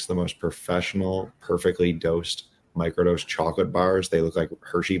 Like makes the most professional, perfectly dosed microdose chocolate bars. They look like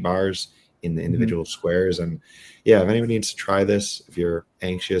Hershey bars in the individual squares. And yeah, if anyone needs to try this, if you're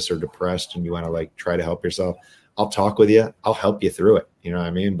anxious or depressed and you want to like try to help yourself, I'll talk with you. I'll help you through it. You know what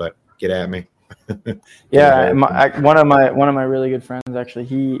I mean? But get at me. Yeah, one of my really good friends actually.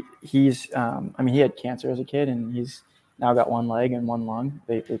 He's he had cancer as a kid, and he's now got one leg and one lung.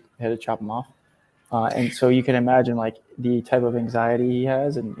 They had to chop him off, and so you can imagine like the type of anxiety he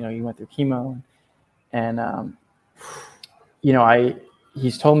has, and he went through chemo, and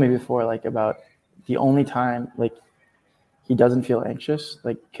he's told me before like about the only time like he doesn't feel anxious,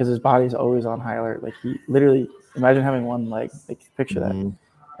 like because his body's always on high alert. Like he literally imagine having one leg, like picture that,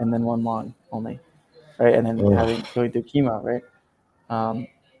 and then one lung only, right? And then going through chemo, right?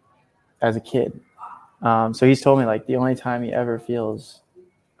 As a kid. So he's told me like the only time he ever feels,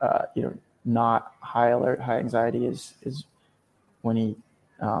 not high alert, high anxiety is when he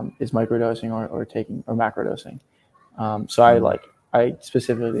is microdosing or taking or macrodosing. So I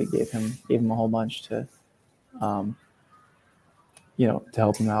specifically gave him a whole bunch to, to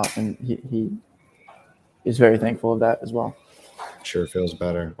help him out, and he is very thankful of that as well. Sure feels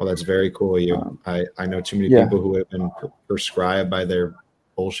better. Well, that's very cool. I know too many people who have been prescribed by their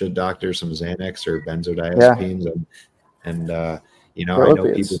bullshit doctors some Xanax or benzodiazepines, and I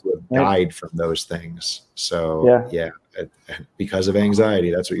know people who have died from those things. So because of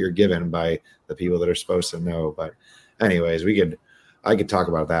anxiety, that's what you're given by the people that are supposed to know. But anyways, I could talk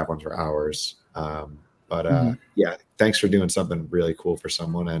about that one for hours. Thanks for doing something really cool for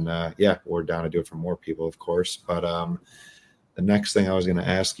someone. And we're down to do it for more people, of course. But the next thing I was going to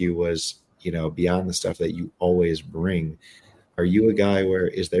ask you was, beyond the stuff that you always bring, are you a guy where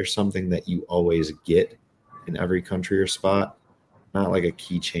is there something that you always get in every country or spot? Not like a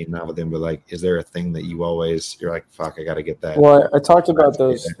keychain, not with them, but like, is there a thing that you're like, fuck, I got to get that? Well, I talked about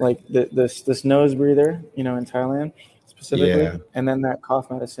those, like this nose breather, in Thailand specifically, and then that cough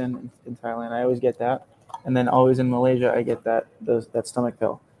medicine in Thailand. I always get that, and then always in Malaysia, I get that stomach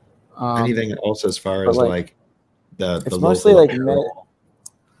pill. Anything else as far as like the it's mostly like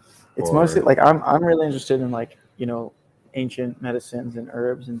mostly like I'm really interested in like ancient medicines and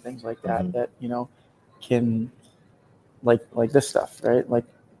herbs and things like that that can like this stuff, right? Like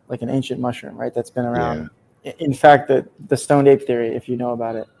an ancient mushroom, right? That's been around. Yeah. In fact, the stoned ape theory, if you know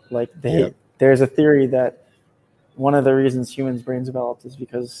about it, like there's a theory that one of the reasons humans' brains developed is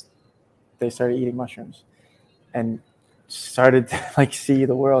because they started eating mushrooms and started to like see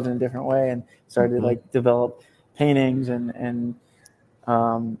the world in a different way and started to like develop paintings and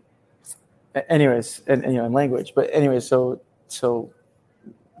anyways, and language. But anyways, so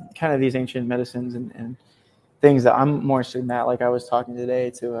kind of these ancient medicines and things that I'm more interested in that. Like I was talking today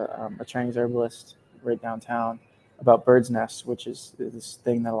to a Chinese herbalist right downtown about bird's nests, which is this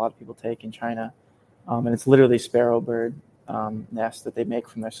thing that a lot of people take in China. And it's literally sparrow bird nest that they make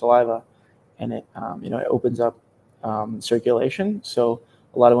from their saliva. And it, it opens up circulation. So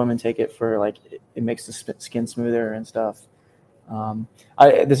a lot of women take it for like, it makes the skin smoother and stuff.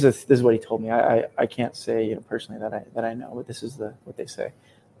 This is what he told me. I can't say personally that I know, but this is what they say.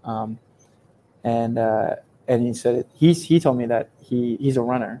 And he said he told me that he's a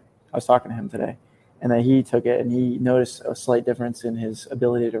runner. I was talking to him today, and that he took it and he noticed a slight difference in his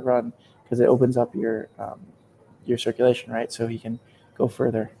ability to run because it opens up your circulation, right? So he can go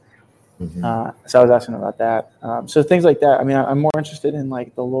further. So I was asking about that. So things like that. I mean, I'm more interested in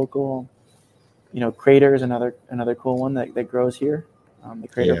like the local, craters. Another cool one that grows here, the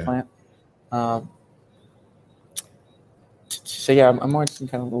crater plant. So yeah, I'm more interested in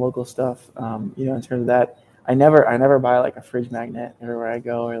kind of the local stuff. In terms of that, I never buy like a fridge magnet everywhere I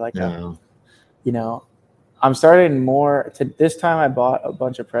go or like I'm starting more to this time. I bought a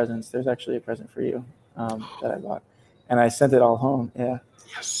bunch of presents. There's actually a present for you that I bought, and I sent it all home. Yeah.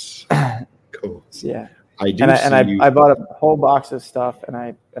 Yes. Cool. Yeah. I bought a whole box of stuff and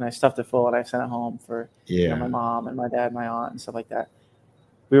I stuffed it full and I sent it home for my mom and my dad, my aunt and stuff like that.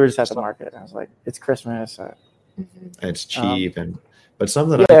 We were just at the market. I was like, it's Christmas. It's cheap but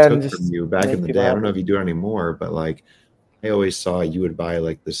something I took from you back in the day, I don't know if you do it anymore, but like always saw you would buy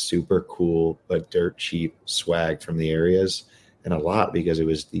like the super cool but dirt cheap swag from the areas, and a lot because it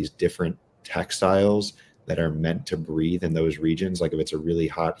was these different textiles that are meant to breathe in those regions. Like if it's a really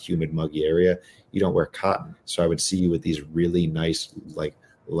hot, humid, muggy area, you don't wear cotton. So I would see you with these really nice, like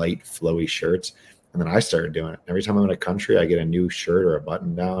light, flowy shirts. And then I started doing it. Every time I'm in a country, I get a new shirt or a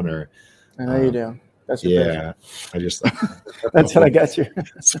button down or I know you do. That's your yeah. I just That's what I got you.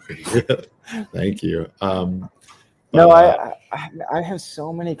 Thank you. No, I have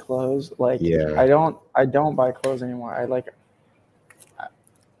so many clothes. Like yeah. I don't buy clothes anymore. I like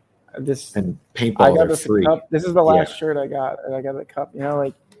this. And I paintballs got are this free. cup. This is the last shirt I got, and I got the cup. You know,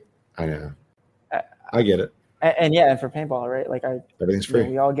 like I know. I get it. and yeah, and for paintball, right? Like Everything's free.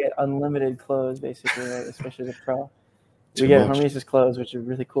 we all get unlimited clothes, basically, right? Especially the pro. Too We get much. Hermes' clothes, which are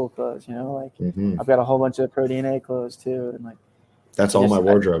really cool clothes. You know, like Mhm. I've got a whole bunch of Pro DNA clothes too, and like That's all my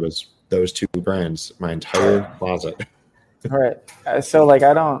wardrobe is those two brands. My entire closet. right. So like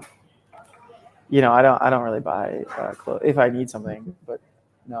I don't really buy clothes if I need something, but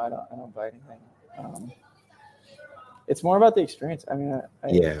no, I don't buy anything. It's more about the experience. I mean,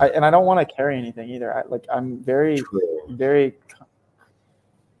 and I don't want to carry anything either. I'm very, True. very.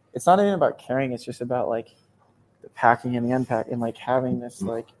 It's not even about carrying. It's just about like the packing and the unpacking, and like having this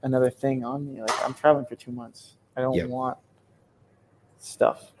like another thing on me. Like I'm traveling for 2 months. I don't want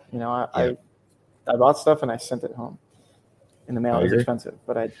stuff. You know, I bought stuff and I sent it home in the mail. It was expensive,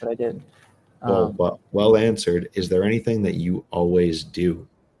 but I did. Well answered. Is there anything that you always do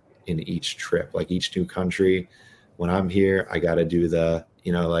in each trip, like each new country? When I'm here, I got to do the,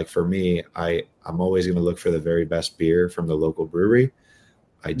 like for me, I'm always going to look for the very best beer from the local brewery.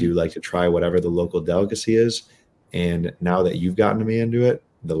 I do like to try whatever the local delicacy is. And now that you've gotten me into it,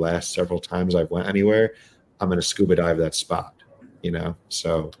 the last several times I've went anywhere, I'm going to scuba dive that spot,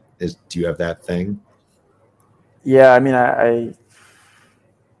 So do you have that thing? Yeah. I mean,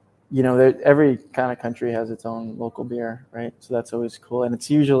 every kind of country has its own local beer, right? So that's always cool. And it's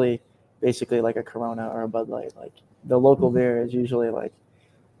usually basically like a Corona or a Bud Light. Like the local beer is usually like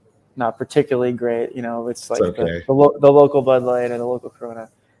not particularly great. It's like the local Bud Light or the local Corona.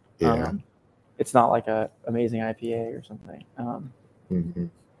 Yeah. It's not like a amazing IPA or something.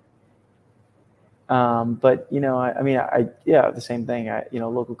 But the same thing.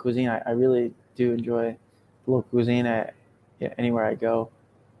 Local cuisine. I really do enjoy local cuisine anywhere I go.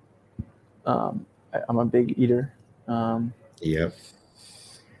 I'm a big eater. Yep.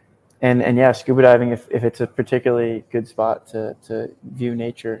 And yeah, scuba diving, if it's a particularly good spot to view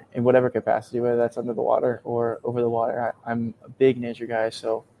nature in whatever capacity, whether that's under the water or over the water, I'm a big nature guy.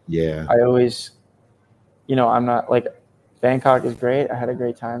 So yeah, I always, I'm not like Bangkok is great. I had a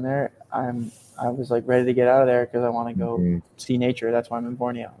great time there. I was like ready to get out of there because I want to go see nature. That's why I'm in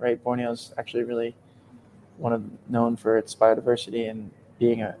Borneo, right? Borneo is actually really known for its biodiversity and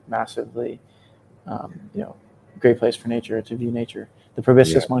being a massively, great place for nature to view nature. The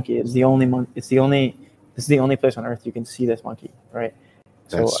proboscis monkey is the only this is the only place on earth you can see this monkey, right?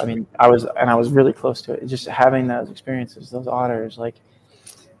 So I mean, I was really close to it. Just having those experiences, those otters, like,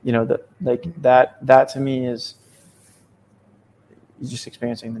 that to me is just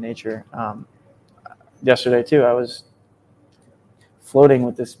experiencing the nature. Yesterday too, I was floating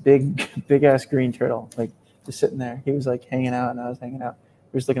with this big ass green turtle, like just sitting there. He was like hanging out, and I was hanging out.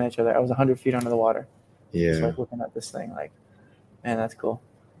 We were just looking at each other. I was 100 feet under the water. Yeah, just like looking at this thing, like, man, that's cool.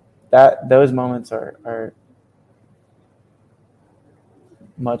 Those moments are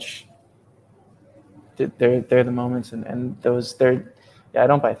much. They're the moments, and those I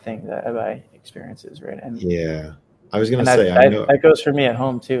don't buy things. I buy experiences, right? And yeah, I was gonna say I know that goes for me at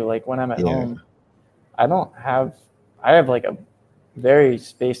home too. Like when I'm at home, I have like a very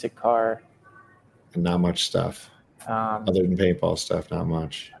basic car, and not much stuff other than paintball stuff. Not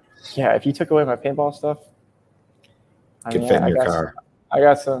much. Yeah, if you took away my paintball stuff, Could fit in your car. I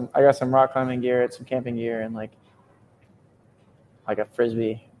got some rock climbing gear, some camping gear, and like a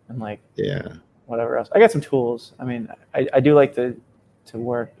frisbee and like whatever else. I got some tools. I mean, I do like to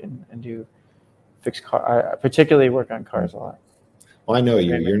work and do fix car. I particularly work on cars a lot. Well, I know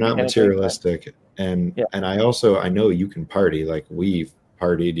you. You're not materialistic, and I know you can party. Like we've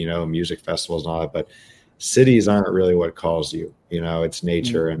partied, music festivals and all that, but cities aren't really what calls you. It's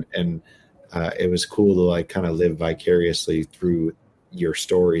nature, and it was cool to like kind of live vicariously through your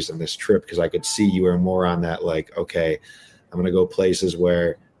stories in this trip because I could see you were more on that like, okay, I'm gonna go places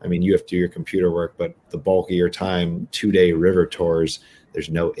where you have to do your computer work, but the bulk of your time, 2-day river tours, there's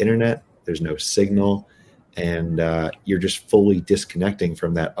no internet, there's no signal, and you're just fully disconnecting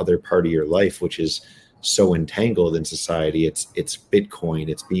from that other part of your life, which is so entangled in society. It's Bitcoin,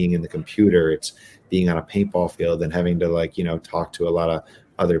 it's being in the computer, it's being on a paintball field and having to like, talk to a lot of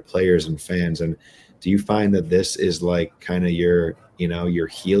other players and fans. And do you find that this is like kind of your, your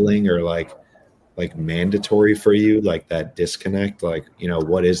healing, or like mandatory for you, like that disconnect? Like,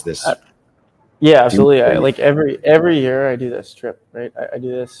 what is this? Yeah, absolutely. I, like every year I do this trip, right? I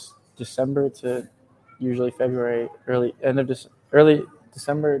do this December to usually February, early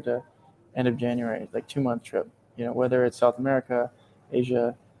December to end of January, like 2-month trip, whether it's South America,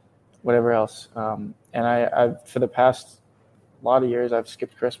 Asia, whatever else. And I've for the past lot of years, I've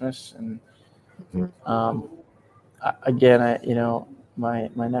skipped Christmas. And my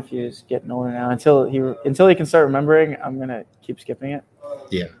nephew is getting older now. Until he can start remembering, I'm gonna keep skipping it.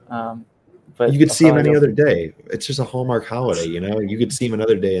 Yeah. But you could see him any other day. It's just a Hallmark holiday, you could see him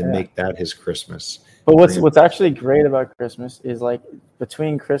another day and make that his Christmas. But what's actually great about Christmas is like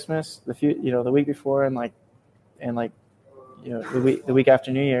between Christmas, the week before and the week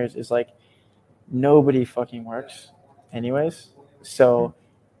after New Year's is like nobody fucking works anyways. So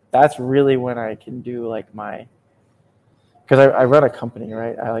that's really when I can do like because I run a company,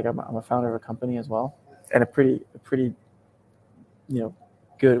 right? I'm a founder of a company as well, and a pretty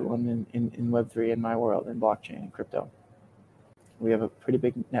good one in Web3 in my world, in blockchain and crypto. We have a pretty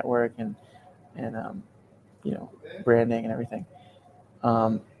big network and branding and everything.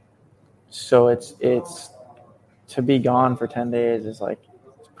 So it's to be gone for 10 days is like,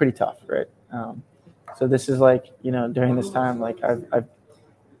 it's pretty tough, right? So this is like, during this time, like I've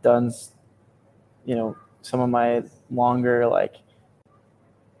done, some of my longer, like,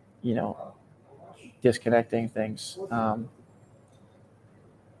 disconnecting things.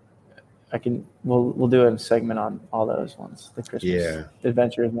 We'll do a segment on all those ones, the Christmas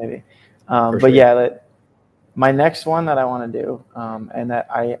adventures maybe. But sure. My next one that I want to do, and that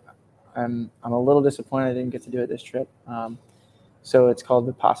I'm a little disappointed I didn't get to do it this trip. So it's called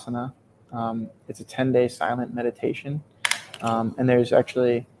Vipassana. It's a 10-day silent meditation, and there's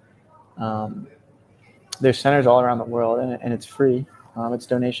actually there's centers all around the world, and it's free. It's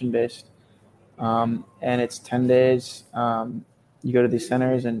donation based, and it's 10 days. You go to these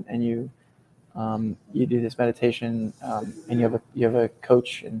centers and you do this meditation, and you have a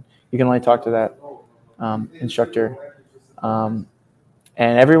coach, and you can only talk to that instructor. And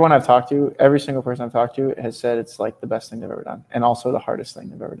everyone I've talked to, every single person I've talked to has said it's like the best thing they've ever done, and also the hardest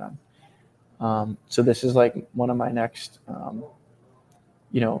thing they've ever done. So this is like one of my next,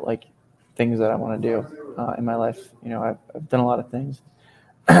 like things that I want to do in my life. I've done a lot of things.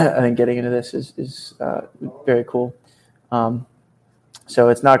 I think getting into this is very cool. So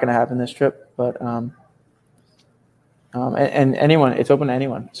it's not going to happen this trip, but and anyone, it's open to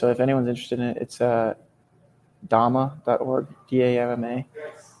anyone. So if anyone's interested in it, it's dhamma.org,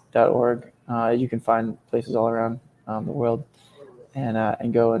 DAMMA.org. You can find places all around the world,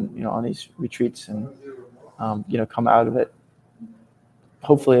 and go and on these retreats, and come out of it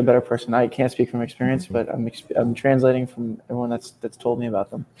hopefully a better person. I can't speak from experience, but I'm translating from everyone that's told me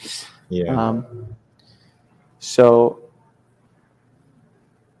about them. Yeah. So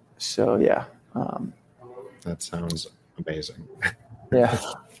yeah. That sounds amazing. Yeah.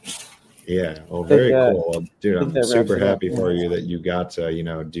 Yeah. Well, very cool, dude. I'm super happy for you that you got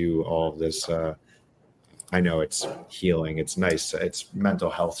to do all of this. I know it's healing. It's nice. It's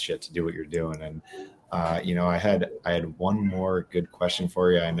mental health shit to do what you're doing. And I had one more good question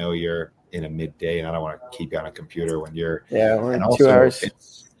for you. I know you're in a midday, and I don't want to keep you on a computer when you're. Yeah, we're in 2 hours.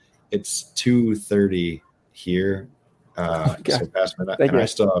 It's 2:30 here. So past midnight, and I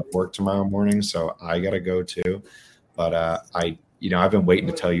still have work tomorrow morning, so I gotta go too. But I've been waiting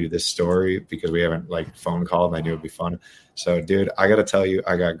to tell you this story because we haven't phone called, and I knew it'd be fun. So, dude, I gotta tell you,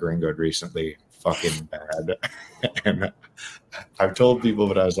 I got gringoed recently, fucking bad. And I've told people,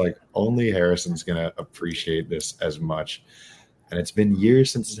 but I was like, only Harrison's gonna appreciate this as much. And it's been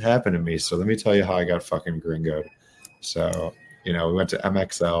years since it's happened to me. So let me tell you how I got fucking gringoed. So, we went to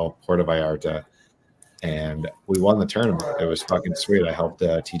MXL Puerto Vallarta, and we won the tournament. It was fucking sweet. I helped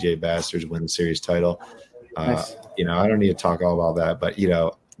TJ Bastards win the series title. Nice. I don't need to talk all about that, but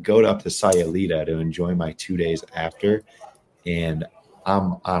go up to Sayulita to enjoy my 2 days after, and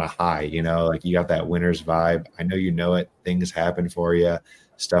I'm on a high. You got that winner's vibe. I know it. Things happen for you.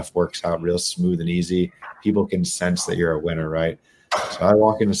 Stuff works out real smooth and easy. People can sense that you're a winner, right? So I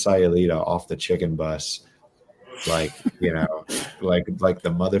walk into Sayulita off the chicken bus, like the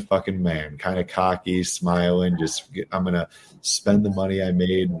motherfucking man, kind of cocky, smiling, I'm going to spend the money I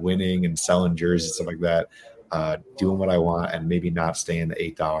made winning and selling jerseys, stuff like that, doing what I want, and maybe not stay in the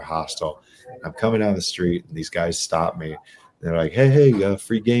 $8 hostel. I'm coming down the street, and these guys stop me. They're like, hey,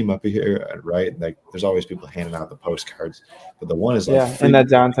 free game up here, right? Like, there's always people handing out the postcards, but the one is like, Yeah, free in that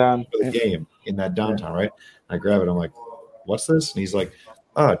downtown. for the game in that downtown, right? And I grab it. I'm like, what's this? And he's like,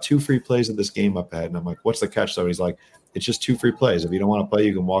 2 free plays of this game up ahead. And I'm like, what's the catch? So he's like, it's just 2 free plays. If you don't want to play,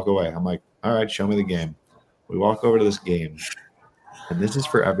 you can walk away. I'm like, all right, show me the game. We walk over to this game. And this is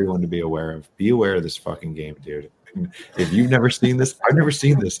for everyone to be aware of. Be aware of this fucking game, dude. And if you've never seen this, I've never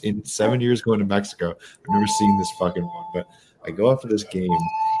seen this in 7 years going to Mexico. I've never seen this fucking one. But I go up to this game,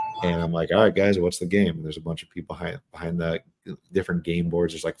 and I'm like, all right, guys, what's the game? And there's a bunch of people behind the different game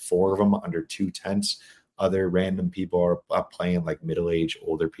boards. There's like 4 of them under 2 tents. Other random people are playing, like middle-aged,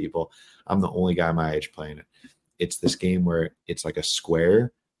 older people. I'm the only guy my age playing it. It's this game where it's like a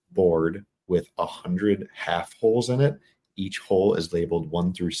square board with 100 half holes in it. Each hole is labeled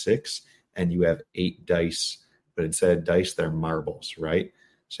 1 through 6, and you have 8 dice, but instead of dice, they're marbles, right?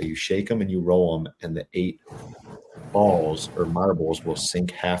 So you shake them and you roll them, and the 8 balls or marbles will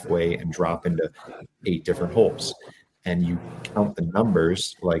sink halfway and drop into 8 different holes. And you count the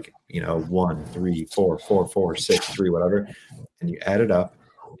numbers, like, 1, 3, 4, 4, 4, 6, 3, whatever, and you add it up,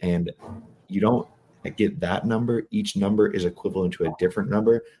 and you don't get that number. Each number is equivalent to a different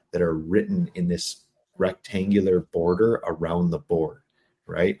number that are written in this rectangular border around the board,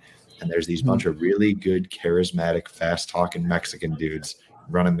 right? And there's these bunch of really good, charismatic, fast-talking Mexican dudes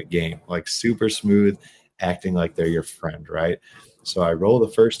running the game, like super smooth, acting like they're your friend, right? So I roll the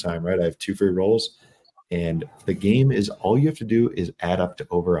first time, right? I have 2 free rolls, and the game is all you have to do is add up to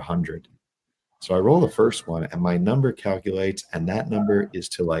over 100. So I roll the first one, and my number calculates, and that number is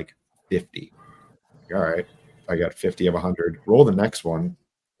to like 50. All right, I got 50 of 100. Roll the next one,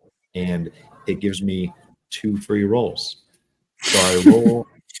 and it gives me 2 free rolls. So I roll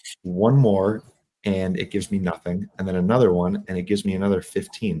one more, and it gives me nothing, and then another one, and it gives me another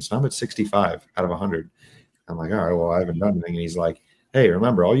 15. So I'm at 65 out of 100. I'm like, all right, well, I haven't done anything. And he's like, hey,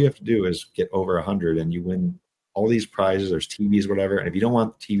 remember, all you have to do is get over 100, and you win all these prizes. There's TVs, whatever. And if you don't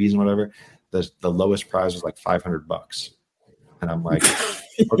want TVs and whatever, the lowest prize was like $500. And I'm like,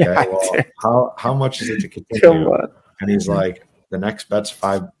 okay, Yeah, well, how much is it to continue? And he's like, the next bet's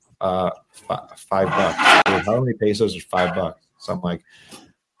 $5. Dude, how many pesos is $5? So I'm like,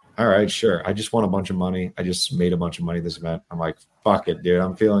 all right, sure. I just won a bunch of money. I just made a bunch of money this event. I'm like, fuck it, dude.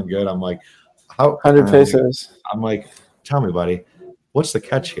 I'm feeling good. I'm like, 100 pesos. I'm like, tell me, buddy, what's the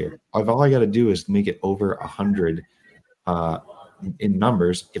catch here? All I got to do is make it over 100 in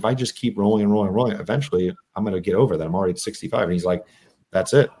numbers. If I just keep rolling and rolling and rolling, eventually I'm going to get over that. I'm already at 65. And he's like,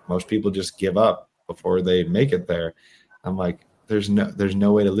 that's it. Most people just give up before they make it there. I'm like, there's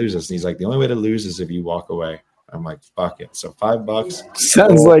no way to lose this. And he's like, the only way to lose is if you walk away. I'm like, fuck it. So $5.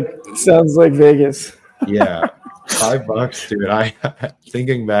 Sounds like Vegas. Yeah. $5, dude. I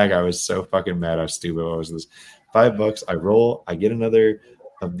thinking back, I was so fucking mad how stupid I was. This $5. I roll. I get another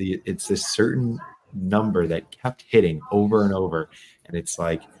of the. It's this certain number that kept hitting over and over, and it's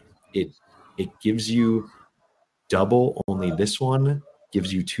like it gives you double. Only this one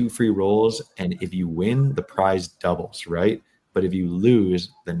gives you 2 free rolls, and if you win, the prize doubles, right? But if you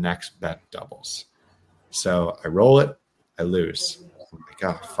lose, the next bet doubles. So I roll it, I lose. I'm like,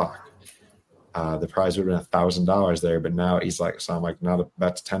 oh fuck. The prize would have been $1,000 there, but now he's like, so I'm like, now the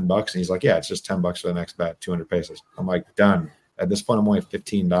bet's $10, and he's like, yeah, it's just $10 for the next bet, 200 pesos. I'm like, done. At this point, I'm only at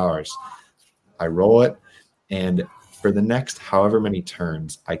 $15. I roll it, and for the next however many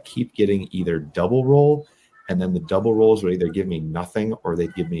turns, I keep getting either double roll, and then the double rolls would either give me nothing, or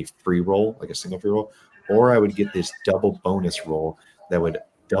they'd give me free roll, like a single free roll, or I would get this double bonus roll that would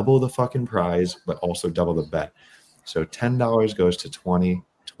double the fucking prize, but also double the bet. So $10 goes to 20,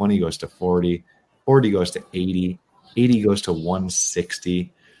 20 goes to 40, 40 goes to 80, 80 goes to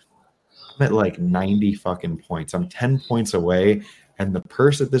 160. I'm at like 90 fucking points. I'm 10 points away, and the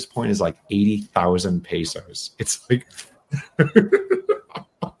purse at this point is like 80,000 pesos. It's like it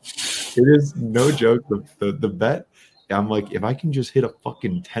is no joke. The bet, I'm like, if I can just hit a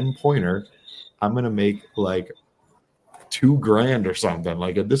fucking 10-pointer, I'm gonna make like $2,000 or something.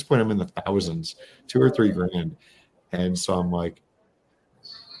 Like at this point, I'm in the thousands, $2,000 or $3,000, and so I'm like,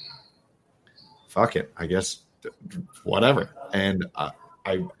 fuck it, I guess, whatever. And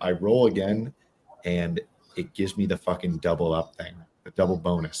I roll again, and it gives me the fucking double up thing, the double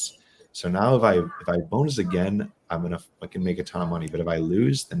bonus. So now if I bonus again, I can make a ton of money. But if I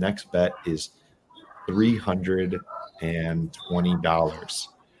lose, the next bet is $320.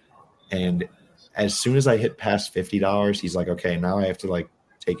 And as soon as I hit past $50, he's like, okay, now I have to like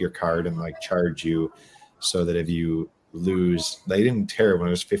take your card and like charge you, so that if you lose, they didn't tear when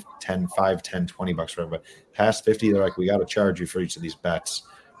it was $5, $10, $20, whatever, but past 50, they're like, we got to charge you for each of these bets,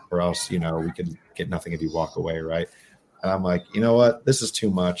 or else, we could get nothing if you walk away, right? And I'm like, you know what? This is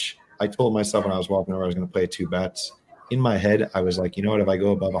too much. I told myself when I was walking over, I was going to play 2 bets. In my head, I was like, you know what? If I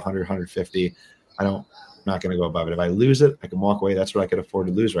go above 100, 150, I'm not going to go above it. If I lose it, I can walk away. That's what I could afford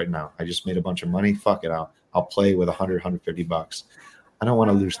to lose right now. I just made a bunch of money. Fuck it. I'll play with 100, 150 bucks. I don't want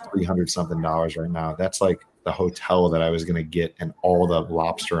to lose $300 something right now. That's like the hotel that I was going to get and all the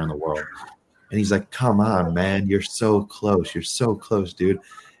lobster in the world. And he's like, come on, man. You're so close. You're so close, dude.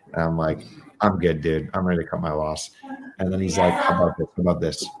 And I'm like, I'm good, dude. I'm ready to cut my loss. And then he's like, how about this? How about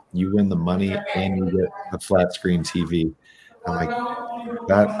this? You win the money and you get the flat screen TV. I'm like,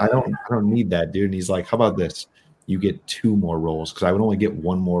 that I don't need that, dude. And he's like, how about this? You get 2 more rolls because I would only get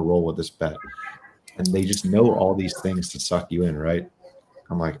 1 more roll with this bet. And they just know all these things to suck you in, right?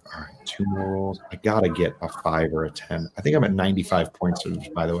 I'm like, all right, 2 more rolls. I gotta get a 5 or a 10. I think I'm at 95 points,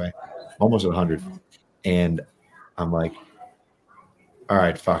 by the way, almost at 100. And I'm like, all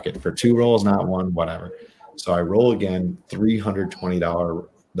right, fuck it. For 2 rolls, not 1, whatever. So I roll again, $320.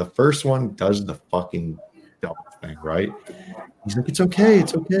 The first one does the fucking double thing, right? He's like, it's okay.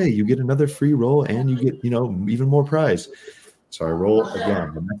 It's okay. You get another free roll and you get, even more prize. So I roll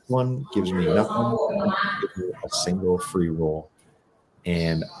again. The next one gives me nothing. Gives me a single free roll.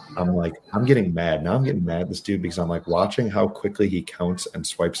 And I'm like, I'm getting mad. Now I'm getting mad at this dude because I'm like watching how quickly he counts and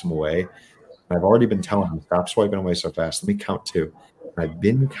swipes them away. And I've already been telling him, stop swiping away so fast. Let me count 2. And I've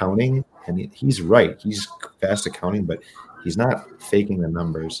been counting, and he's right. He's fast at counting, but he's not faking the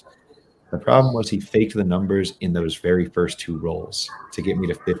numbers. The problem was he faked the numbers in those very first 2 rolls to get me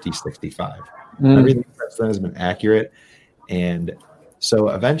to 50, 65. Everything since then has been accurate. And so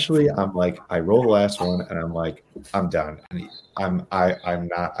eventually I'm like, I roll the last one and I'm like, I'm done. And I'm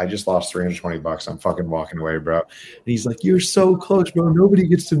not, I just lost $320. I'm fucking walking away, bro. And he's like, you're so close, bro. Nobody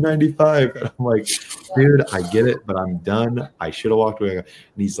gets to 95. And I'm like, dude, I get it, but I'm done. I should have walked away. And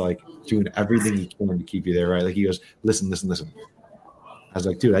he's like doing everything he can to keep you there, right? Like he goes, listen. I was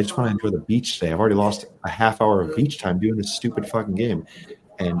like, dude, I just want to enjoy the beach today. I've already lost a half hour of beach time doing this stupid fucking game.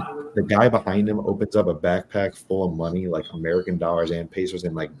 And the guy behind him opens up a backpack full of money, like American dollars and pesos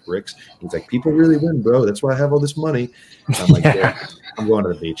and like bricks. He's like, people really win, bro. That's why I have all this money. And I'm like, yeah, I'm going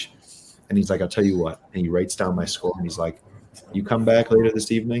to the beach. And he's like, I'll tell you what. And he writes down my score. And he's like, you come back later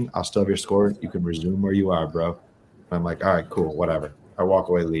this evening, I'll still have your score. You can resume where you are, bro. And I'm like, all right, cool, whatever. I walk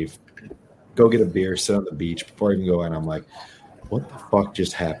away, leave. Go get a beer, sit on the beach. Before I even go in, I'm like, what the fuck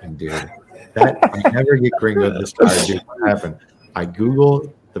just happened, dude? I never get Gringo this tired, dude. What happened? I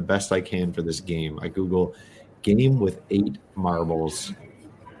Google the best I can for this game. I Google game with 8 marbles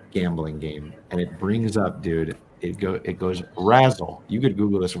gambling game, and it brings up, dude, it goes Razzle. You could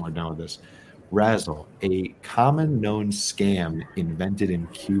Google this when we're done with this. Razzle, a common known scam invented in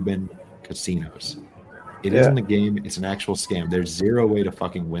Cuban casinos. It isn't a game. It's an actual scam. There's 0 way to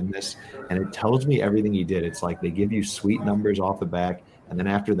fucking win this, and it tells me everything he did. It's like they give you sweet numbers off the back, and then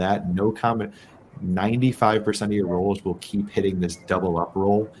after that, no comment. 95% of your rolls will keep hitting this double up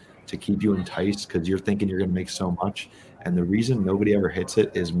roll to keep you enticed because you're thinking you're going to make so much. And the reason nobody ever hits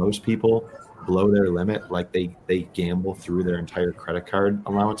it is most people blow their limit, like they gamble through their entire credit card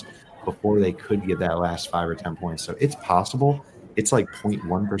allowance before they could get that last 5 or 10 points. So it's possible. It's like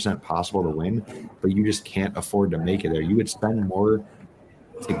 0.1% possible to win, but you just can't afford to make it there. You would spend more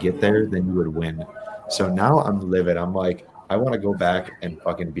to get there than you would win. So now I'm livid. I'm like, I want to go back and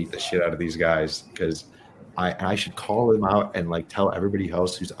fucking beat the shit out of these guys because I should call them out and like tell everybody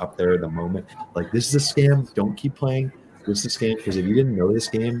else who's up there at the moment, like, this is a scam. Don't keep playing. This is a scam. Because if you didn't know this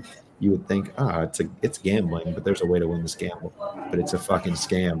game, you would think, it's gambling, but there's a way to win this gamble. But it's a fucking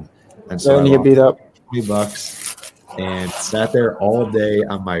scam. And so I you get beat up $20 and sat there all day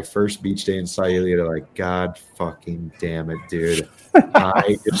on my first beach day in Sayulita, like, God fucking damn it, dude.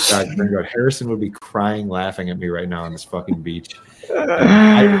 I just got Gringo. Harrison would be crying, laughing at me right now on this fucking beach.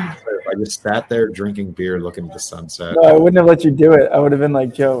 I just sat there drinking beer, looking at the sunset. No, I wouldn't have let you do it. I would have been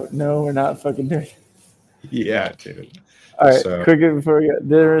like, Joe, no, we're not fucking doing it. Yeah, dude. All right, quickly before we go,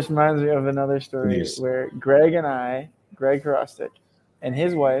 this reminds me of another story Please. Where Greg Karostik, and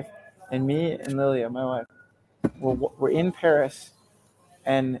his wife, and me and Lilia, my wife, we're in Paris,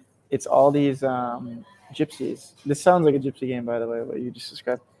 and it's all these gypsies. This sounds like a gypsy game, by the way, what you just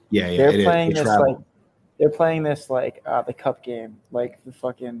described. Yeah, They're playing this like the cup game, like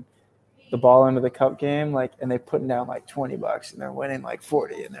the ball into the cup game, like, and they're putting down like $20 and they're winning like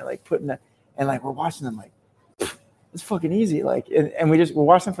 40, and they're like putting that, and like we're watching them like, it's fucking easy, like, and we're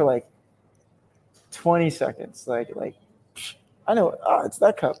watching for like 20 seconds, like I know, it's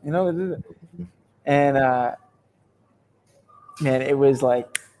that cup, you know, and man, it was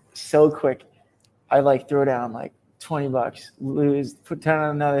like so quick. I like throw down like $20, lose, put down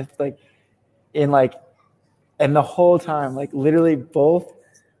another, like, in like, And the whole time, like literally both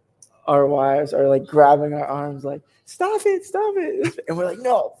our wives are like grabbing our arms, like, stop it. And we're like,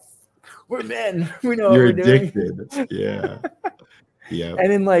 no, we're men. We know You're what we're doing. addicted. Yeah. Yeah.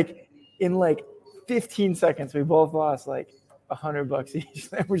 And in like 15 seconds, we both lost like $100 each.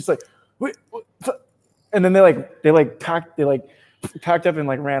 And we're just like, wait, what? And then they packed up and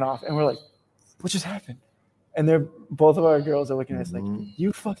like ran off. And we're like, what just happened? And they're both of our girls are looking at us like,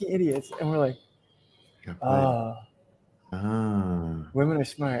 you fucking idiots. And we're like, women are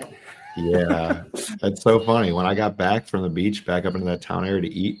smart. Yeah. That's so funny. When I got back from the beach, back up into that town area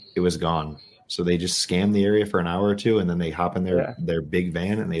to eat, it was gone. So they just scam the area for an hour or two, and then they hop in their big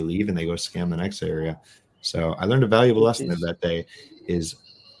van and they leave and they go scam the next area. So I learned a valuable lesson that day is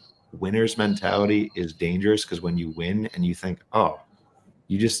winner's mentality is dangerous, because when you win and you think, oh,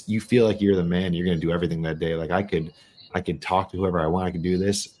 you feel like you're the man, you're going to do everything that day. Like I could talk to whoever I want. I could do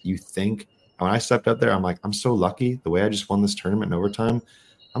this. You think when I stepped up there, I'm like, I'm so lucky the way I just won this tournament in overtime.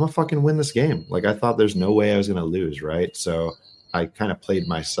 I'm gonna fucking win this game. Like I thought there's no way I was going to lose. Right. So I kind of played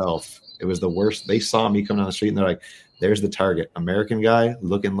myself. It was the worst. They saw me coming down the street and they're like, there's the target, American guy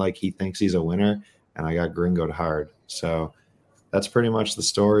looking like he thinks he's a winner. And I got gringoed hard. So that's pretty much the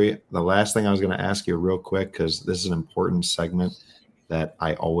story. The last thing I was going to ask you real quick, because this is an important segment that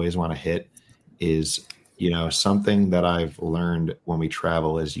I always want to hit, is, something that I've learned when we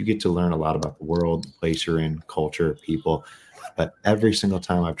travel is you get to learn a lot about the world, the place you're in, culture, people. But every single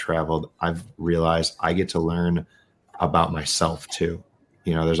time I've traveled, I've realized I get to learn about myself too.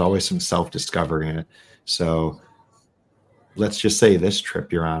 There's always some self-discovery in it. So let's just say this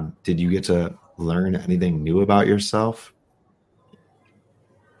trip you're on, did you get to learn anything new about yourself?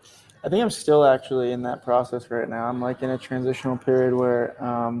 I think I'm still actually in that process right now. I'm like in a transitional period where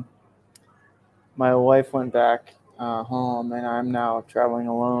my wife went back home and I'm now traveling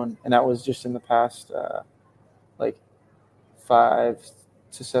alone. And that was just in the past like 5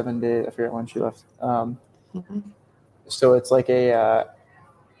 to 7 days. I forget when she left. So it's like a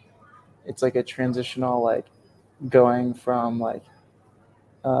transitional, like going from like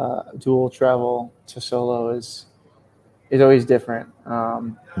dual travel to solo is always different.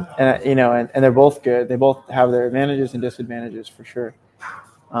 And they're both good. They both have their advantages and disadvantages for sure.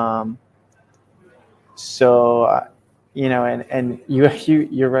 So, and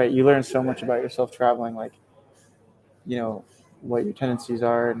you're right. You learn so much about yourself traveling, like, what your tendencies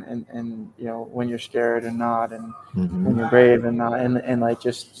are and when you're scared and not, and when you're brave and not, and like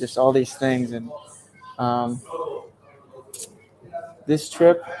just all these things. And this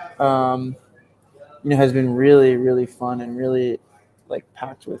trip, has been really, really fun and really like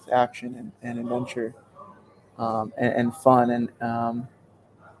packed with action and adventure and fun. And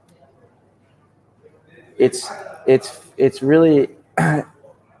it's really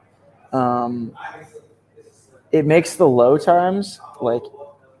it makes the low times like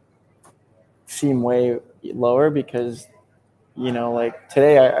seem way lower, because like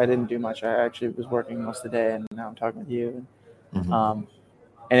today I didn't do much. I actually was working most of the day, and now I'm talking with you. And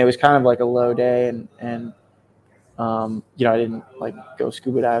it was kind of like a low day, and I didn't like go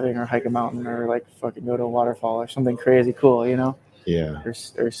scuba diving or hike a mountain or like fucking go to a waterfall or something crazy cool, Yeah.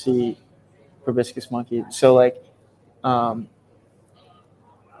 or see proboscis monkey. So like,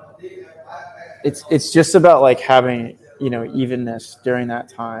 it's just about like having evenness during that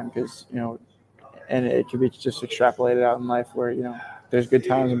time, because and it could be just extrapolated out in life where there's good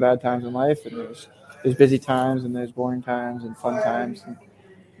times and bad times in life, and there's busy times and there's boring times and fun times. And,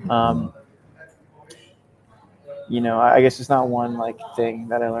 I guess it's not one like thing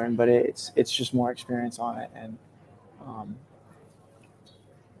that I learned, but it's just more experience on it,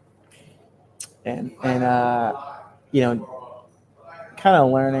 and kind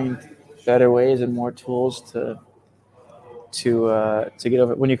of learning better ways and more tools to get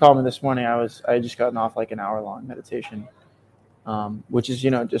over. When you called me this morning, I had just gotten off like an hour-long meditation, which is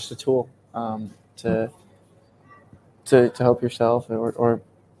just a tool to help yourself, or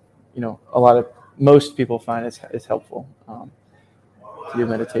most people find it's helpful to do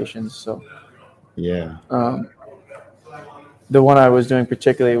meditations. So yeah, the one I was doing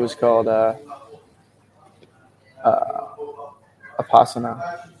particularly was called Apasana,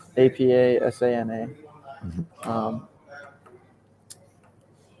 Apasana.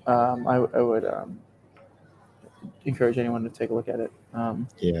 I would encourage anyone to take a look at it.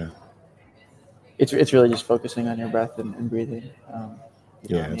 It's really just focusing on your breath and breathing.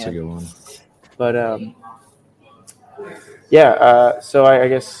 That's a good one. But so I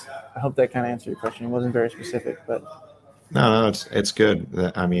guess I hope that kind of answered your question. It wasn't very specific, but no, it's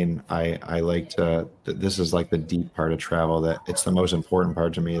good. I mean, I like to. This is like the deep part of travel. That it's the most important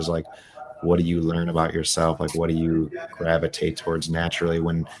part to me. Is like what do you learn about yourself? Like, what do you gravitate towards naturally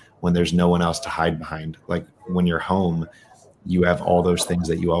when there's no one else to hide behind? Like when you're home, you have all those things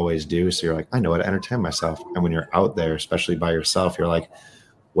that you always do. So you're like, I know how to entertain myself. And when you're out there, especially by yourself, you're like,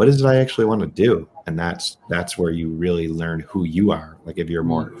 what is it I actually want to do? And that's where you really learn who you are. Like if you're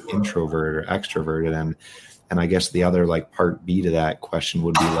more introverted or extroverted. And I guess the other like part B to that question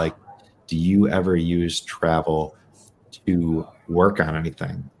would be like, do you ever use travel to work on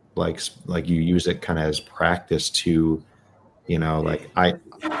anything? Like you use it kind of as practice to, like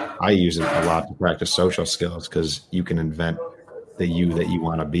I use it a lot to practice social skills, because you can invent the you that you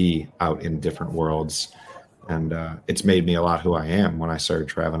want to be out in different worlds. And it's made me a lot who I am when I started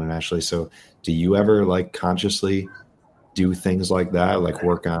traveling internationally. So do you ever like consciously do things like that, like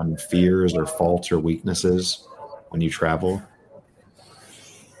work on fears or faults or weaknesses when you travel?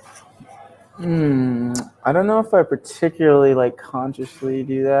 I don't know if I particularly like consciously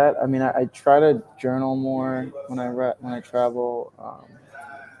do that. I mean, I try to journal more when I travel.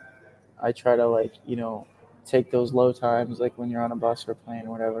 I try to like take those low times, like when you're on a bus or plane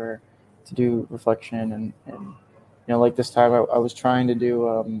or whatever, to do reflection and like this time I was trying to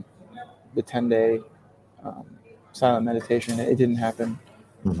do the 10-day silent meditation. It didn't happen.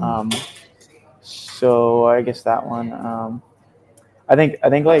 Mm-hmm. So I guess that one. I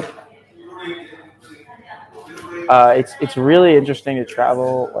think like it's really interesting to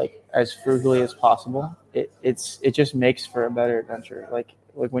travel like as frugally as possible. It just makes for a better adventure. Like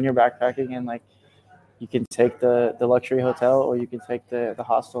when you're backpacking and like you can take the luxury hotel or you can take the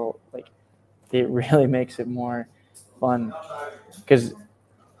hostel. Like it really makes it more fun, because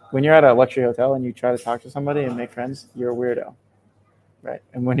when you're at a luxury hotel and you try to talk to somebody and make friends, you're a weirdo, right?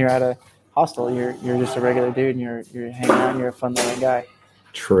 And when you're at a hostel, you're just a regular dude and you're hanging out and you're a fun loving guy.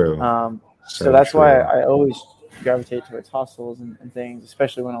 True. So that's why I always gravitate towards hostels and things,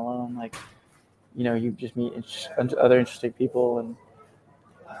 especially when alone. Like you just meet other interesting people, and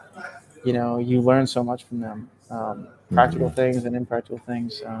you learn so much from them, practical things and impractical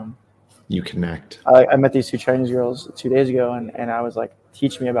things. You connect. I met these two Chinese girls 2 days ago, and I was like,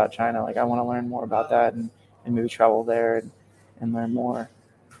 teach me about China. Like I want to learn more about that and maybe travel there and learn more.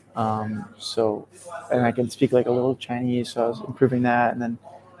 So, and I can speak like a little Chinese, so I was improving that. And then,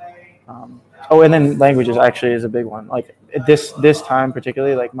 and then languages actually is a big one. Like this time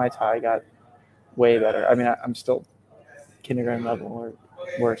particularly, like my Thai got way better. I mean, I'm still kindergarten level or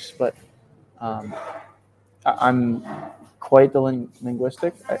worse, but I'm quite the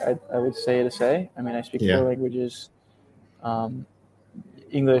linguistic. I would say. I mean, I speak 4 languages: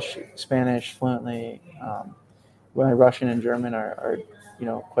 English, Spanish fluently. My Russian and German are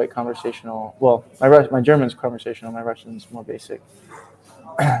quite conversational. Well, my German's conversational. My Russian's more basic.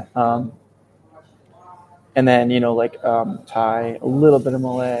 And then Thai, a little bit of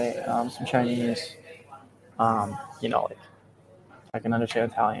Malay, some Chinese. Like I can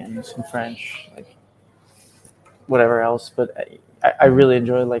understand Italian, some French, like whatever else. But I really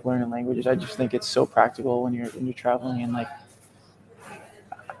enjoy like learning languages. I just think it's so practical when you're traveling, and like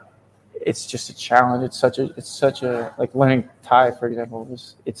it's just a challenge. It's such a like learning Thai, for example,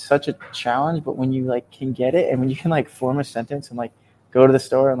 it's such a challenge. But when you like can get it, and when you can like form a sentence and like go to the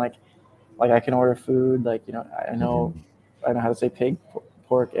store and like I can order food, like I know how to say pig,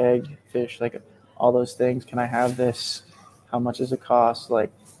 pork, egg, fish, like all those things. Can I have this? How much does it cost?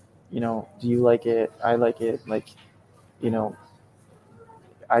 Like, do you like it? I like it. Like, I'm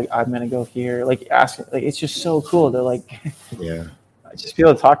gonna go here. Like ask, like it's just so cool to like just be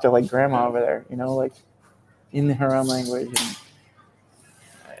able to talk to like grandma over there, like in her own language. And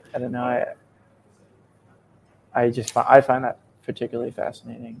I don't know. I find that particularly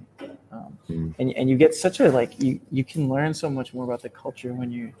fascinating. And you get such a like you can learn so much more about the culture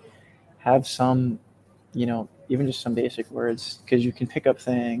when you have some, even just some basic words, because you can pick up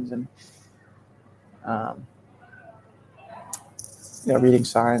things. And reading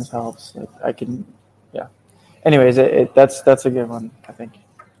signs helps. Like I can, anyways, that's a good one. I think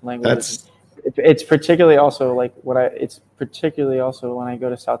language. It's particularly also like it's particularly also when I go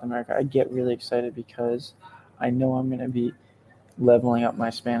to South America, I get really excited because I know I'm going to be leveling up my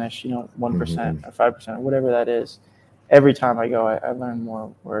Spanish, 1% or 5% or whatever that is. Every time I go, I learn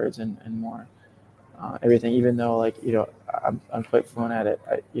more words and more everything. Even though like I'm quite fluent at it.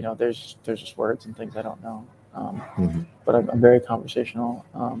 There's just words and things I don't know. But I'm very conversational.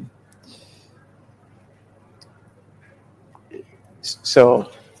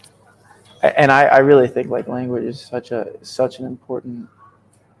 So, and I really think like language is such an important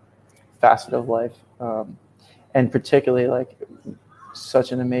facet of life, and particularly like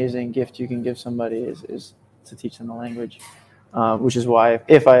such an amazing gift you can give somebody is to teach them a language. which is why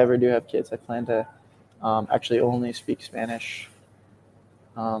if I ever do have kids, I plan to actually only speak Spanish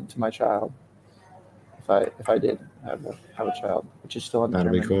to my child. If I did have a child, which is still That'd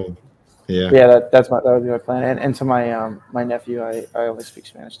undetermined. be cool. Yeah. Yeah, that would be my plan. And to my my nephew, I only speak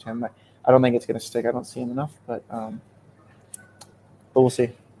Spanish to him. I don't think it's gonna stick. I don't see him enough, but we'll see.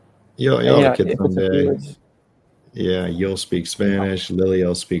 You'll And, have a kid if it's a few someday. words, Yeah, you'll speak Spanish. Lily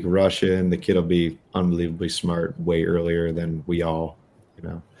will speak Russian. The kid will be unbelievably smart way earlier than we all.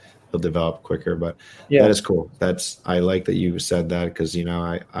 He'll develop quicker. But yeah, that is cool. I like that you said that because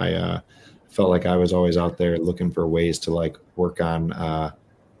I felt like I was always out there looking for ways to like work on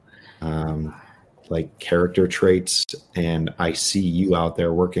like character traits, and I see you out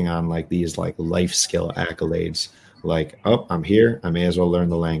there working on like these like life skill accolades. Like, oh, I'm here. I may as well learn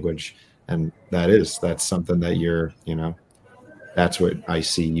the language. And that's something that that's what I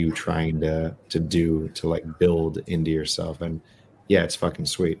see you trying to do to like build into yourself. And yeah, it's fucking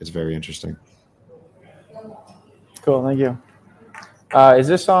sweet. It's very interesting. cool. Thank you. Is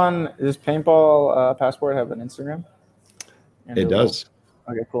this Paintball Passport have an Instagram? It does.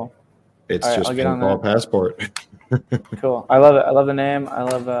 Okay, cool. It's All right, just I'll get on Paintball that. Passport. Cool. I love it. I love the name. I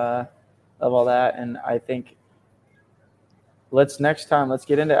love all that. And I think next time let's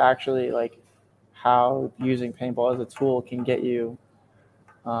get into actually like how using paintball as a tool can get you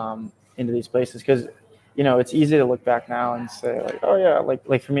into these places, because it's easy to look back now and say like, oh yeah,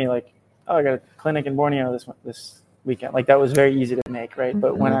 like for me, like, oh, I got a clinic in Borneo this weekend, like that was very easy to make, right?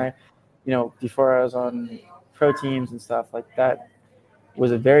 But when I before I was on pro teams and stuff, like that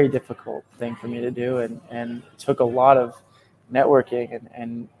was a very difficult thing for me to do, and it took a lot of networking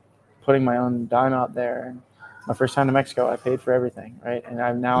and putting my own dime out there. And my first time to Mexico, I paid for everything, right? And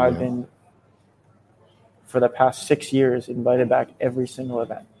I've been for the past 6 years invited back every single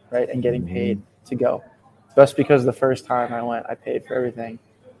event, right? And getting paid to go. Just because the first time I went, I paid for everything.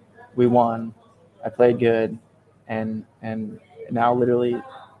 We won. I played good. And now literally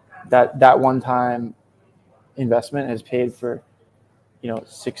that one time investment has paid for,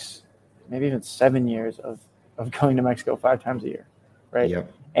 6, maybe even 7 years of going to Mexico 5 times a year, right?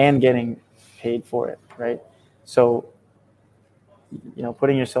 Yep. And getting paid for it, right? So,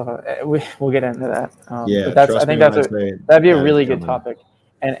 putting yourself out, we'll get into that. Yeah, but I think that'd be a really good topic.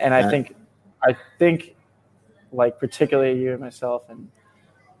 And I think like particularly you and myself and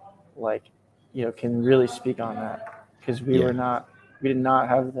like, can really speak on that, because we did not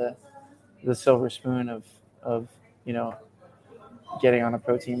have the silver spoon of getting on a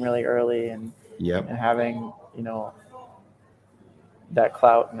pro team really early and having, that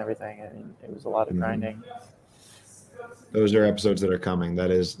clout and everything. I mean, it was a lot of grinding. Those are episodes that are coming.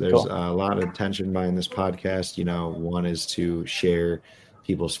 There's Cool. a lot of tension behind this podcast. One is to share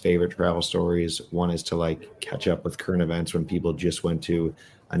people's favorite travel stories. One is to like catch up with current events when people just went to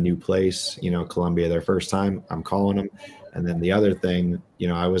a new place, Colombia, their first time. I'm calling them. And then the other thing,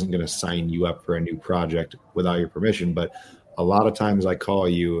 I wasn't going to sign you up for a new project without your permission, but a lot of times I call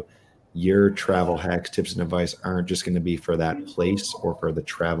you, your travel hacks, tips, and advice aren't just going to be for that place or for the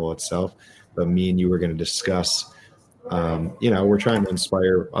travel itself, but me and you were going to discuss, we're trying to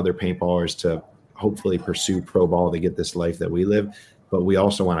inspire other paintballers to hopefully pursue pro ball to get this life that we live, but we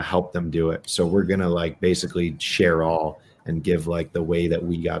also want to help them do it. So we're going to like basically share all and give like the way that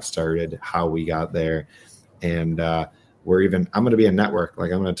we got started, how we got there. And I'm going to be a network.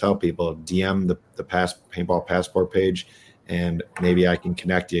 Like I'm going to tell people, DM the Paintball Passport page, and maybe I can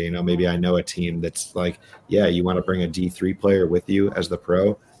connect you. Maybe I know a team that's like, yeah, you want to bring a D3 player with you as the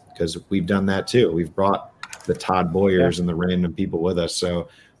pro, because we've done that too. We've brought the Todd Boyers and the random people with us. So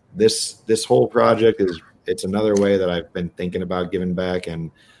this whole project it's another way that I've been thinking about giving back,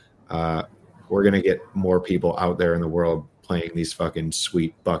 and we're going to get more people out there in the world playing these fucking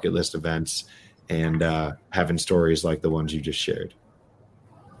sweet bucket list events and having stories like the ones you just shared.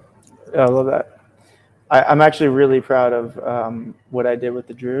 I love that. I'm actually really proud of what I did with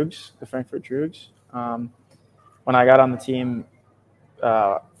the Droogs, the Frankfurt Droogs. When I got on the team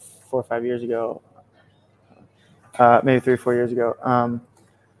 4 or 5 years ago, maybe 3 or 4 years ago,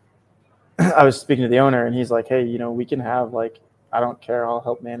 I was speaking to the owner, and he's like, hey, we can have like, I don't care, I'll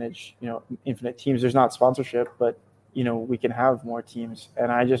help manage, infinite teams. There's not sponsorship, but, we can have more teams.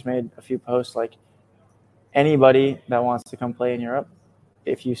 And I just made a few posts like, anybody that wants to come play in Europe,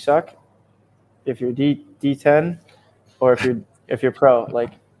 if you suck, if you're D10 or if you're pro,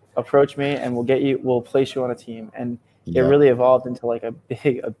 like approach me and we'll place you on a team. And it really evolved into like a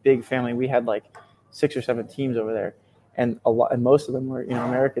big family. We had like 6 or 7 teams over there, and most of them were,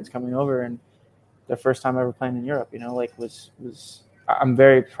 Americans coming over, and their first time ever playing in Europe, was I'm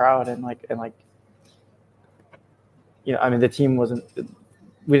very proud and I mean, the team wasn't.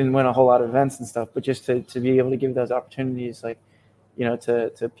 We didn't win a whole lot of events and stuff, but just to be able to give those opportunities, like,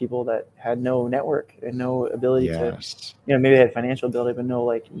 to people that had no network and no ability to, Yes. maybe they had financial ability, but no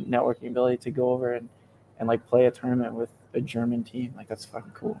like networking ability to go over and like play a tournament with a German team. Like, that's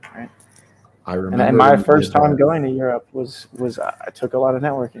fucking cool, right? I remember And my when you first did time that. going to Europe was I took a lot of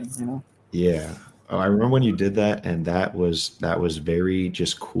networking. Yeah. Oh, I remember when you did that, and that was very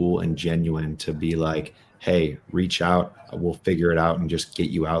just cool and genuine to be like, hey, reach out, we'll figure it out and just get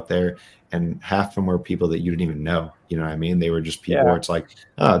you out there. And half of them were people that you didn't even know. You know what I mean? They were just people where Yeah. it's like,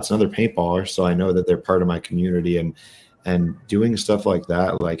 oh, it's another paintballer, so I know that they're part of my community, and doing stuff like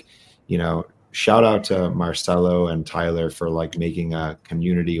that, like, shout out to Marcelo and Tyler for like making a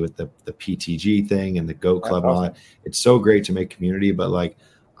community with the PTG thing and the Goat That's Club and all awesome. that. It's so great to make community, but like,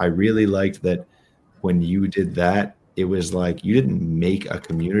 I really liked that when you did that, it was like you didn't make a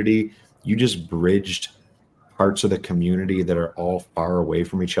community, you just bridged parts of the community that are all far away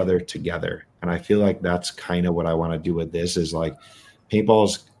from each other together. And I feel like that's kind of what I want to do with this is like paintball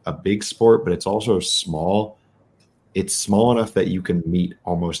is a big sport, but it's also small. It's small enough that you can meet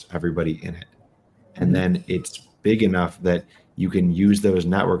almost everybody in it. And then it's big enough that you can use those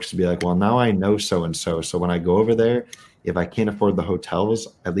networks to be like, well, now I know so and so. So when I go over there, if I can't afford the hotels,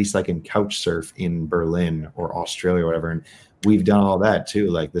 at least I can couch surf in Berlin or Australia or whatever. And we've done all that too.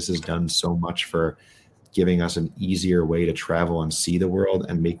 Like, this has done so much for giving us an easier way to travel and see the world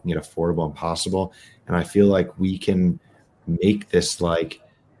and making it affordable and possible. And I feel like we can make this, like,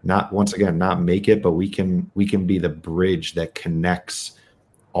 not, once again, not make it, but we can be the bridge that connects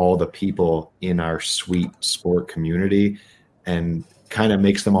all the people in our sweet sport community and kind of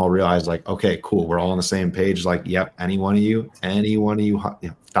makes them all realize, like, okay, cool, we're all on the same page. Like, yep, any one of you,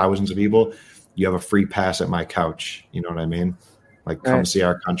 thousands of people, you have a free pass at my couch. You know what I mean? Like, come Right. see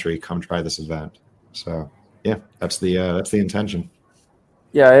our country, come try this event. So yeah, that's the intention.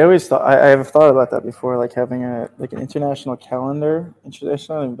 Yeah, I always thought I have thought about that before, like having an international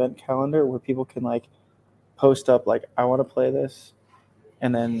event calendar where people can like post up like, I want to play this,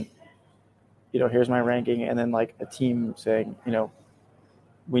 and then here's my ranking, and then like a team saying,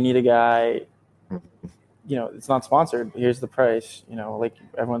 we need a guy. It's not sponsored. Here's the price. Like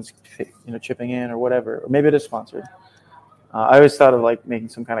everyone's chipping in or whatever, or maybe it is sponsored. I always thought of like making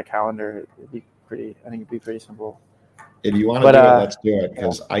some kind of calendar. It'd be pretty. I think it'd be pretty simple. If you want to do it, let's do it.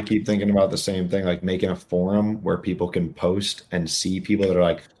 Because I keep thinking about the same thing, like making a forum where people can post and see people that are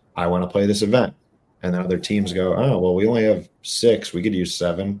like, I want to play this event. And then other teams go, oh, well, we only have 6. We could use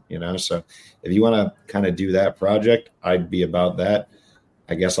 7, So if you want to kind of do that project, I'd be about that.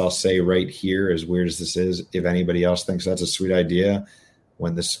 I guess I'll say right here, as weird as this is, if anybody else thinks that's a sweet idea,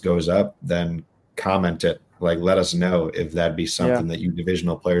 when this goes up, then comment it. Like, let us know if that'd be something that you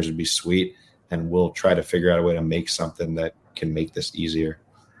divisional players would be sweet. And we'll try to figure out a way to make something that can make this easier.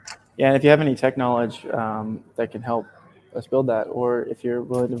 Yeah, and if you have any tech knowledge that can help us build that, or if you're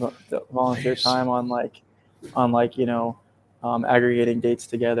willing to volunteer time on aggregating dates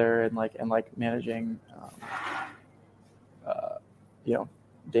together and managing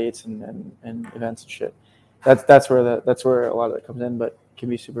dates and events and shit, that's where a lot of it comes in, but it can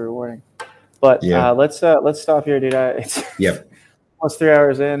be super rewarding. But let's stop here, dude. It's almost 3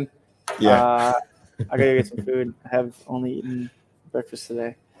 hours in. I gotta get some food. I have only eaten breakfast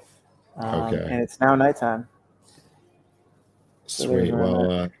today. And it's now nighttime. So sweet.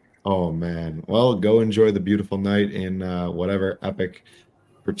 Well, oh man. Well, go enjoy the beautiful night in whatever epic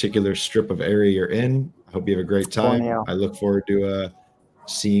particular strip of area you're in. I hope you have a great time. Borneo. I look forward to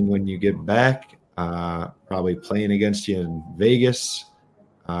seeing when you get back. Probably playing against you in Vegas.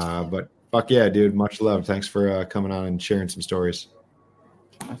 But fuck yeah, dude. Much love. Thanks for coming on and sharing some stories.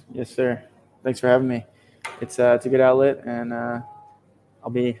 Yes, sir. Thanks for having me. It's a good outlet, and I'll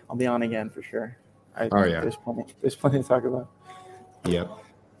be on again for sure. There's plenty to talk about. Yep. All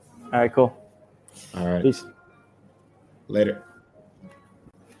right, cool. All right. Peace. Later.